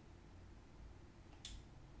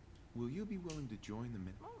 Will you be willing to join the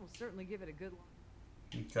men? Oh, we'll certainly give it a good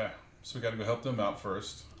look. Okay, so we gotta go help them out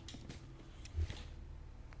first.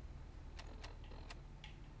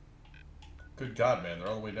 Good God, man, they're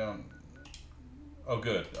all the way down. Oh,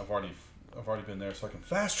 good. I've already been there, so I can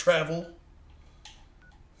fast travel.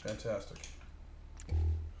 Fantastic.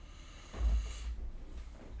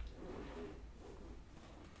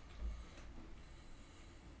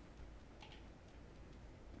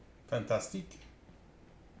 Fantastic.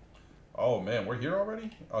 Oh man, we're here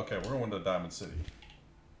already? Okay, we're going to Diamond City.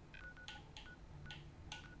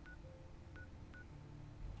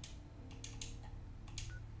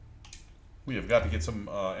 We have got to get some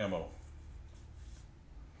ammo.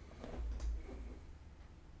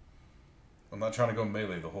 I'm not trying to go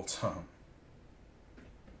melee the whole time.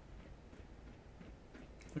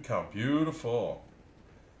 Look how beautiful.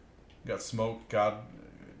 Got smoke, God,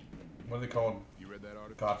 what are they called? You read that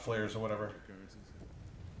article? God flares or whatever.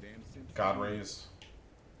 God rays.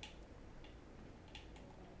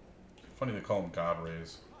 Funny they call them God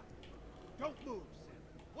rays. Don't move, Sam.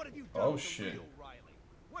 What have you done Oh to shit. real Riley?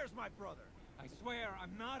 Where's my brother? I swear,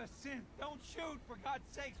 I'm not a synth. Don't shoot, for God's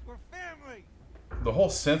sakes, we're family. The whole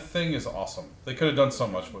synth thing is awesome. They could have done so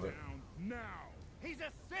much with it. Now. He's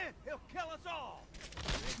a synth. He'll kill us all.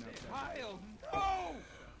 Kyle, no!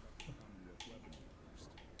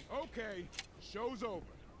 Okay, show's over.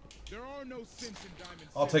 There are no synths in Diamond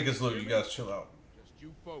I'll City, take his loot. You hear me? guys chill out. Just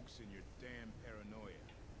you folks and your damn paranoia.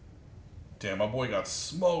 Damn, my boy got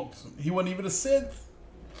smoked. He wasn't even a synth.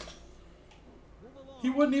 He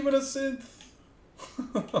wasn't even a synth.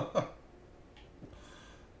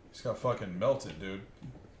 He's got fucking melted, dude.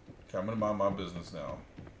 Okay, I'm gonna mind my business now.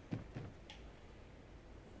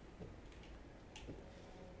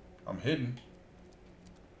 I'm hidden.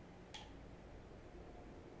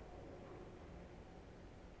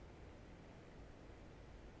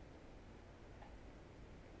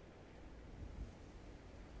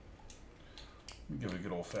 Give it a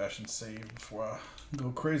good old-fashioned save before I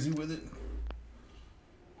go crazy with it.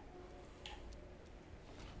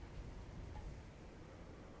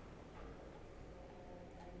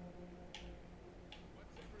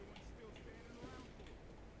 What's everyone still standing around for?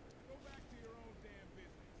 Go back to your own damn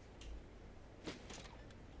business.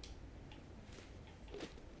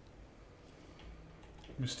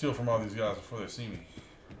 Let me steal from all these guys before they see me.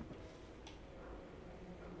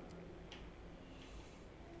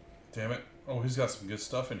 Damn it. Oh, he's got some good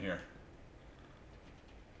stuff in here.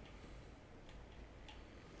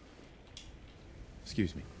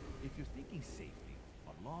 Excuse me. If you're thinking safety,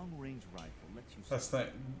 a long-range rifle lets you... That's that.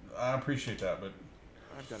 I appreciate that, but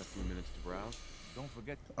I've got a few minutes to browse. Don't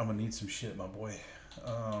forget... I'm gonna need some shit, my boy.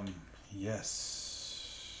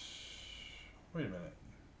 Yes. Wait a minute.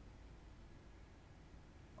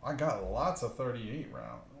 I got lots of 38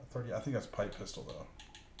 round. 30. I think that's pipe pistol though.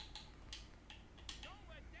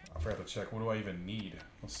 I forgot to check. What do I even need?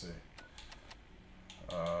 Let's see.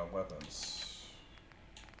 Weapons.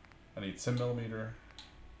 I need 10mm.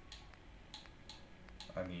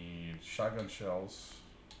 I need shotgun shells.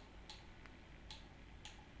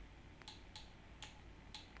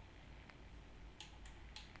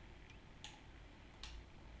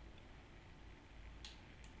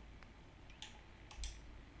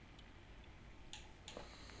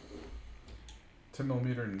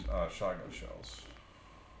 .10mm shotgun shells.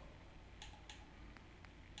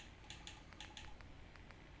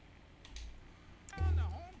 On the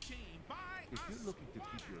home team, buy If us you're looking to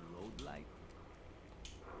keep your load light...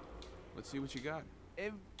 Let's see what you got.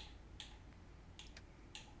 He's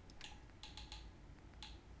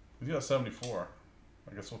got 74.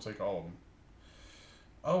 I guess we'll take all of them.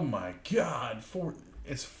 Oh my god!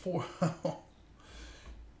 It's 4.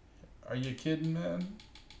 Are you kidding, man?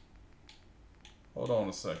 Hold on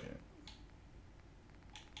a second.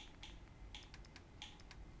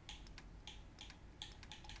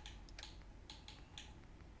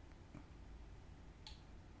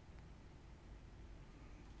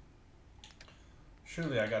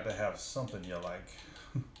 Surely I got to have something you like.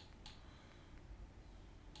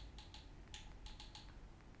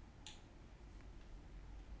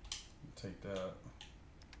 Take that.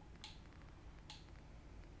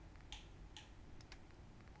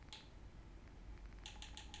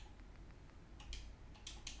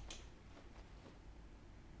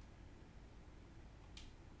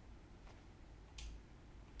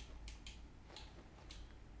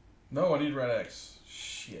 No, I need Red X.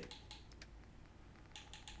 Shit.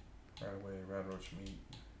 Right away, Red Roach meat.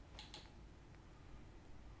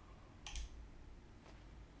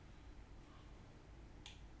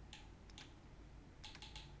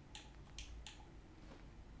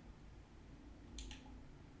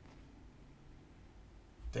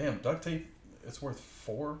 Damn, duct tape, it's worth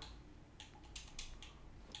 4?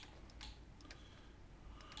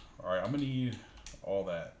 Alright, I'm gonna need all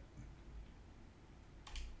that.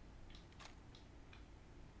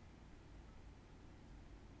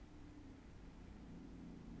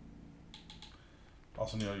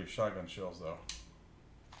 Also need all your shotgun shells though.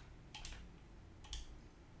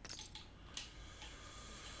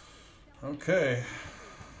 Okay.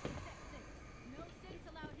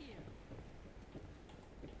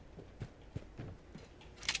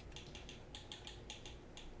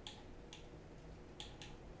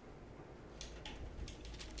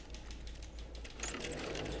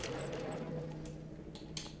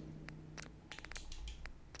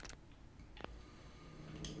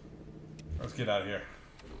 Let's get out of here.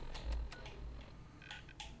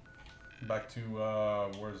 Back to,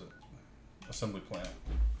 where is it? Assembly plant.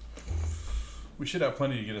 We should have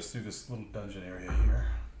plenty to get us through this little dungeon area here.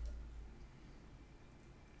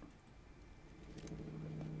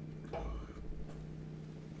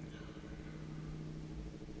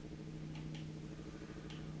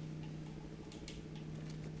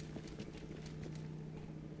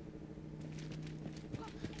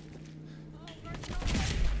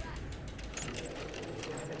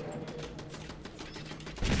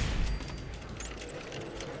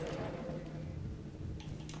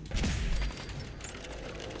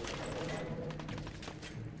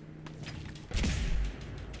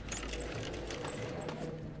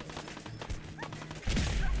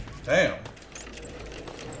 Damn.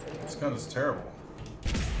 This gun is terrible.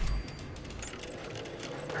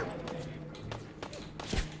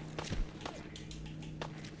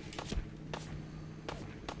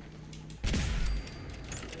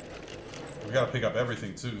 we gotta pick up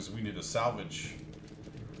everything too, because we need to salvage.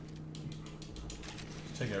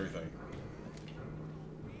 Just take everything.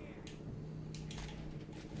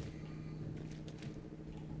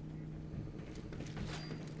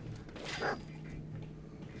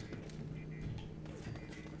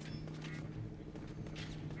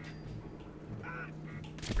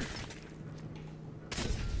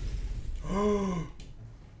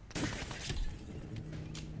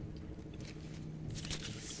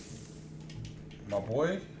 My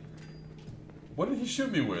boy? What did he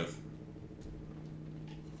shoot me with?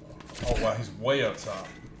 Oh wow, he's way up top.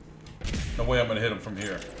 No way I'm gonna hit him from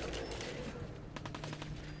here.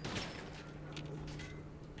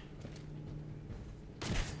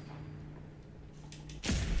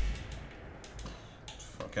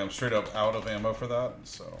 Okay, I'm straight up out of ammo for that,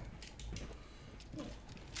 so.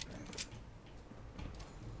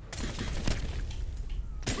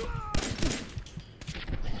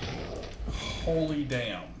 Holy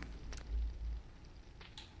damn.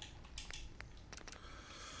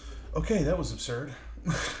 Okay, that was absurd.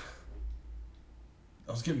 I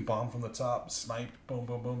was getting bombed from the top, sniped, boom,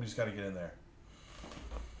 boom, boom. You just gotta get in there.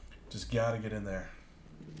 Just gotta get in there.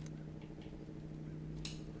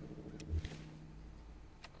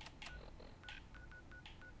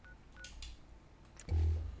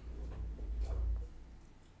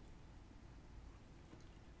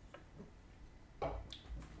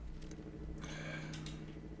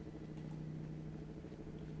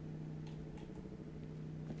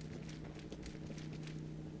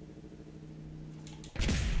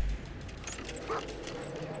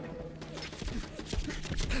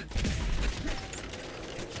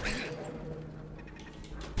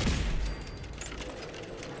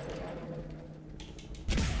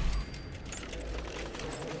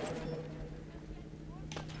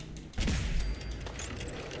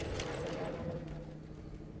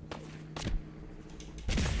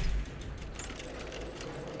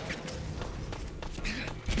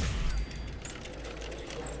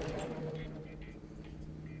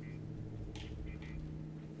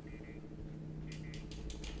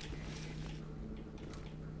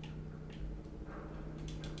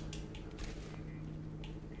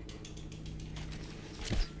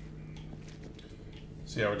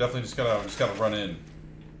 So yeah, we're definitely just gotta run in.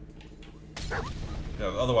 Yeah,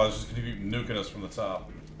 otherwise it's just gonna be nuking us from the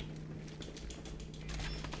top.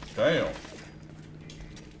 Damn.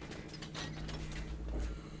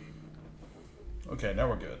 Okay, now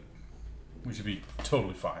we're good. We should be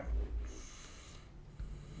totally fine.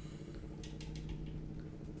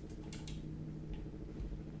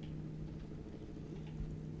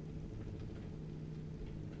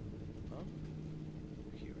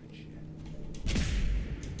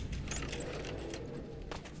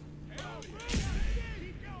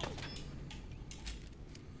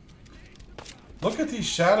 Look at these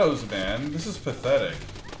shadows, man. This is pathetic.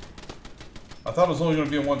 I thought it was only going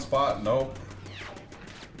to be in one spot. Nope.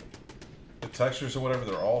 The textures or whatever,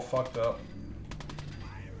 they're all fucked up.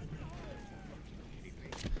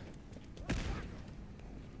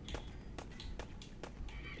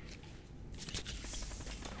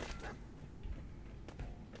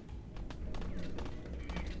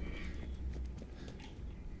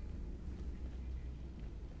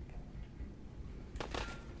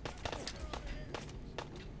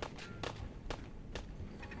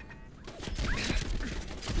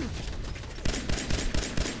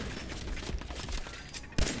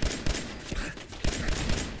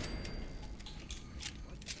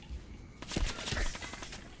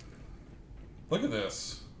 Look at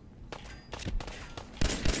this.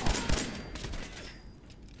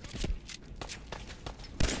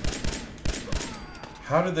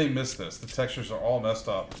 How did they miss this? The textures are all messed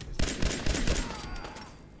up.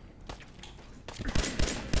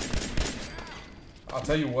 I'll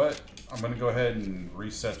tell you what, I'm gonna go ahead and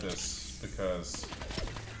reset this because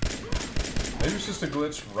maybe it's just a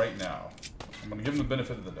glitch right now. I'm gonna give them the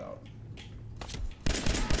benefit of the doubt.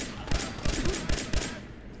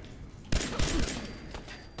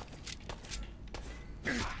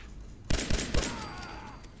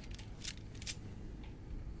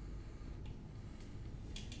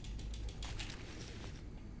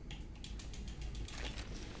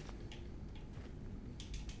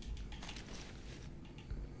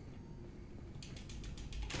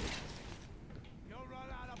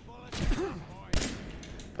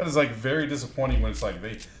 That is like very disappointing when it's like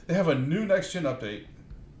they have a new next gen update.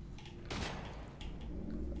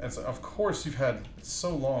 And so of course you've had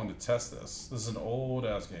so long to test this. This is an old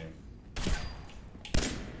ass game.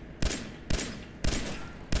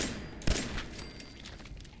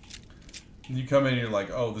 And you come in and you're like,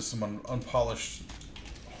 oh, this is some unpolished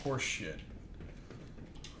horse shit.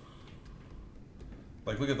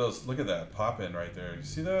 Like, look at those. Look at that pop in right there. You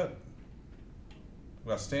see that? We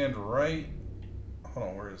got to stand right. Hold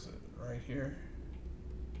on, where is it? Right here.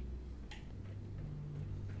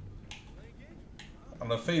 I don't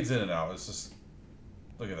know. It fades in and out. It's just.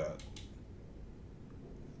 Look at that.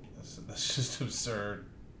 That's just absurd.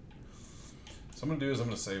 So I'm gonna do is I'm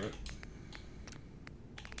gonna save it.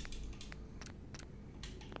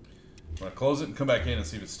 I'm gonna close it and come back in and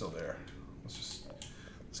see if it's still there.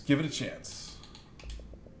 Let's give it a chance.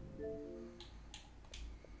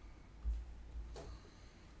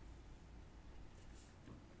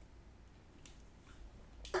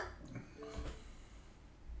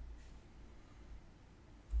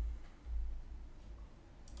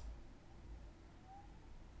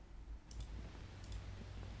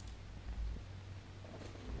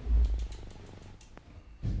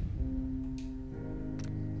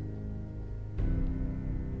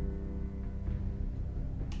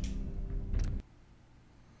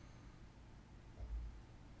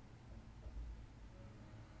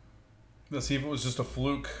 Let's see if it was just a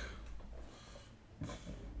fluke.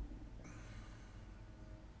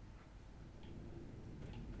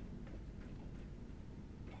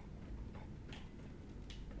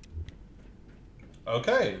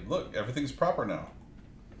 Okay, look, everything's proper now.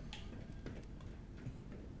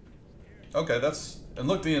 Okay, and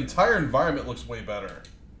look, the entire environment looks way better.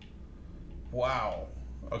 Wow.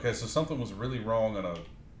 Okay, so something was really wrong on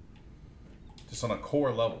just on a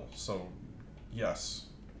core level. So, yes.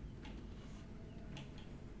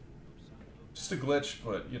 Just a glitch,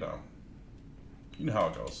 but you know how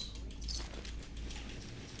it goes.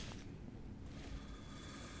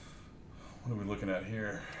 What are we looking at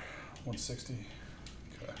here? 160.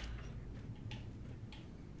 Okay.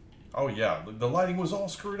 Oh yeah, the lighting was all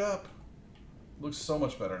screwed up. Looks so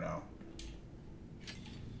much better now.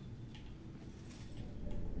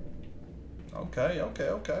 Okay.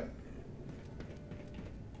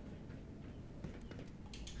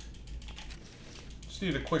 Just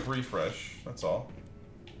need a quick refresh, that's all.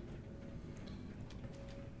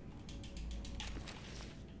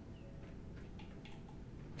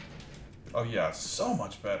 Oh yeah, so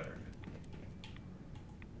much better.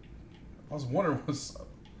 I was wondering, I was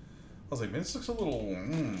like, man, this looks a little,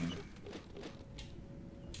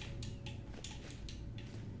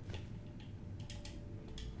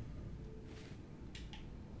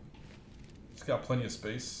 It's got plenty of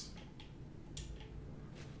space.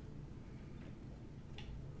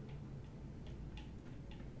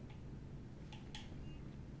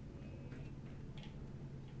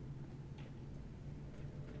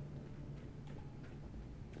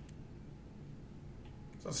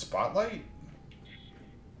 Is that a spotlight?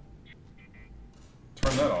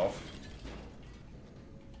 Turn that off.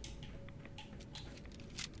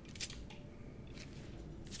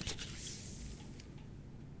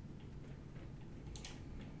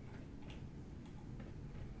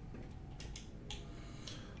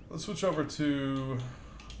 Let's switch over to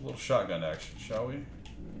a little shotgun action, shall we?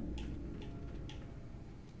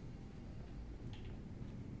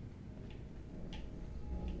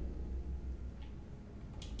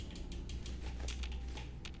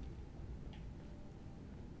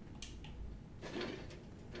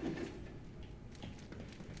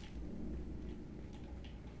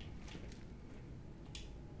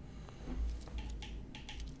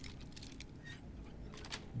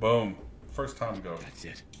 Boom. First time go. That's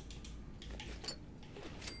it.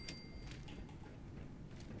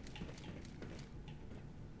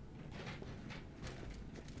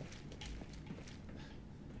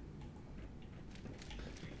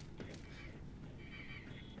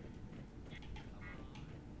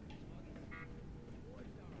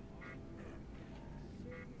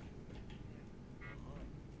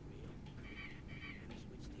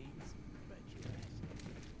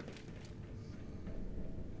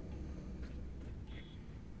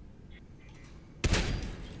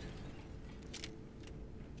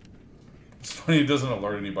 It's funny he doesn't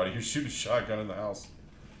alert anybody. He's shooting a shotgun in the house.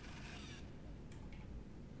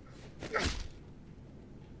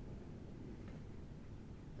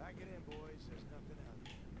 Pack it in, boys. There's nothing out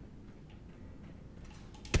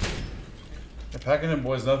Yeah, packing in,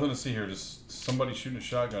 boys. Nothing to see here. Just somebody shooting a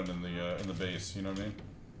shotgun in the base. You know what I mean?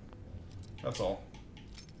 That's all.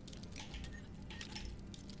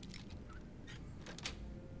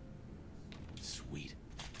 Sweet.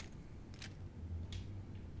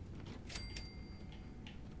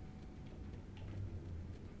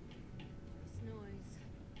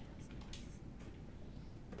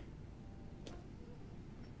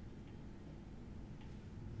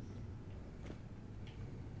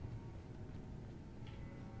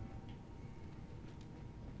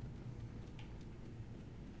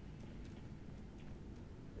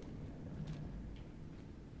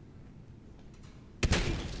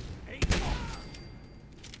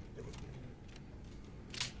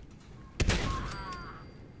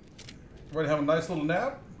 Everybody have a nice little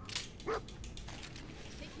nap? Think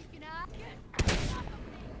you can get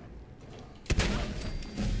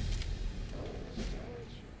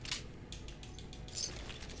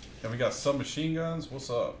And we got submachine guns. What's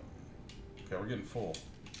up? Okay, we're getting full.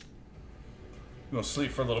 We're gonna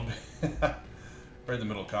sleep for a little bit. Right in the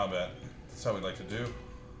middle of combat. That's how we like to do.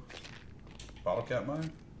 Bottle cap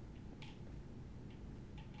mine?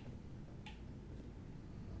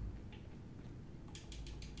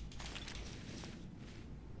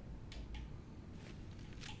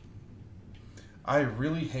 I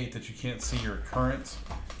really hate that you can't see your current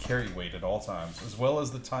carry weight at all times, as well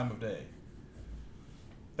as the time of day.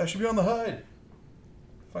 That should be on the HUD.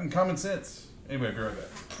 Fucking common sense. Anyway, I'll be right back.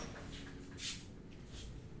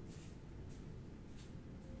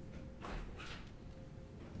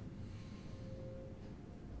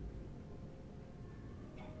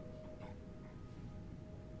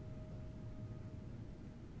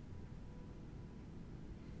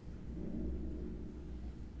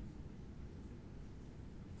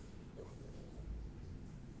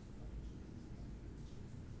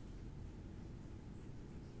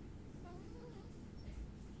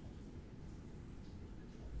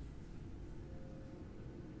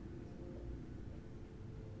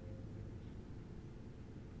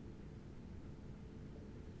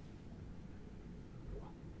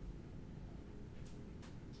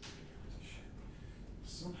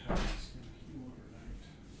 Somehow it's gonna heal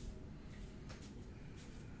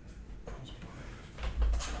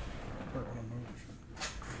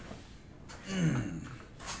overnight.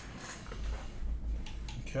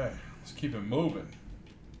 Okay, let's keep it moving.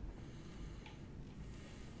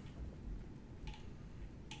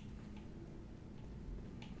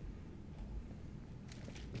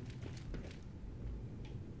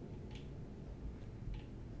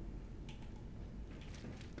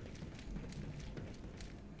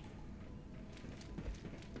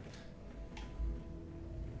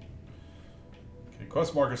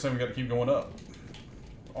 Quest marker saying we got to keep going up.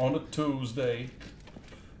 On a Tuesday.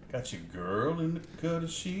 Got your girl in the gutter,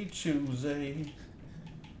 she Tuesday.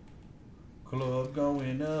 Club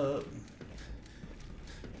going up.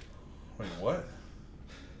 Wait, what?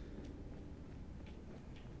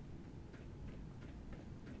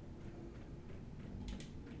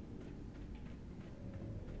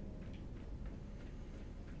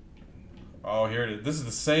 Oh, here it is. This is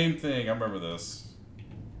the same thing. I remember this.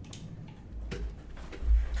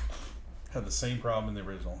 Had the same problem in the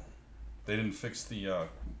original. They didn't fix the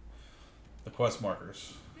quest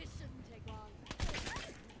markers. This shouldn't take long.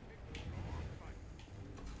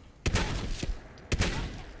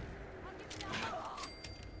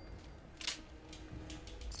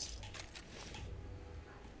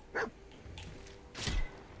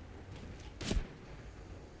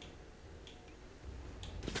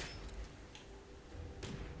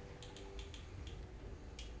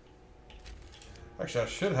 Actually, I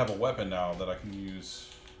should have a weapon now that I can use.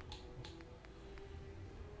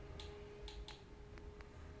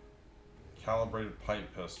 Calibrated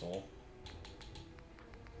pipe pistol.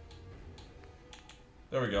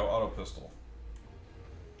 There we go, auto pistol.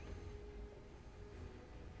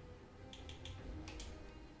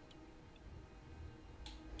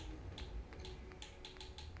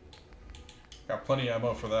 Got plenty of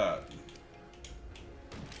ammo for that.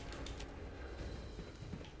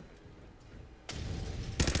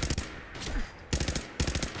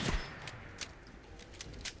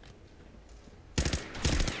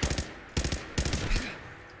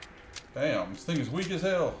 Damn, this thing is weak as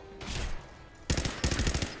hell.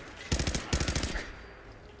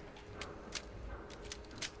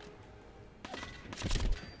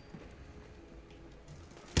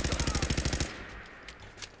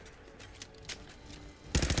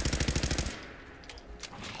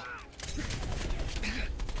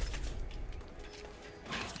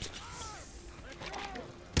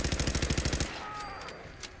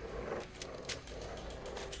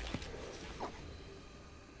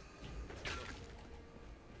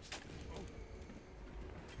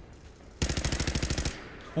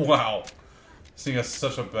 Wow. This thing has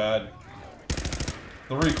such a bad...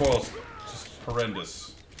 The recoil's just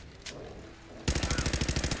horrendous.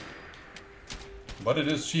 But it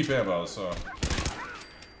is cheap ammo, so...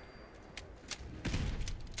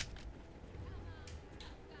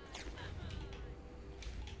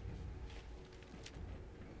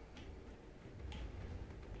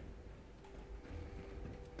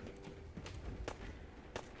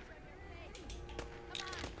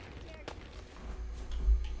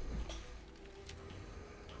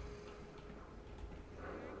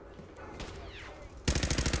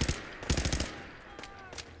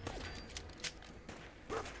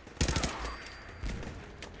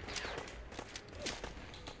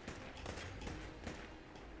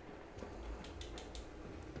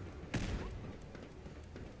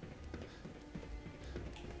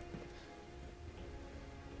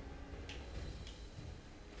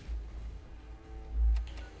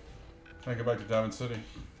 Can I go back to Diamond City?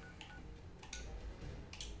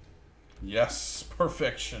 Yes,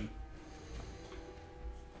 perfection.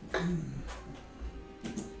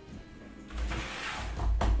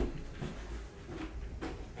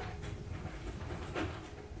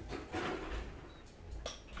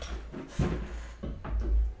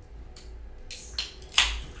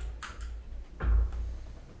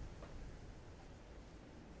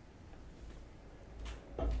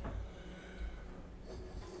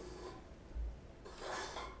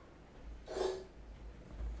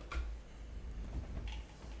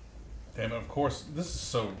 Damn it, of course, this is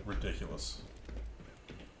so ridiculous.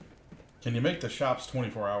 Can you make the shops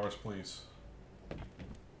 24 hours, please?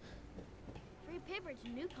 Free paper to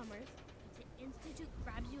newcomers. If the Institute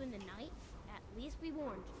grabs you in the night, at least be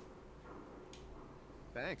warned.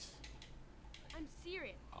 Thanks. I'm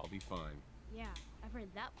serious. I'll be fine. Yeah, I've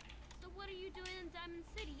heard that one. So what are you doing in Diamond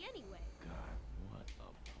City anyway? God, what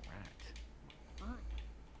a brat. Fine.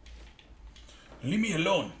 Leave me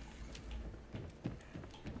alone.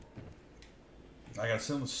 I gotta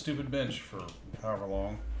sit on the stupid bench for however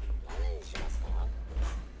long.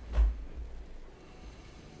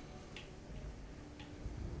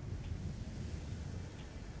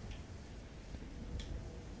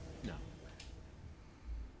 No.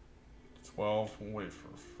 12. We'll wait for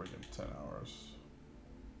freaking 10 hours.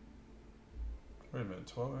 Wait a minute,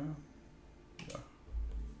 12 a.m.? Yeah.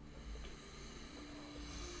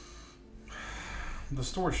 The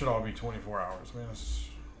story should all be 24 hours. I mean,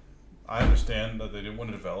 I understand that they didn't want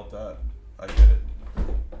to develop that. I get it.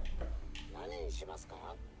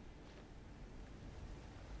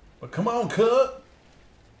 But come on, cut!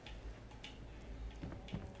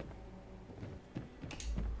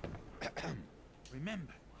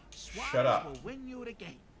 Remember, Shut up. will win you the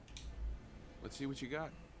game. Let's see what you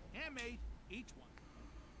got. Handmade, each one.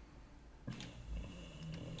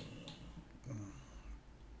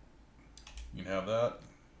 You can have that.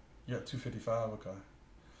 You got 255, okay.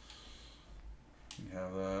 You can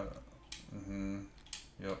have that.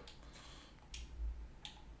 Yep.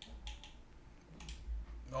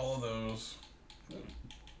 All of those.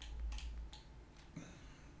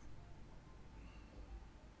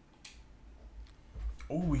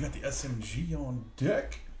 Oh, we got the SMG on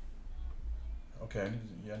deck. Okay,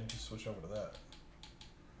 I need to switch over to that.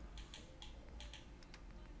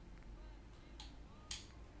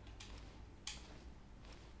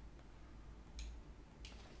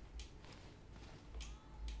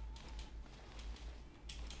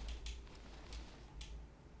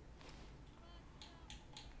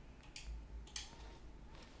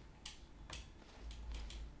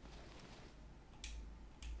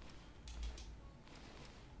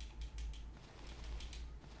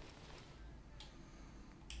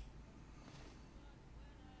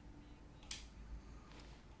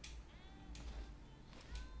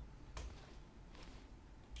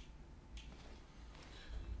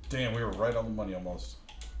 Damn, we were right on the money almost.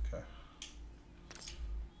 Okay.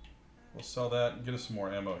 We'll sell that and get us some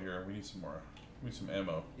more ammo here. We need some more. We need some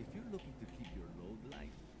ammo. If you're looking to keep your load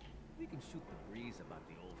light, we can shoot the breeze about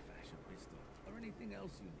the old-fashioned pistol or anything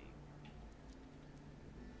else you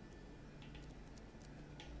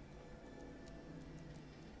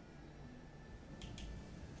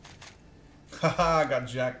need. Haha, got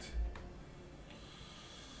jacked.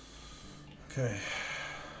 Okay.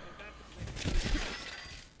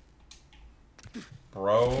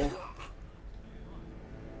 Bro.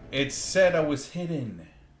 It said I was hidden.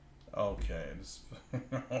 Okay.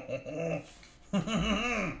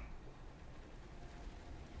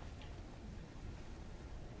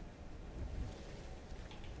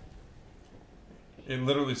 It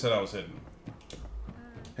literally said I was hidden.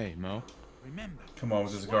 Hey, Mo. Remember, come on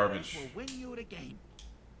with this garbage. Will win you the game.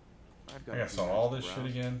 I gotta sell all this shit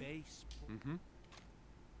again. Mm-hmm.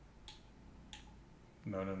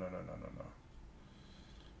 No.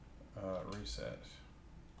 Reset.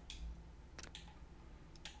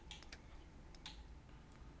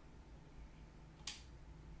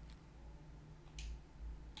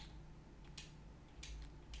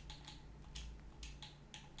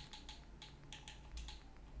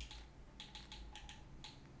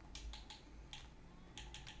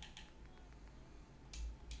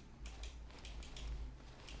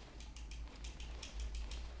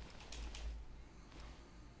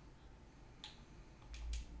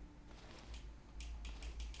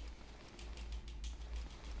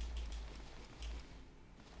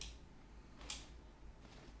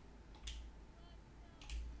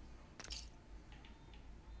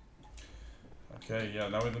 Okay, yeah,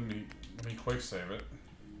 now let me quick save it.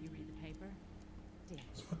 You read the paper?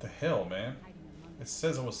 What the hell, man? It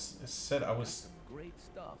said I was Great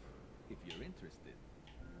stuff. if you're interested.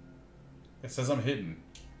 It says I'm hidden.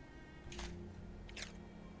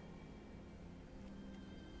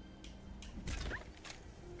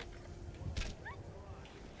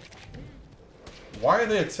 Why are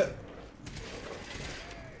they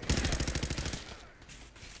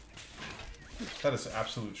That is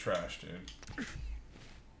absolute trash, dude.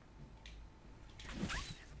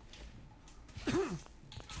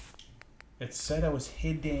 It said I was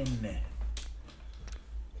hidden.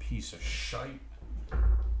 Piece of shite.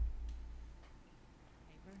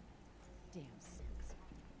 Damn sense.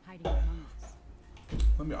 Hiding among us.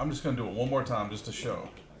 I'm just gonna do it one more time just to show.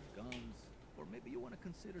 Guns, or maybe you want to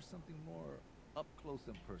consider something more up close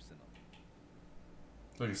and personal.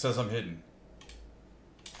 Look, it says I'm hidden.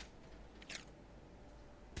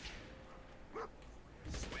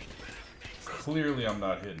 Clearly I'm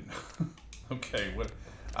not hidden. Okay, what?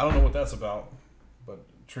 I don't know what that's about, but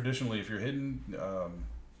traditionally if you're hidden,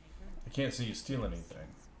 I can't see you steal anything.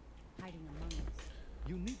 Hiding among us.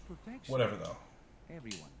 You need protection. Whatever though.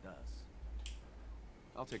 Everyone does.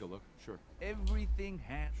 I'll take a look. Sure. Everything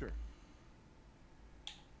has. Sure.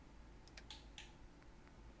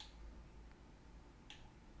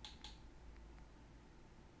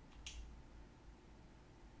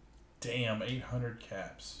 Damn, 800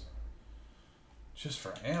 caps. Just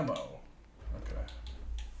for ammo. Okay.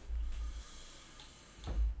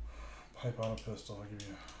 Pipe on a pistol. I'll give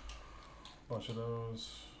you a bunch of those.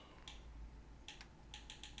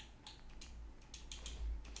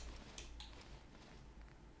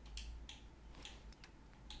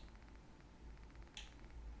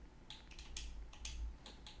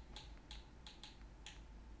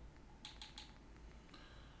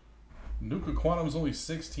 Nuka Quantum's only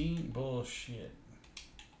 16? Bullshit.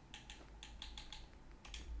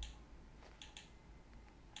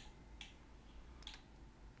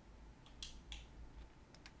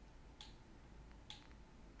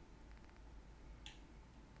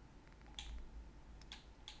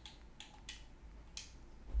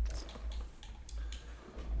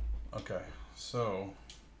 Okay, so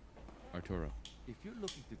Arturo. If you're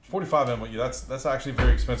looking to 45 ammo, yeah, that's actually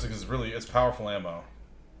very expensive because it's powerful ammo.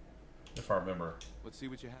 If I remember. Let's see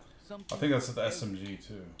what you have. I think that's the SMG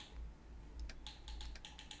too.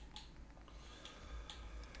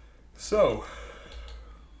 So,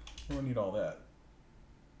 we don't need all that.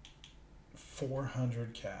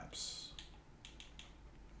 400 caps.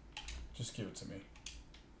 Just give it to me.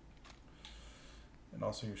 And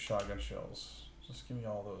also your shotgun shells. Just give me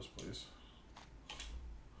all those, please.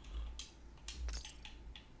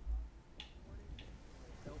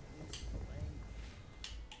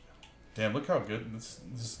 Damn, look how good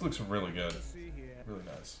this looks. Really good. Really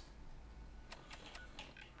nice.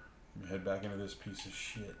 Let me head back into this piece of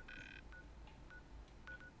shit.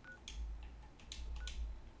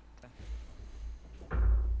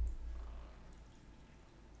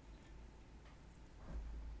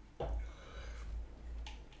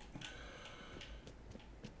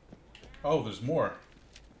 Oh, there's more.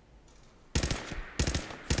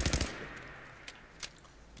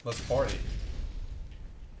 Let's party.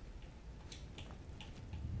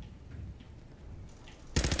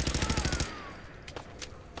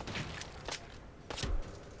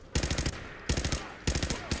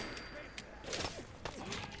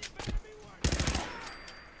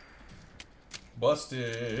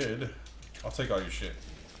 Busted. I'll take all your shit.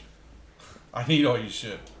 I need all your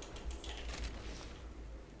shit.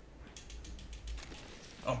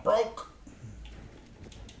 I'm broke.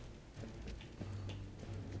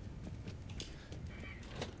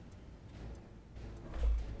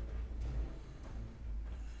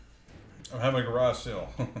 I'm having a garage sale.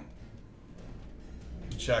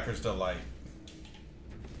 Chacker's Delight.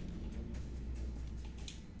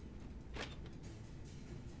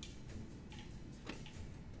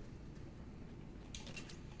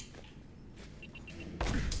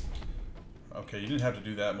 Okay, you didn't have to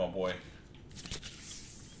do that, my boy.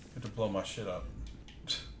 You had to blow my shit up.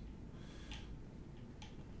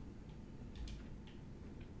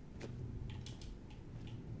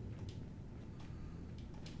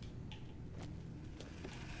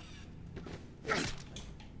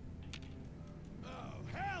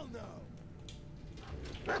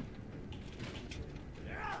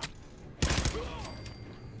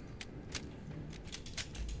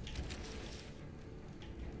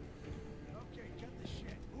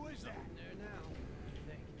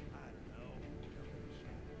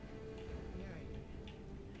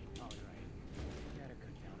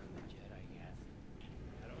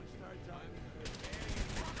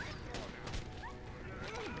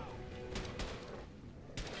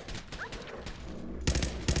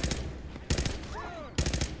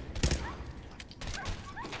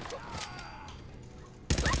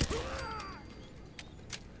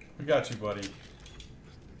 got you, buddy.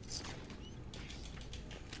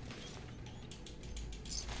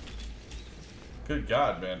 Good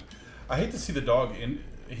God, man. I hate to see the dog in.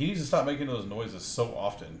 He needs to stop making those noises so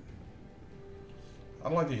often. I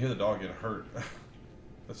don't like to hear the dog get hurt.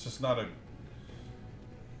 That's just not a...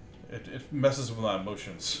 It messes with my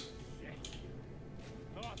emotions.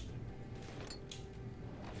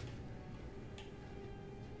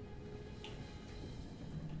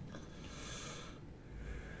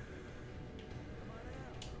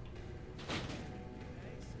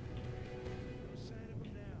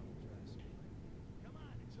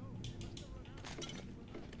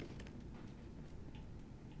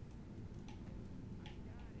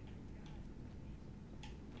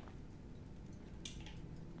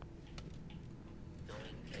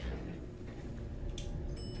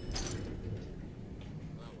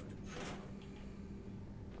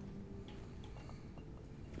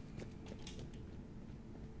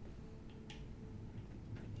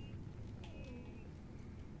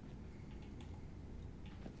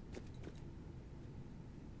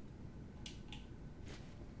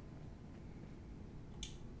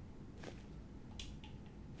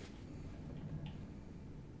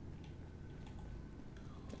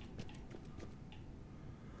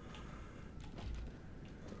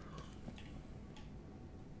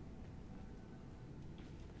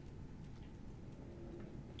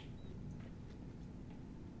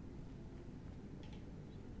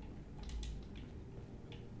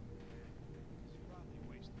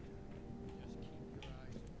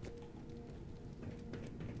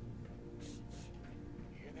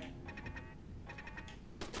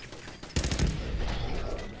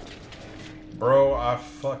 Bro, I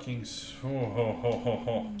fucking...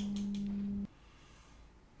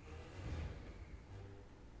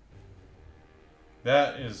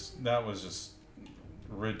 That was just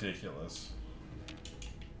ridiculous.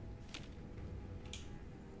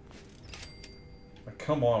 Like,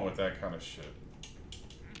 come on with that kind of shit.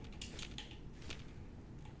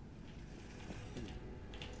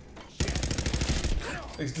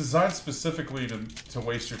 It's designed specifically to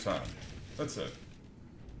waste your time. That's it. That's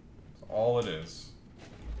all it is.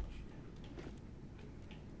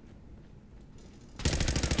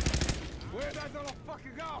 Where'd that little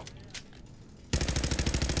fucker go?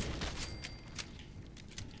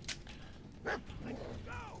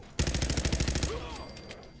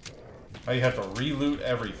 Now you have to re-loot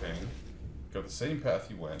everything. Go the same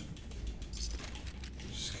path you went.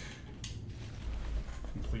 Just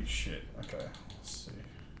complete shit. Okay, let's see.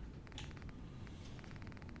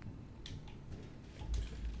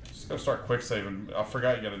 Just gotta start quick saving. I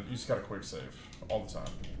forgot you just gotta quick save all the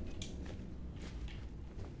time.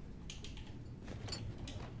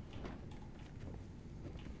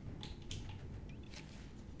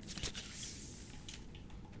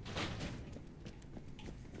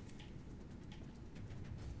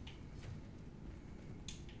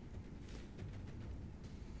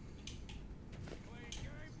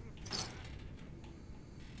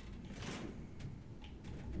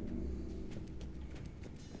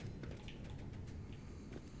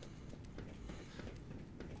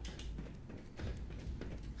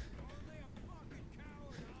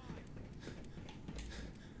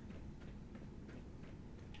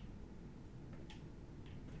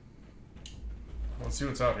 Let's see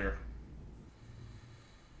what's out here.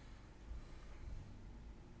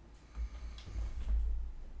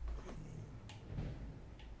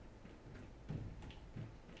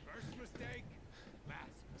 First mistake, last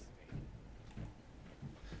mistake.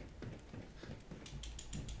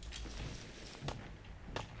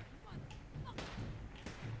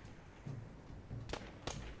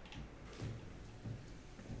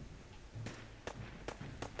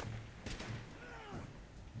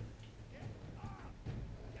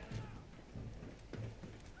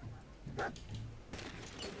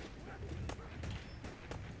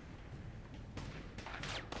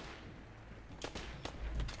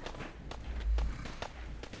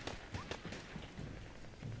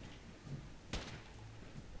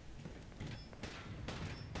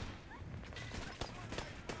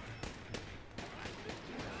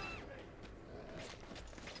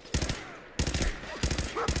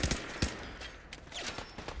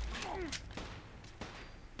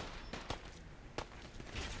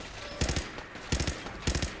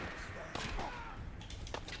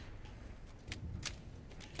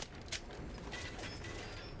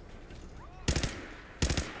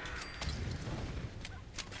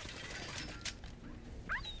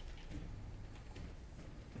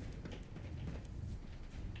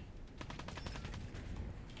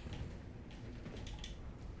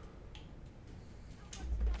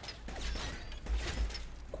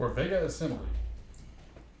 Corvega Assembly.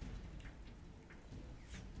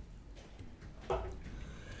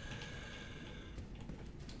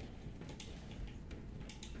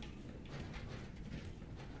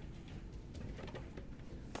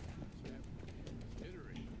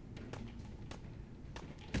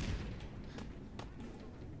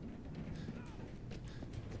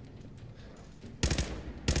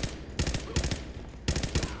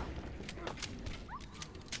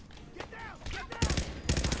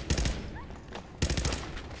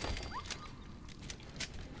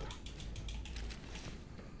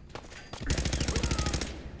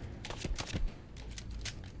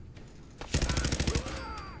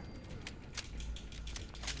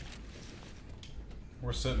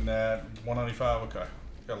 We're sitting at 195. Okay,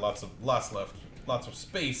 got lots left, lots of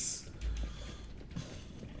space.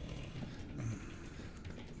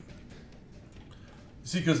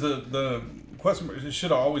 See, because the question it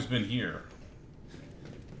should have always been here,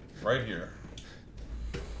 right here.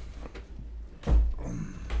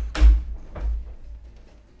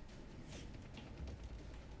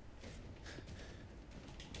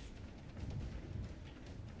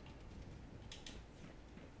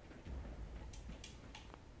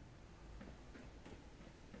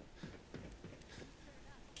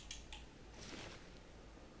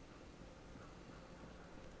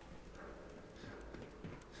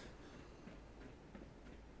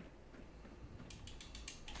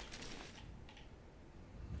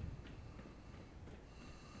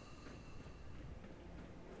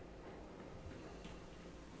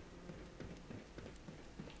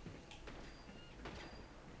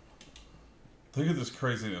 Look at this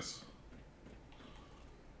craziness.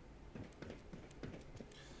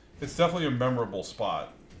 It's definitely a memorable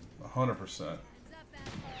spot. 100%.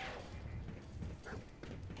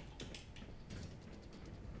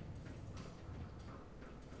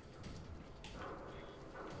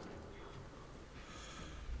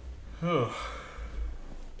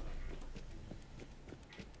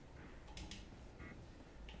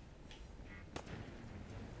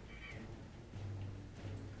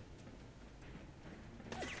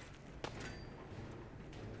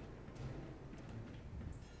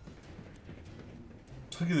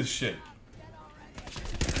 Look at this shit.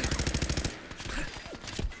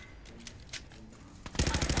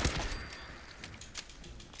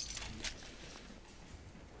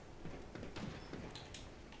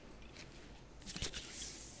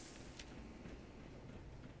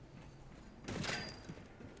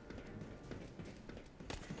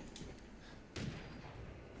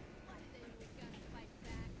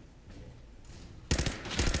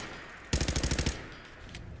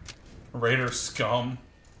 Raider scum.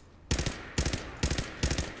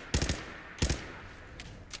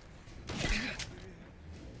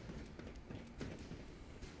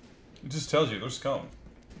 It just tells you they're scum.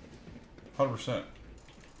 100%.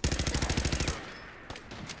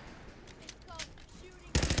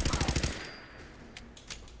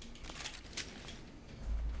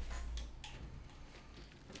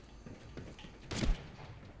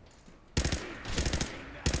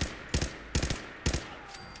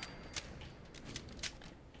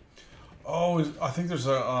 Oh, I think there's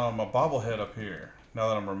a bobblehead up here. Now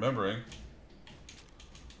that I'm remembering.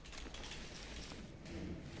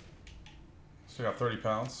 So I got 30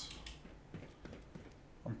 pounds.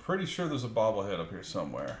 I'm pretty sure there's a bobblehead up here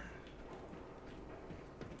somewhere.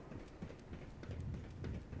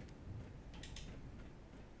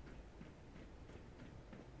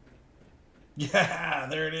 Yeah,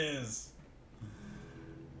 there it is.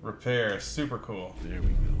 Repair, super cool. There we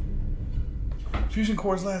go. Fusion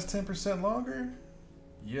cores last 10% longer?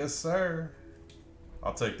 Yes, sir.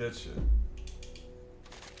 I'll take that shit.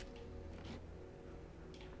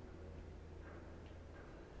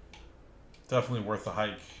 Definitely worth the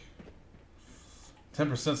hike.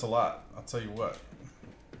 10%'s a lot, I'll tell you what.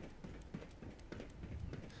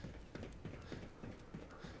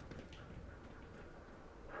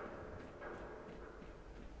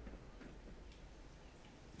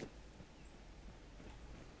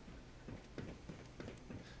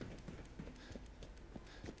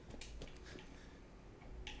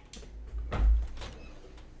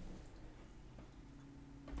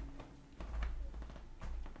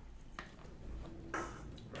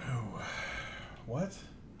 What?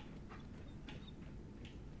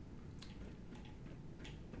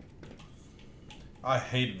 I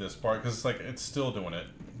hated this part because it's like it's still doing it.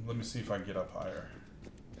 Let me see if I can get up higher.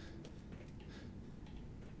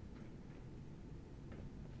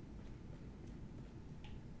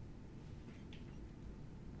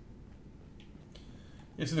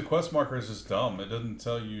 Yeah, see, the quest marker is just dumb. It doesn't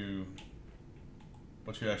tell you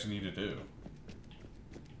what you actually need to do.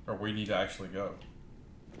 Or we need to actually go.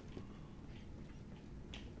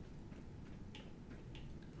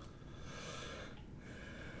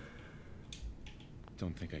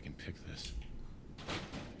 Don't think I can pick this.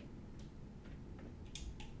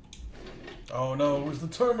 Oh no, where's the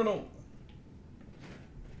terminal?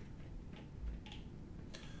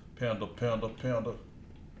 Panda, panda, panda.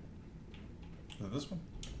 Is it this one?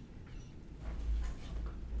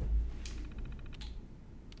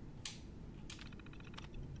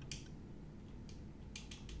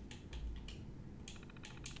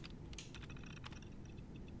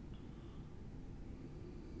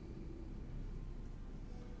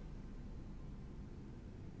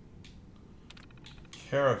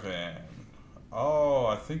 Caravan. Oh,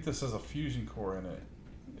 I think this has a fusion core in it,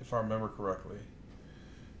 if I remember correctly.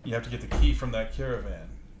 You have to get the key from that caravan.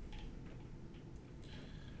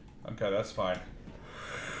 Okay, that's fine.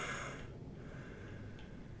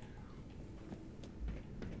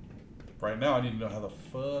 Right now, I need to know how the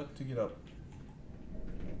fuck to get up.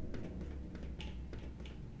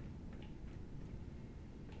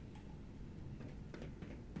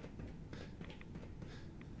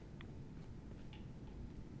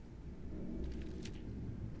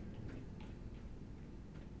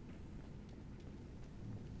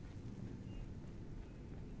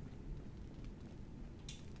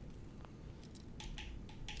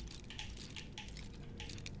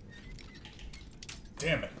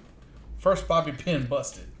 Damn it. First bobby pin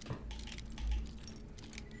busted.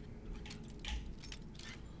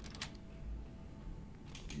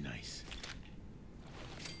 Nice.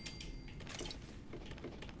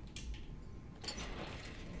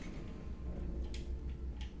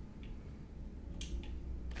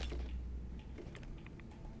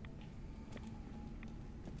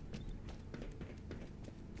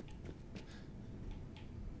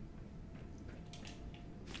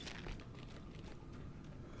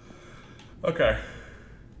 Okay.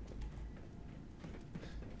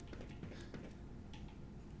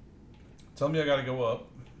 Tell me I gotta go up.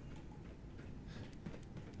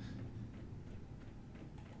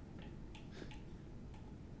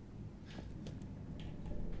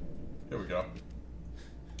 Here we go.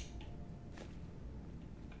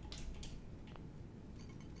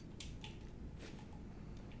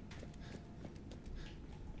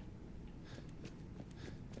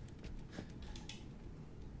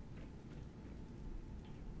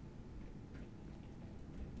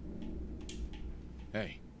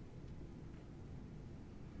 Hey.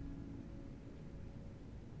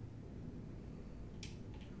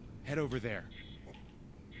 Head over there.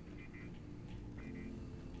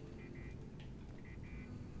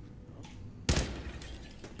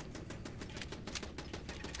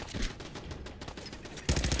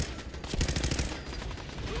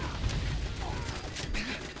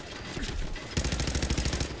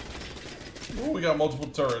 Ooh, we got multiple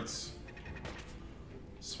turrets.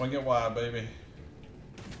 Swing it wide, baby.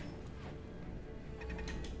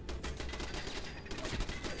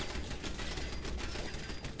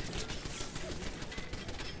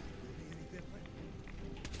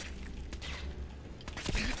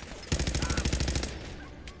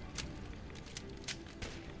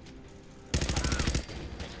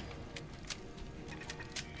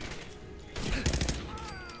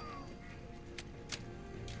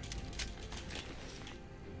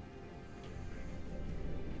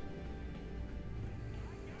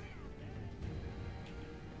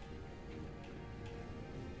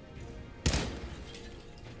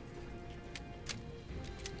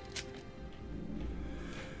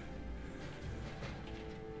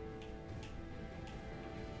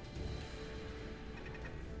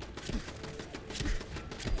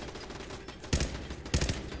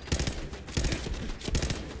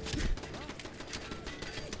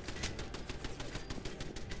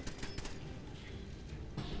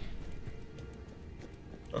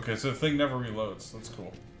 Okay, so the thing never reloads. That's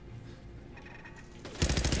cool.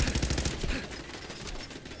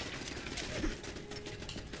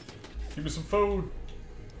 Give me some food.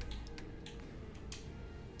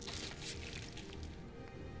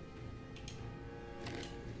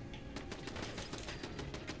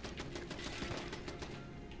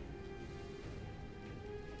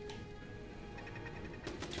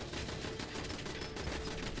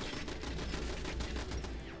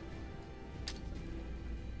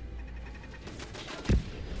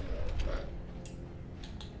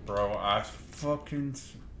 Bro, I fucking...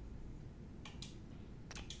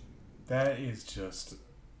 That is just...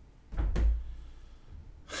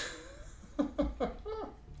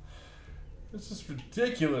 This is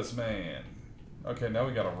ridiculous, man. Okay, now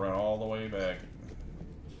we gotta run all the way back.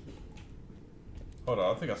 Hold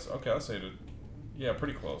on, I think I... Okay, I saved it. Yeah,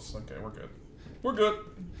 pretty close. Okay, we're good. We're good.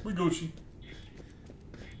 We Gucci.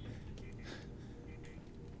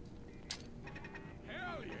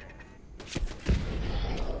 Hell yeah.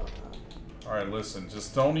 Alright, listen.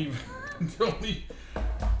 Just don't even... don't even...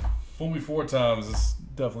 Fool me 4 times. It's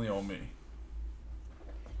definitely on me.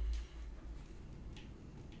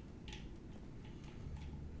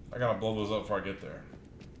 I gotta blow those up before I get there.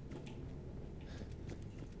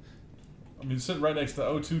 I mean, sitting right next to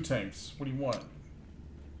O2 tanks. What do you want? Are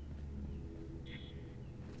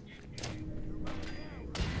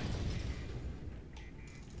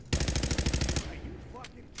you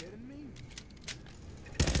fucking kidding me?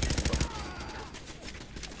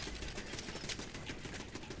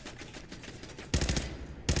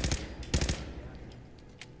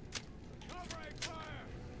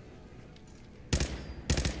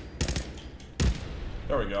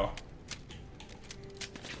 There we go.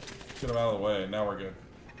 Get him out of the way. Now we're good.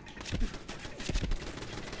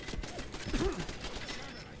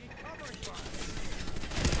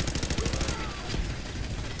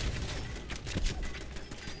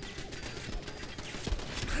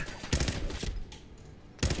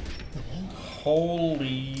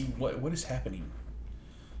 Holy... What is happening?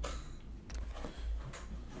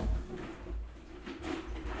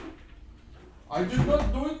 I did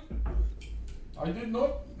not do it. I did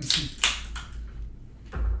not.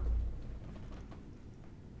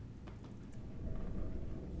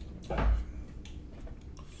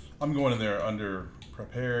 I'm going in there under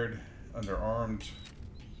prepared, under armed.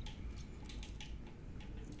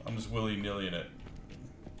 I'm just willy-nilly in it.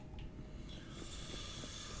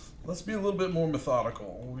 Let's be a little bit more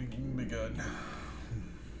methodical. We'll be good.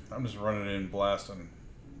 I'm just running in blasting.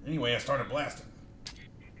 Anyway, I started blasting.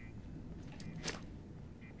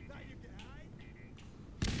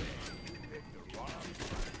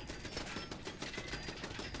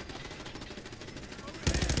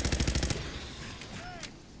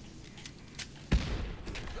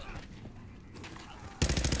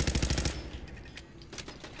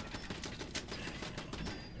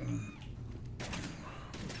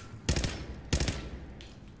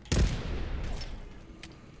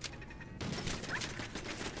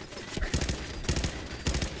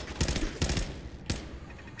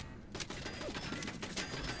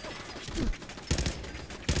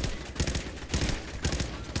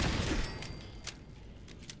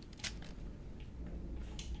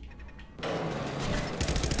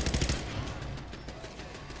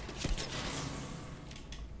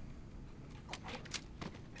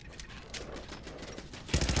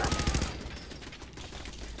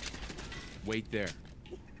 Wait there.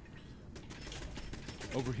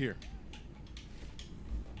 Over here.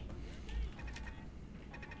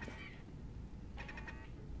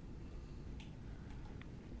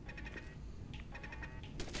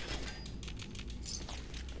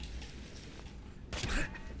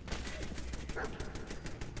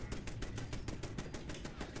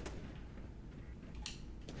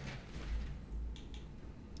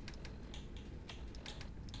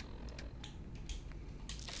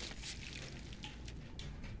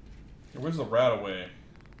 Where's the rat away?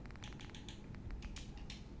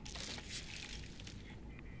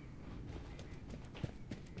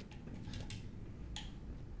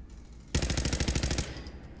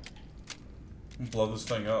 Blow this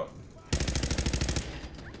thing up.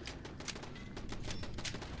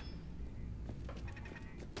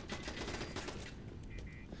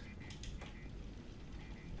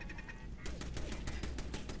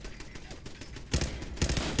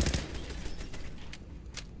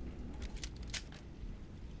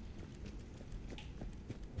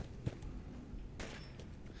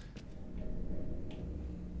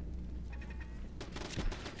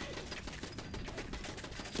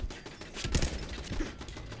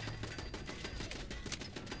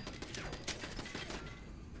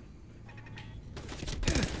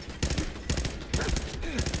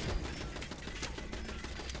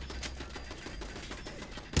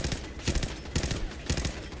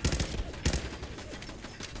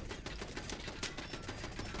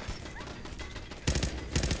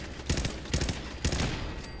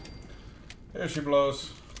 There she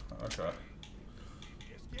blows. Okay.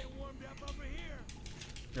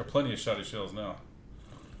 Got plenty of shotty shells now.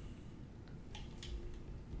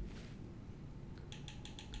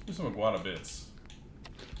 Here's some iguana bits.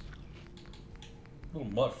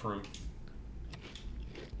 Little mutt fruit.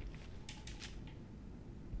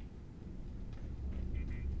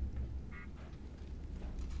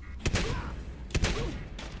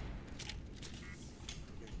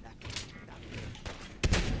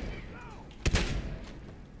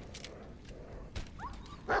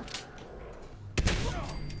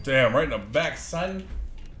 Damn, right in the back, son.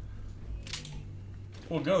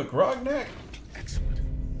 Well, go the grog neck. Excellent.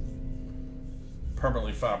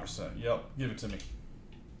 Permanently 5%. Yep, give it to me.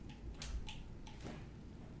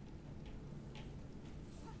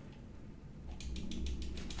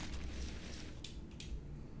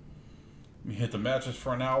 We hit the mattress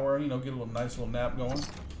for an hour, you know, get a little nice little nap going.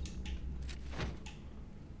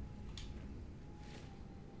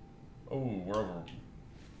 Oh, we're over.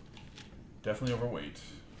 Definitely overweight.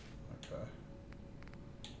 Okay.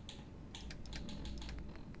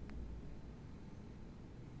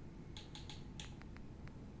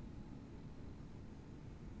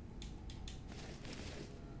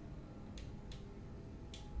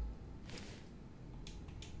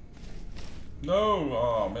 No!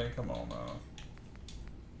 Oh man, come on now.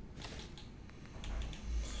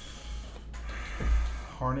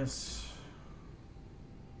 Harness.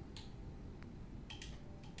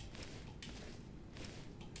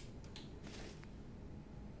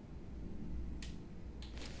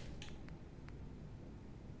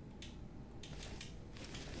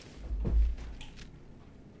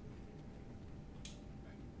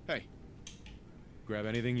 Hey. Grab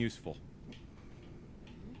anything useful.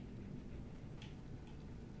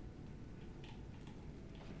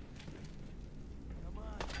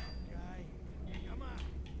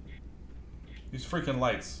 These freaking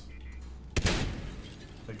lights.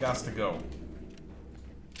 They gots to go.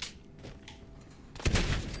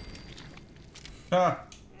 Ha!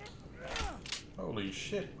 Holy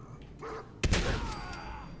shit.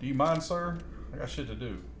 Do you mind, sir? I got shit to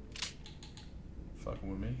do. Fucking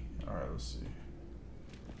with me? Alright, let's see.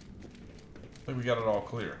 I think we got it all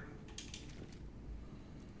clear.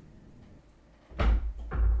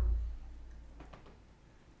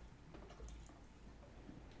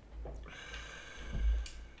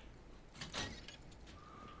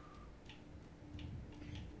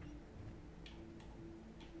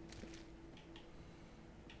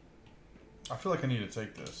 I feel like I need to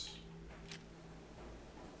take this.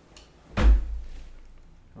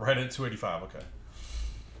 Right at 285, okay.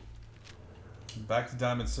 Back to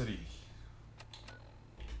Diamond City.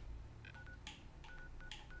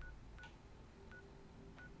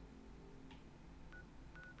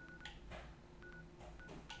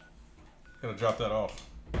 Gotta drop that off.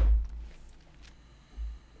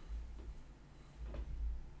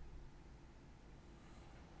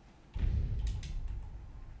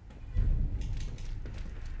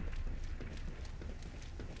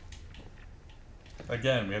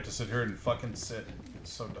 Again, we have to sit here and fucking sit.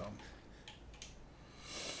 It's so dumb.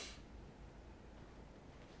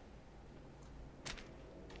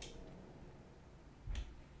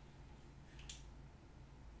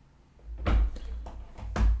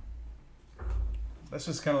 That's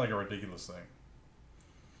just kind of like a ridiculous thing.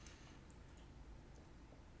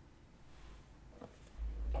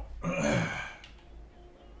 Don't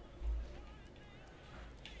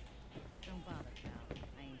bother, pal.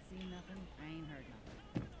 I ain't seen nothing, I ain't heard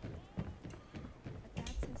nothing. But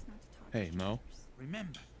Dad says not to talk Hey, Mo.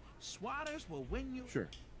 Remember, swatters will win you. Sure.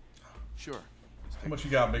 Sure. How much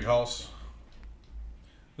you got, big house?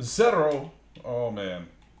 Zero. Oh man.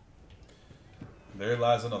 There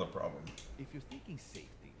lies another problem. If you're thinking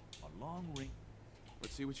safety, a long ring.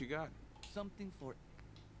 Let's see what you got. Something for.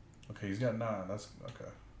 Okay, he's got 9. That's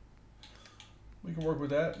okay. We can work with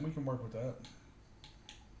that. We can work with that.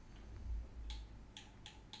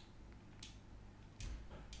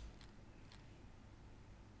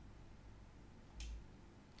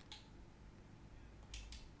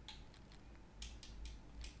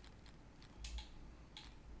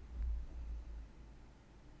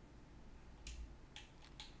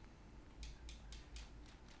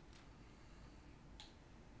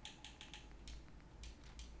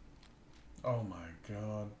 Oh my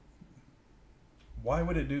god. Why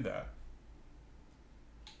would it do that?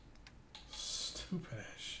 Stupid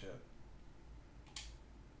ass shit.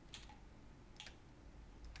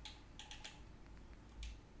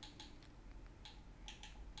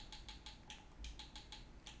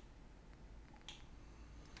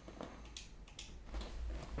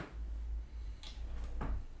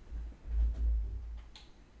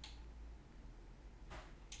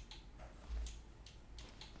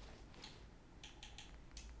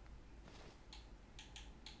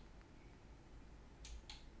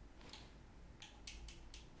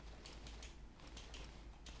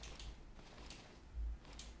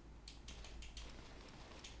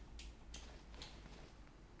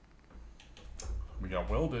 We got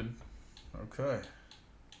welded. Okay.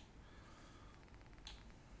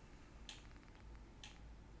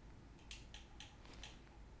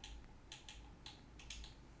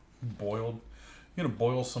 Boiled. You gonna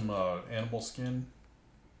boil some animal skin?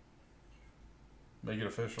 Make it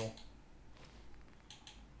official.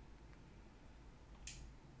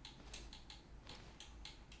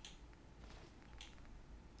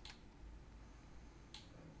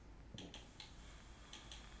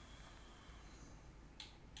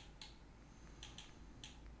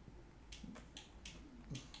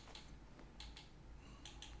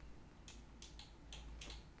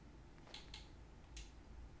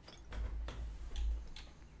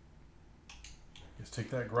 Let's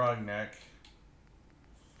take that grognac.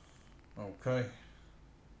 Okay.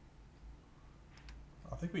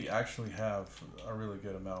 I think we actually have a really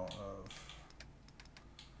good amount of.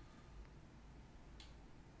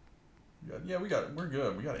 We're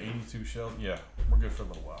good. We got 82 shells. Yeah, we're good for a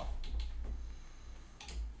little while.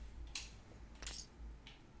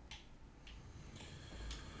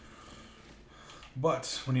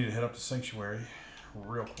 But we need to head up to Sanctuary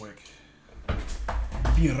real quick.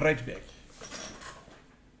 Be right back.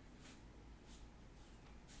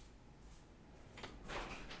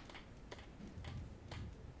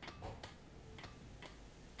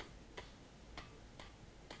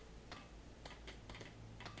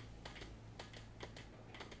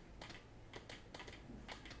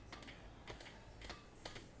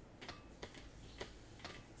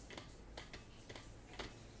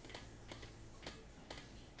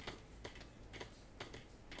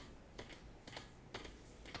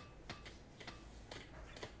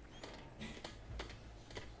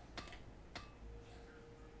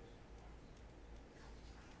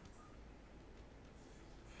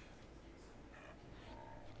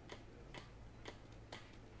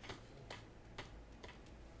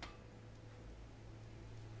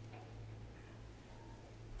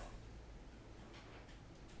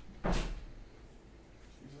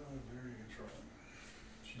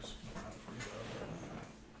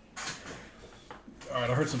 Alright,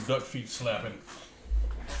 I heard some duck feet slapping.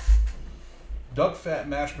 Duck fat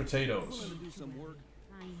mashed potatoes. Let's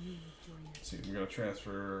see, we're going to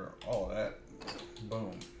transfer all of that.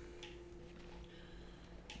 Boom.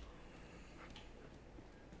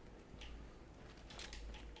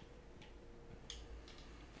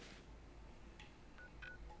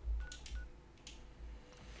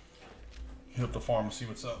 Hit up the farm and see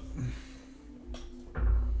what's up.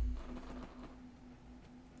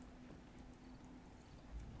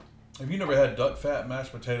 Have you never had duck fat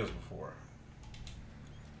mashed potatoes before?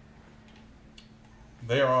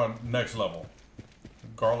 They are on next level.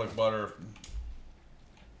 Garlic butter,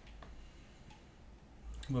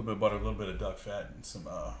 a little bit of butter, a little bit of duck fat, and some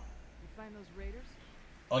You find those raiders?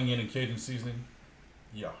 onion and Cajun seasoning.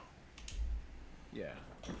 Yeah. Yeah,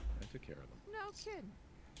 I took care of them. No kidding.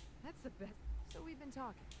 That's the best. So we've been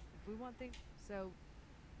talking. If we want things, so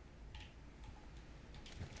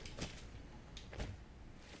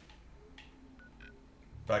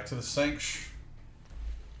back to the Sanct.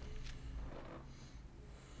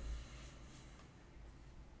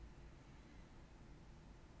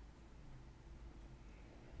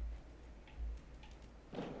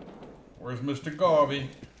 Where's Mr. Garvey?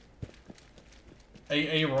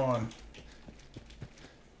 Aaron.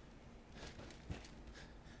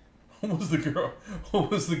 What was the girl? What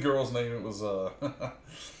was the girl's name? It was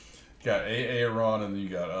got Aaron, and then you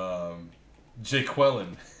got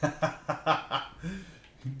Jaqueline.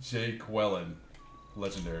 Jaqueline,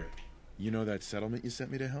 legendary. You know that settlement you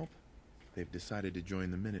sent me to help? They've decided to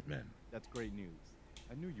join the Minutemen. That's great news.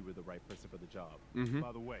 I knew you were the right person for the job. Mm-hmm.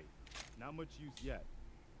 By the way, not much use yet.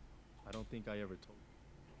 I don't think I ever told.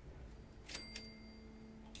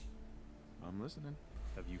 I'm listening.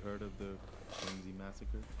 Have you heard of the Quincy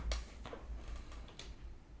massacre?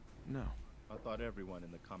 No. I thought everyone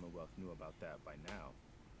in the Commonwealth knew about that by now.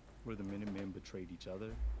 Where the Minutemen betrayed each other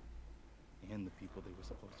and the people they were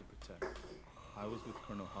supposed to protect. I was with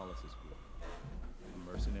Colonel Hollis's group.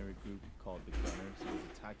 A mercenary group called the Gunners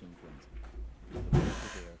was attacking Quincy. The people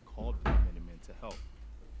there called for the Minutemen to help.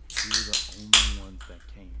 We were the only ones that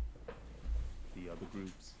came. The other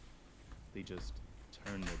groups, they just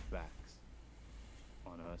turned their backs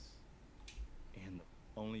on us, and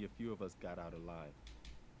only a few of us got out alive.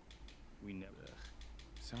 We never.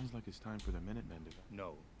 Sounds like it's time for the Minutemen to.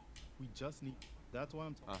 No, we just need. That's why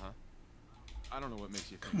I'm. I don't know what makes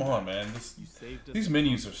you think. Come on, man. These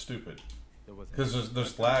menus are stupid. Because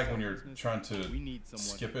there's lag when you're trying to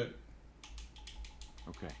skip it.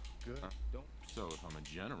 Okay. Good. So if I'm a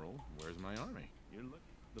general, where's my army? You're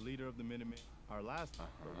the leader of the Minutemen. Our last time.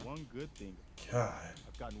 But one good thing. God.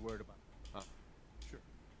 I've gotten word about. Sure.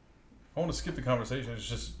 If I want to skip the conversation, it's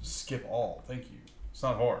just skip all. Thank you. It's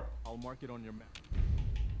not hard. I'll mark it on your map.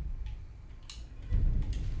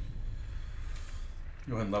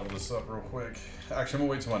 Go ahead and level this up real quick. Actually, I'm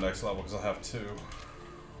gonna wait till my next level because I'll have 2.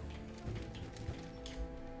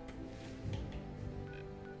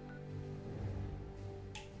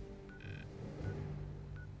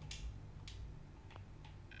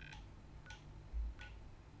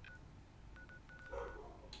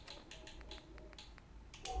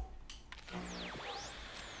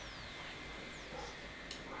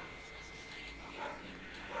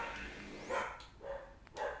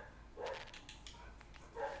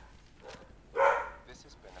 This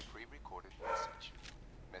has been a pre-recorded message.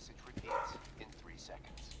 Message repeats in 3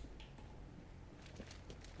 seconds.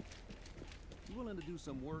 You willing to do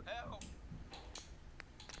some work? Help!